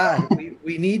mean, God,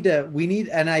 we need,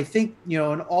 and I think, you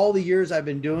know, in all the years I've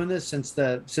been doing this since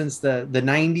the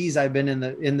 90s, I've been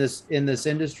in this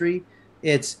industry.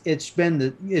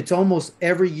 It's almost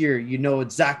every year, you know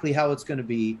exactly how it's going to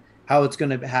be, how it's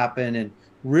going to happen. And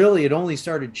really, it only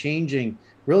started changing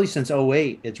really since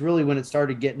 08. It's really when it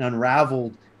started getting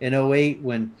unraveled in 08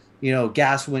 when, you know,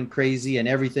 gas went crazy and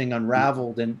everything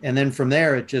unraveled. And then from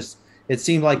there, it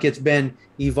seemed like it's been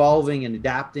evolving and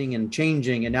adapting and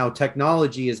changing. And now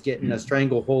technology is getting a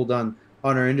stranglehold on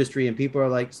our industry. And people are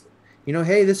like, you know,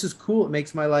 hey, this is cool. It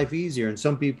makes my life easier. And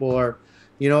some people are,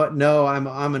 you know what? No,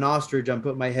 I'm an ostrich. I'm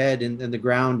putting my head in the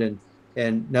ground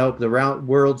and nope, the round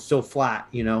world's still flat,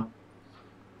 you know?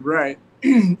 Right.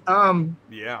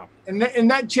 Yeah.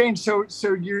 And that change.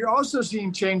 So you're also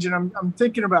seeing change, and I'm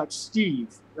thinking about Steve,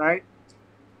 right?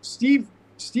 Steve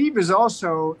is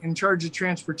also in charge of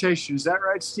transportation. Is that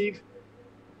right, Steve?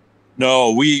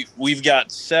 No, we've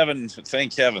got 7.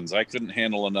 Thank heavens, I couldn't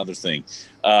handle another thing.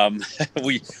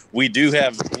 We do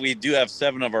have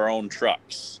 7 of our own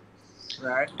trucks,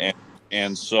 right?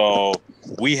 And so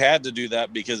we had to do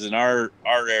that because in our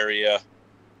area,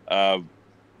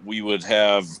 we would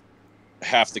have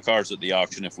half the cars at the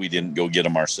auction if we didn't go get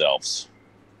them ourselves.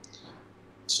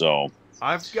 So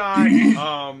I've got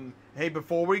hey,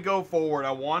 before we go forward,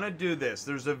 I want to do this.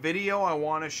 There's a video I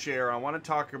want to share. I want to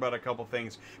talk about a couple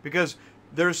things because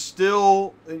there's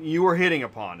still, you were hitting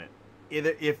upon it.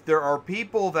 If there are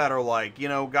people that are like, you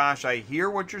know, gosh, I hear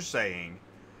what you're saying,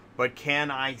 but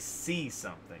can I see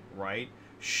something, right?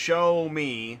 Show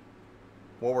me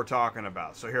what we're talking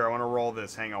about. So here, I want to roll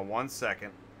this. Hang on one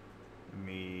second.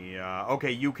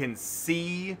 Okay, you can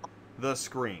see the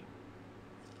screen.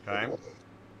 Okay.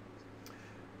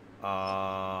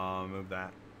 Move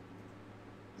that.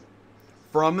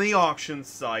 From the auction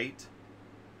site,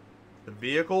 the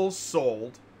vehicle's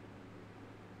sold.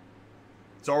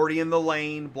 It's already in the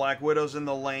lane. Black Widow's in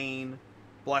the lane.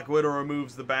 Black Widow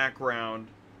removes the background.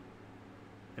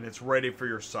 And it's ready for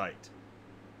your site.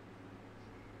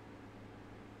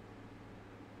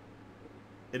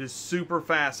 It is super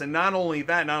fast. And not only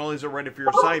that, not only is it ready for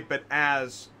your site, but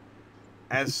as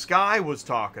Sky was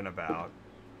talking about,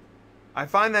 I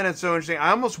find that it's so interesting.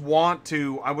 I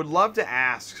would love to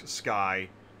ask Sky.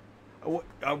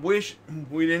 I wish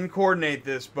we didn't coordinate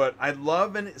this, but I'd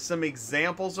love some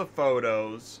examples of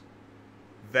photos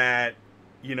that,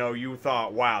 you know, you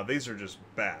thought, wow, these are just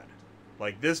bad.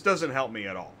 Like, this doesn't help me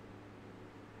at all.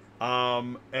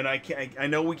 And I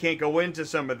know we can't go into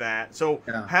some of that. So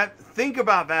think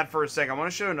about that for a second. I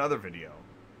want to show another video.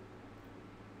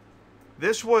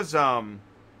 This was,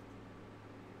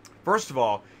 first of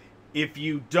all, if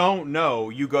you don't know,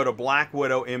 you go to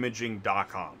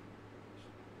blackwidow.imaging.com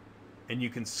and you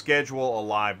can schedule a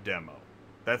live demo.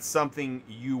 That's something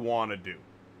you want to do.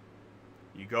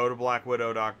 You go to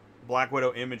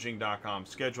blackwidow.imaging.com,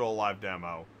 schedule a live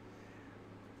demo.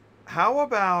 How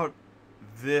about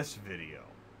this video?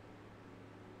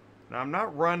 Now, I'm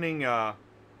not running, let's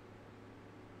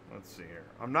see here.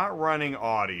 I'm not running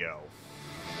audio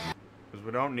because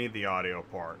we don't need the audio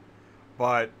part.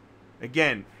 But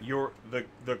again,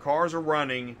 the cars are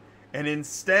running, and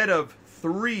instead of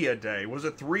 3 a day, was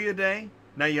it 3 a day?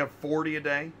 Now you have 40 a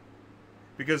day?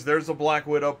 Because there's a Black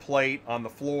Widow plate on the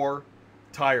floor,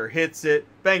 tire hits it,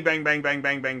 bang, bang, bang, bang,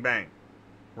 bang, bang, bang.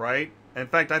 Right? In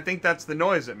fact, I think that's the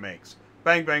noise it makes.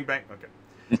 Bang, bang, bang. Okay.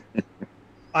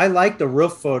 I like the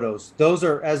roof photos. Those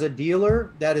are, as a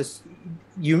dealer, that is,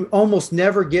 you almost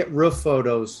never get roof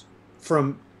photos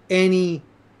from any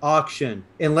auction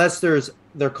unless they're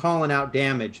calling out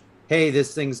damage. Hey,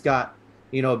 this thing's got,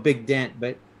 you know, a big dent.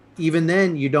 But even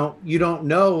then, you don't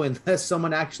know unless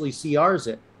someone actually CRs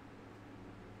it.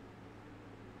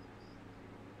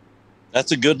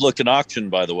 that's a good looking auction,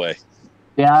 by the way.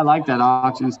 Yeah, I like that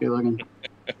auction. It's good looking.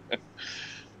 That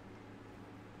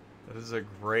is a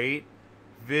great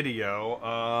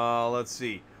video. Let's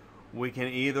see. We can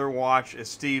either watch a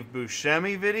Steve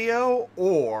Buscemi video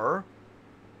or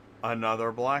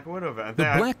another Black Widow event.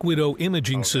 The Black Widow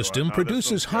imaging system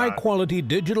produces high-quality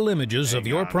digital images of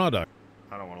your product.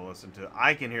 I don't want to listen to it.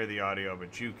 I can hear the audio,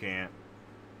 but you can't.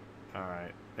 All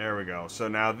right, there we go. So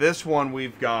now this one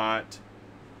we've got...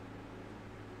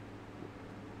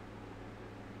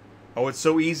 Oh, it's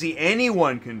so easy.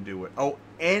 Anyone can do it. Oh,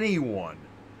 anyone.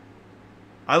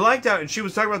 I liked how, and she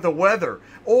was talking about the weather.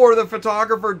 Or the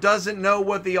photographer doesn't know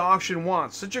what the auction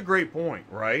wants. Such a great point,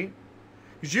 right?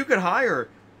 Because you could hire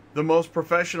the most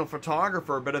professional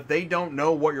photographer, but if they don't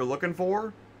know what you're looking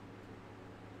for,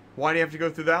 why do you have to go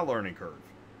through that learning curve?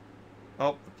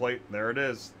 Oh, the plate, there it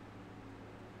is.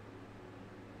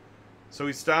 So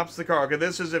he stops the car. Okay,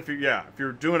 this is if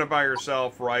you're doing it by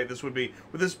yourself, right? Would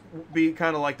this be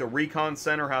kind of like the recon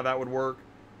center, how that would work?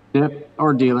 Yep,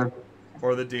 or dealer.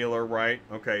 Or the dealer, right?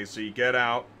 Okay, so you get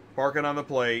out, park it on the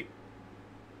plate,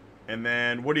 and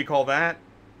then what do you call that?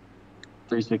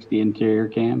 360 interior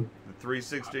cam. The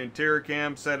 360 interior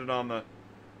cam, set it on the,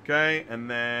 okay, and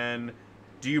then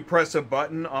do you press a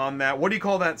button on that? What do you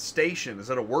call that station? Is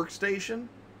that a workstation?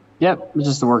 Yep, it's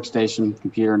just a workstation,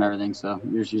 computer and everything, so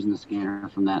you're just using the scanner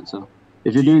from that. So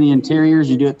if you're doing the interiors,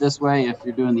 you do it this way. If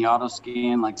you're doing the auto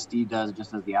scan like Steve does, it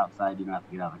just as the outside, you don't have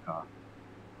to get out of the car.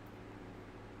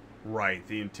 Right,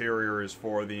 the interior is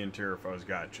for the interior photos,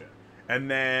 gotcha.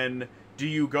 And then, do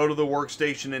you go to the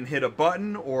workstation and hit a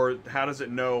button, or how does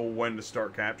it know when to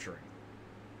start capturing?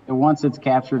 once it's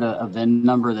captured a VIN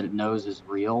number that it knows is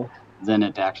real, then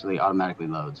it actually automatically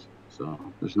loads. So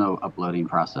there's no uploading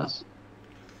process.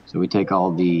 So we take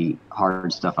all the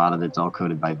hard stuff out of it. It's all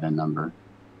coded by VIN number.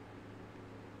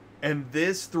 And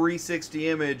this 360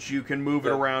 image, you can move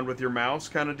it around with your mouse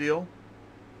kind of deal?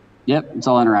 Yep, it's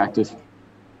all interactive.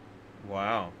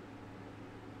 Wow.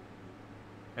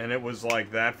 And it was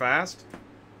like that fast?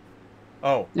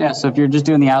 Oh. Yeah, so if you're just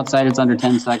doing the outside, it's under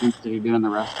 10 seconds. If you're doing the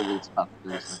rest of it, it's about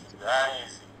 3 seconds.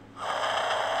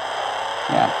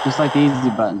 Yeah, just like the easy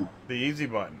button. The easy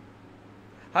button.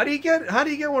 How do you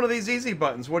get one of these easy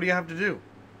buttons? What do you have to do?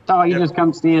 Oh, you just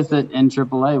come see us at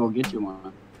NAAA. We'll get you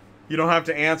one. You don't have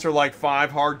to answer like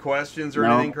 5 hard questions or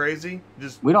anything crazy?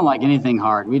 We don't like anything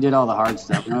hard. We did all the hard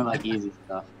stuff. We don't like easy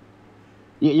stuff.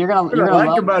 You're gonna like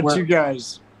love about you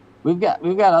guys. We've got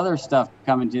other stuff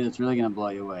coming too that's really gonna blow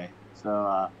you away.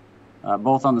 So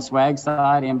both on the swag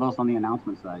side and both on the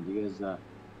announcement side. You guys,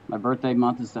 my birthday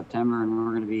month is September, and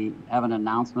we're gonna be having an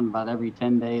announcement about every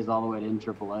 10 days all the way to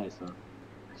NAAA. So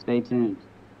stay tuned.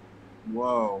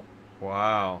 Whoa.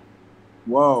 Wow.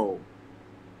 Whoa.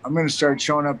 I'm going to start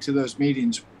showing up to those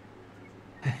meetings.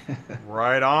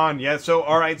 Right on. Yeah. So,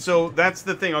 all right. So that's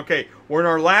the thing. Okay. We're in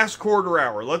our last quarter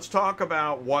hour. Let's talk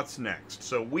about what's next.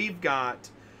 So we've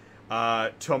got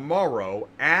tomorrow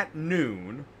at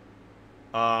noon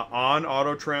on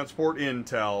Auto Transport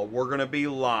Intel, we're going to be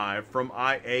live from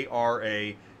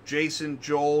IARA. Jason,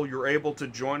 Joel, you're able to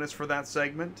join us for that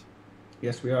segment?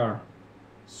 Yes, we are.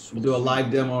 We'll do a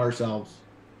live demo ourselves.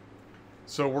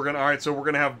 So we're gonna So we're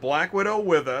gonna have Black Widow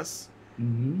with us.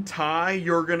 Mm-hmm. Ty,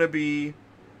 you're gonna be.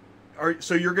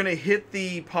 So you're gonna hit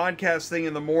the podcast thing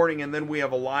in the morning, and then we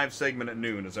have a live segment at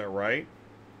noon. Is that right?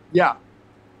 Yeah,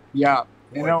 yeah.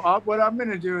 You know what I'm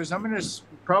gonna do is I'm gonna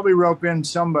probably rope in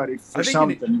somebody for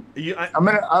something.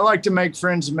 I like to make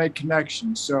friends and make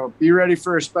connections. So be ready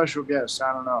for a special guest.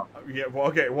 I don't know. Yeah. Well.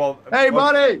 Okay. Well. Hey,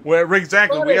 buddy. Well,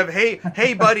 exactly. Buddy. We have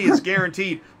hey, buddy is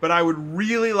guaranteed. But I would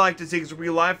really like to see, because we'll be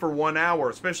live for 1 hour,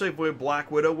 especially if we have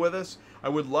Black Widow with us. I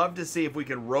would love to see if we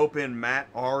can rope in Matt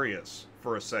Arias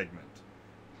for a segment.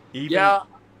 Yeah.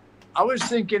 I was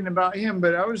thinking about him,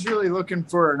 but I was really looking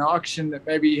for an auction that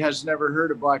maybe has never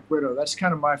heard of Black Widow. That's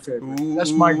kind of my favorite.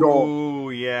 That's my goal.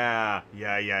 Ooh, yeah.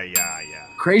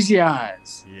 Crazy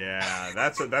eyes. Yeah,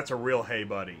 that's a real hey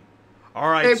buddy. All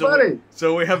right, hey buddy.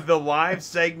 So we have the live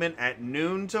segment at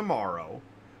noon tomorrow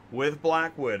with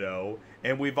Black Widow,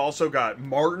 and we've also got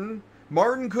Martin.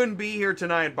 Martin couldn't be here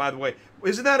tonight, by the way.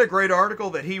 Isn't that a great article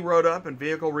that he wrote up in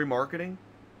Vehicle Remarketing?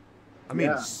 I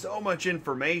mean, so much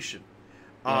information.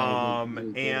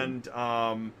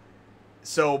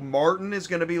 So Martin is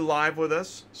going to be live with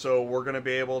us. So we're going to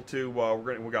be able to,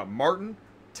 we got Martin,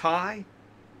 Ty,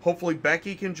 hopefully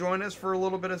Becky can join us for a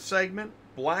little bit of segment.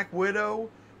 Black Widow,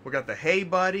 we got the Hey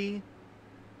Buddy.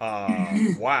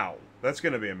 Wow, that's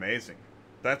going to be amazing.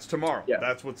 That's tomorrow. Yeah.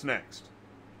 That's what's next.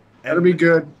 That'll be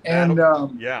good. And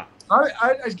yeah.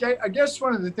 I guess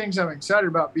one of the things I'm excited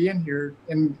about being here,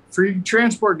 and for you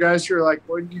transport guys who are like,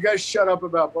 well, you guys shut up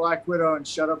about Black Widow and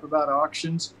shut up about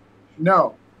auctions.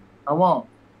 No, I won't.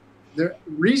 The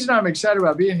reason I'm excited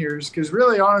about being here is because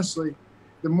really, honestly,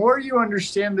 the more you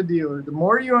understand the dealer, the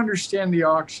more you understand the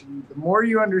auction, the more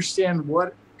you understand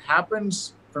what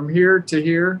happens from here to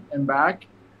here and back,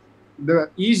 the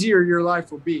easier your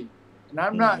life will be. And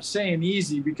I'm not saying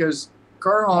easy, because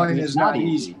car hauling is not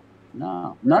easy.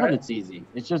 No, none of it's easy.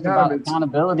 It's just about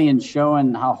accountability and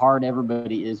showing how hard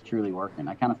everybody is truly working.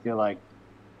 I kind of feel like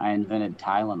I invented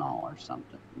Tylenol or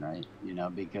something, right? You know,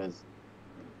 because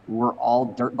we're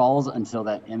all dirtballs until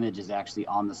that image is actually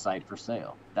on the site for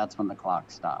sale. That's when the clock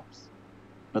stops.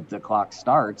 But the clock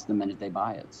starts the minute they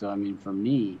buy it. So, I mean, for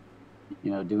me,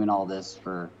 you know, doing all this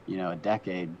for, you know, a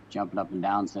decade, jumping up and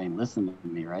down saying, listen to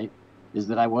me, right? Is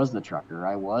that I was the trucker,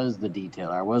 I was the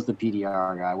detailer, I was the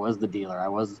PDR guy, I was the dealer, I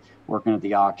was working at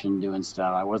the auction doing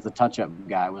stuff, I was the touch-up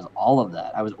guy, I was all of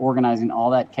that. I was organizing all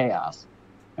that chaos.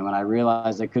 And when I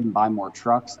realized I couldn't buy more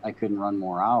trucks, I couldn't run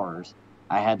more hours,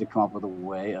 I had to come up with a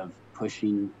way of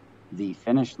pushing the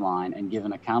finish line and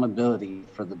giving accountability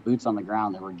for the boots on the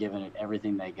ground that were giving it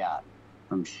everything they got,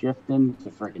 from shifting to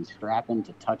freaking strapping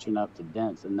to touching up to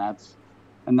dents. And that's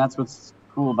what's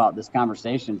cool about this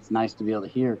conversation. It's nice to be able to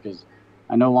hear, because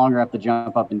I no longer have to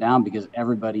jump up and down because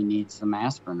everybody needs some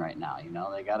aspirin right now. You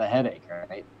know, they got a headache,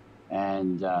 right?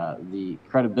 And the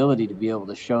credibility to be able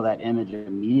to show that image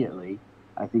immediately,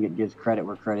 I think it gives credit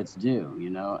where credit's due. You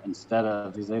know, instead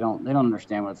of, because they don't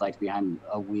understand what it's like behind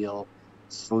a wheel,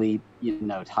 sleep, you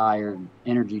know, tired,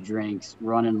 energy drinks,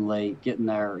 running late, getting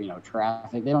there, you know,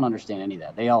 traffic. They don't understand any of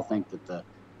that. They all think that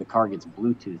the car gets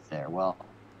Bluetooth there. Well,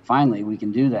 finally we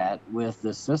can do that with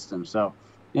this system. So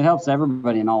it helps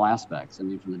everybody in all aspects. I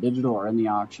mean, from the digital or in the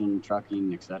auction,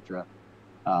 trucking, etc.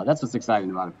 That's what's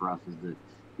exciting about it for us, is that,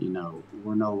 you know,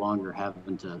 we're no longer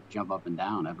having to jump up and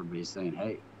down. Everybody's saying,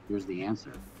 hey, here's the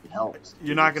answer. It helps.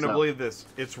 You're not going to believe this.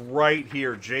 It's right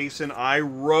here, Jason. I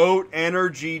wrote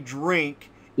energy drink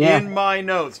in my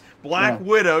notes. Black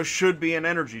Widow should be an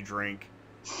energy drink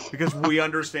because we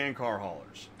understand car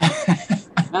haulers.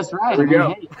 That's right. There we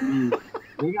go.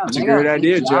 That's a great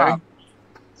idea, Jay.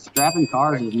 Strapping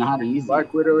cars is not easy.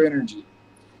 Black Widow energy.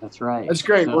 That's right. That's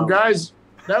great. So, well, guys,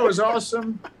 that was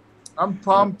awesome. I'm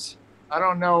pumped. I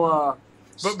don't know,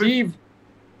 Steve.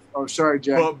 Oh, sorry,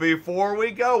 Jay. But before we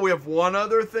go, we have one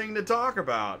other thing to talk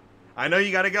about. I know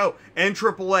you got to go.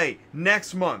 NAAA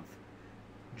next month.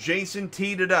 Jason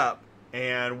teed it up,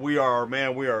 and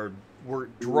we're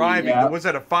driving. Yeah. Was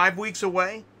that 5 weeks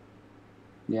away?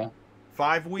 Yeah.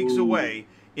 5 weeks away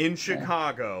in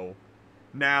Chicago.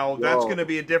 Now, that's going to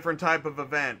be a different type of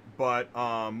event, but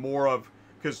more of,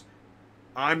 because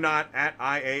I'm not at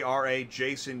IARA.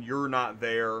 Jason, you're not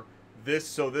there.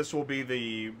 This will be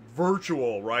the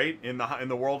virtual, right? In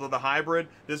the world of the hybrid,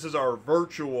 this is our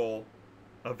virtual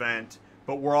event,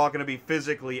 but we're all going to be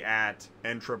physically at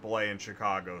NAAA in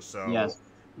Chicago. So yes,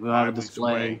 we'll have a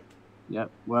display.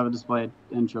 Yep, we'll have a display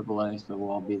in AAA, so we'll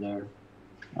all be there.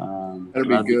 That'd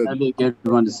be good. That'd be a good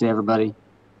one to see everybody.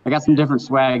 I got some different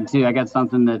swag too. I got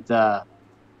something that,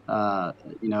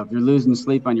 you know, if you're losing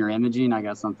sleep on your imaging, I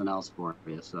got something else for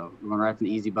you. So we're going right from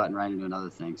the easy button right into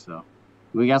another thing. So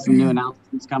we got some new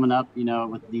announcements coming up, you know,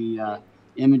 with the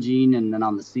imaging, and then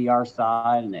on the CR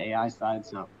side and the AI side.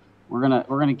 So we're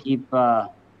gonna keep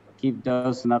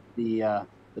dosing up the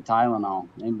Tylenol.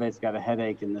 Anybody's got a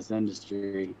headache in this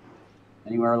industry,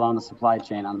 anywhere along the supply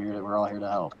chain, we're all here to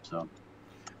help. So.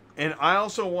 And I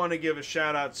also want to give a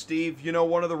shout out, Steve. You know,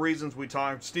 one of the reasons we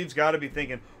talk, Steve's got to be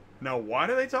thinking, now why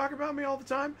do they talk about me all the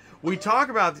time? We talk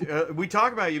about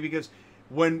you because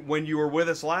when you were with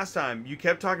us last time, you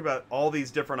kept talking about all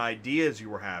these different ideas you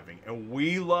were having, and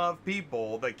we love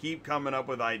people that keep coming up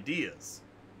with ideas,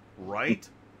 right?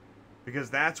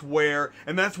 Because that's where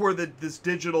this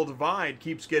digital divide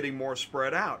keeps getting more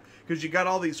spread out. Because you got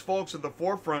all these folks at the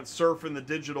forefront surfing the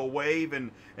digital wave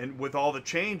and with all the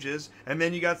changes, and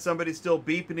then you got somebody still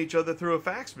beeping each other through a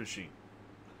fax machine.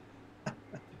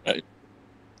 Right.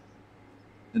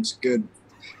 That's good.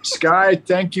 Sky,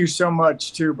 thank you so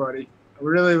much too, buddy. I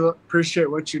really appreciate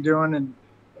what you're doing. And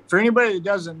for anybody that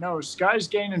doesn't know, Sky's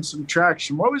gaining some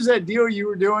traction. What was that deal you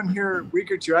were doing here a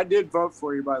week or two? I did vote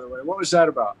for you, by the way. What was that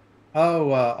about?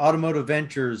 Oh, Automotive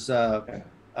Ventures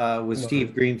with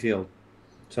Steve Greenfield.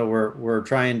 So we're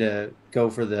trying to go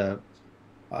for the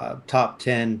top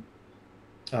 10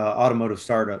 automotive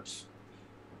startups.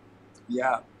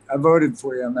 Yeah, I voted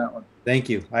for you on that one. Thank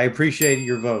you. I appreciate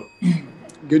your vote.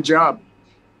 Good job.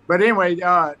 But anyway,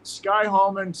 Sky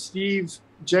Hallman, Steve,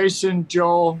 Jason,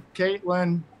 Joel,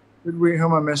 Caitlin. Who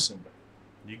am I missing?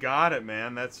 You got it,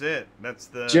 man. That's it. That's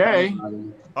the Jay.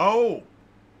 Oh.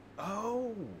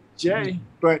 Jay.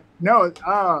 But no,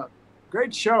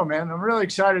 great show, man. I'm really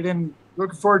excited and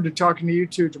looking forward to talking to you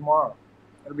two tomorrow.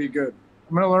 That'll be good.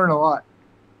 I'm going to learn a lot.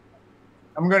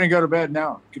 I'm going to go to bed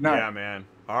now. Good night. Yeah, man.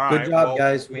 All right. Good job,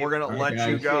 guys. We're going to let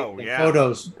you go. Yeah.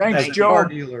 Photos. Thanks, Joe.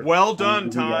 Well done,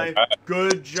 Ty.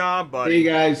 Good job, buddy. See you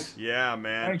guys. Yeah,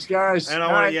 man. Thanks, guys. And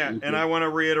I want to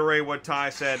reiterate what Ty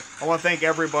said. I want to thank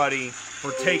everybody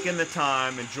for taking the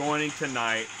time and joining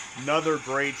tonight. Another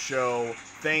great show.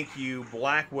 Thank you,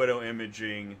 Black Widow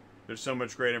Imaging. There's so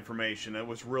much great information. It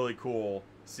was really cool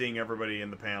seeing everybody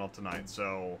in the panel tonight.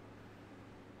 So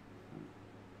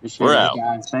We're out.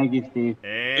 Guys. Thank you, Steve.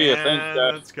 And yeah, thanks,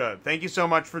 guys. That's good. Thank you so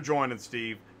much for joining,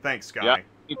 Steve. Thanks, Sky. Yeah,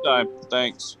 anytime.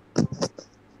 Thanks.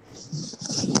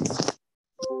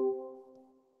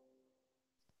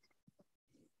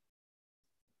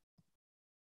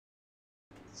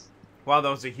 Wow, that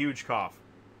was a huge cough.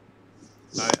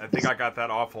 I think I got that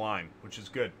offline, which is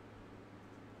good.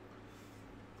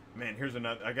 Man, here's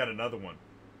another. I got another one.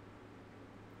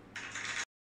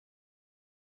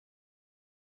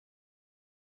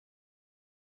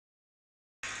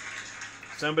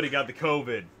 Somebody got the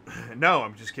COVID. No,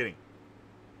 I'm just kidding.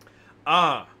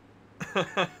 All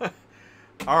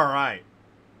right.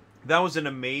 That was an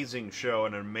amazing show,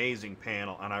 an amazing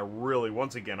panel, and I really,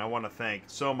 once again, I want to thank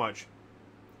so much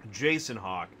Jason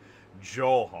Hauk,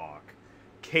 Joel Hauk,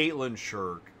 Caitlin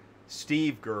Shirk,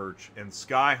 Steve Gerch, and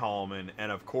Sky Hallman,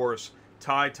 and of course,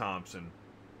 Ty Thompson.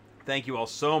 Thank you all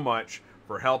so much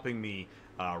for helping me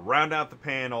round out the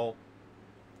panel,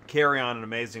 carry on an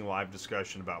amazing live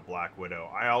discussion about Black Widow.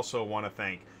 I also want to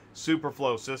thank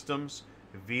Superflow Systems,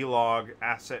 vlog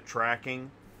asset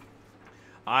tracking.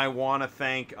 I want to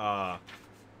thank Auto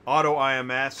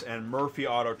IMS and Murphy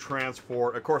Auto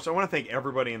Transport. Of course, I want to thank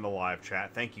everybody in the live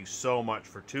chat. Thank you so much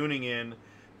for tuning in,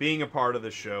 being a part of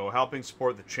the show, helping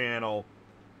support the channel.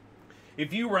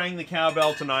 If you rang the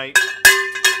cowbell tonight,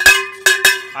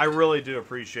 I really do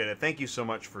appreciate it. Thank you so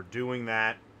much for doing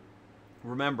that.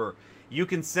 Remember, you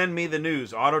can send me the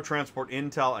news,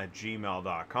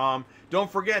 autotransportintel@gmail.com.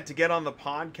 Don't forget to get on the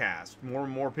podcast. More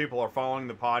and more people are following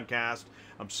the podcast.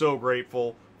 I'm so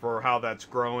grateful for how that's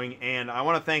growing. And I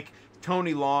want to thank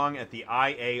Tony Long at the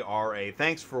IARA.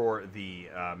 Thanks for the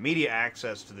media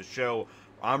access to the show.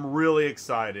 I'm really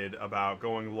excited about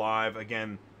going live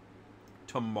again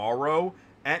tomorrow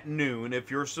at noon. If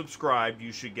you're subscribed,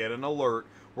 you should get an alert.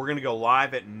 We're going to go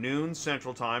live at noon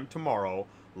Central Time tomorrow,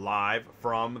 live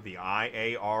from the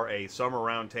IARA Summer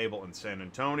Roundtable in San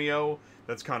Antonio.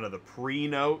 That's kind of the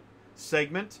pre-note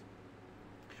segment.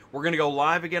 We're going to go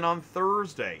live again on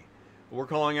Thursday. We're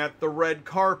calling it the red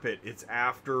carpet. It's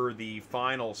after the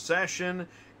final session,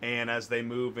 and as they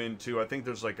move into, I think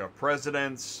there's like a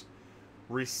president's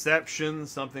reception,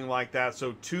 something like that.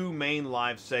 So 2 main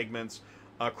live segments.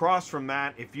 Across from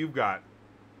that, if you've got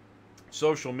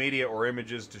social media or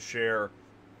images to share,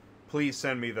 please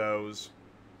send me those.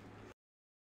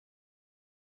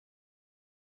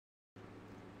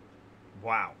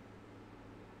 Wow.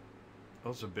 That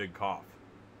was a big cough.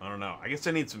 I don't know. I guess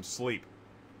I need some sleep.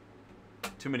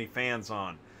 Too many fans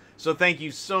on. So thank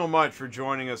you so much for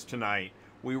joining us tonight.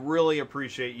 We really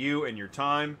appreciate you and your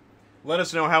time. Let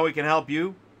us know how we can help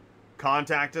you.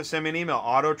 Contact us. Send me an email,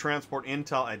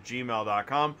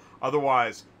 autotransportintel@gmail.com.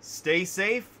 Otherwise, stay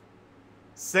safe.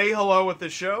 Say hello with the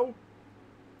show.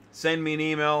 Send me an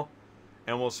email.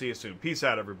 And we'll see you soon. Peace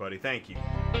out, everybody. Thank you.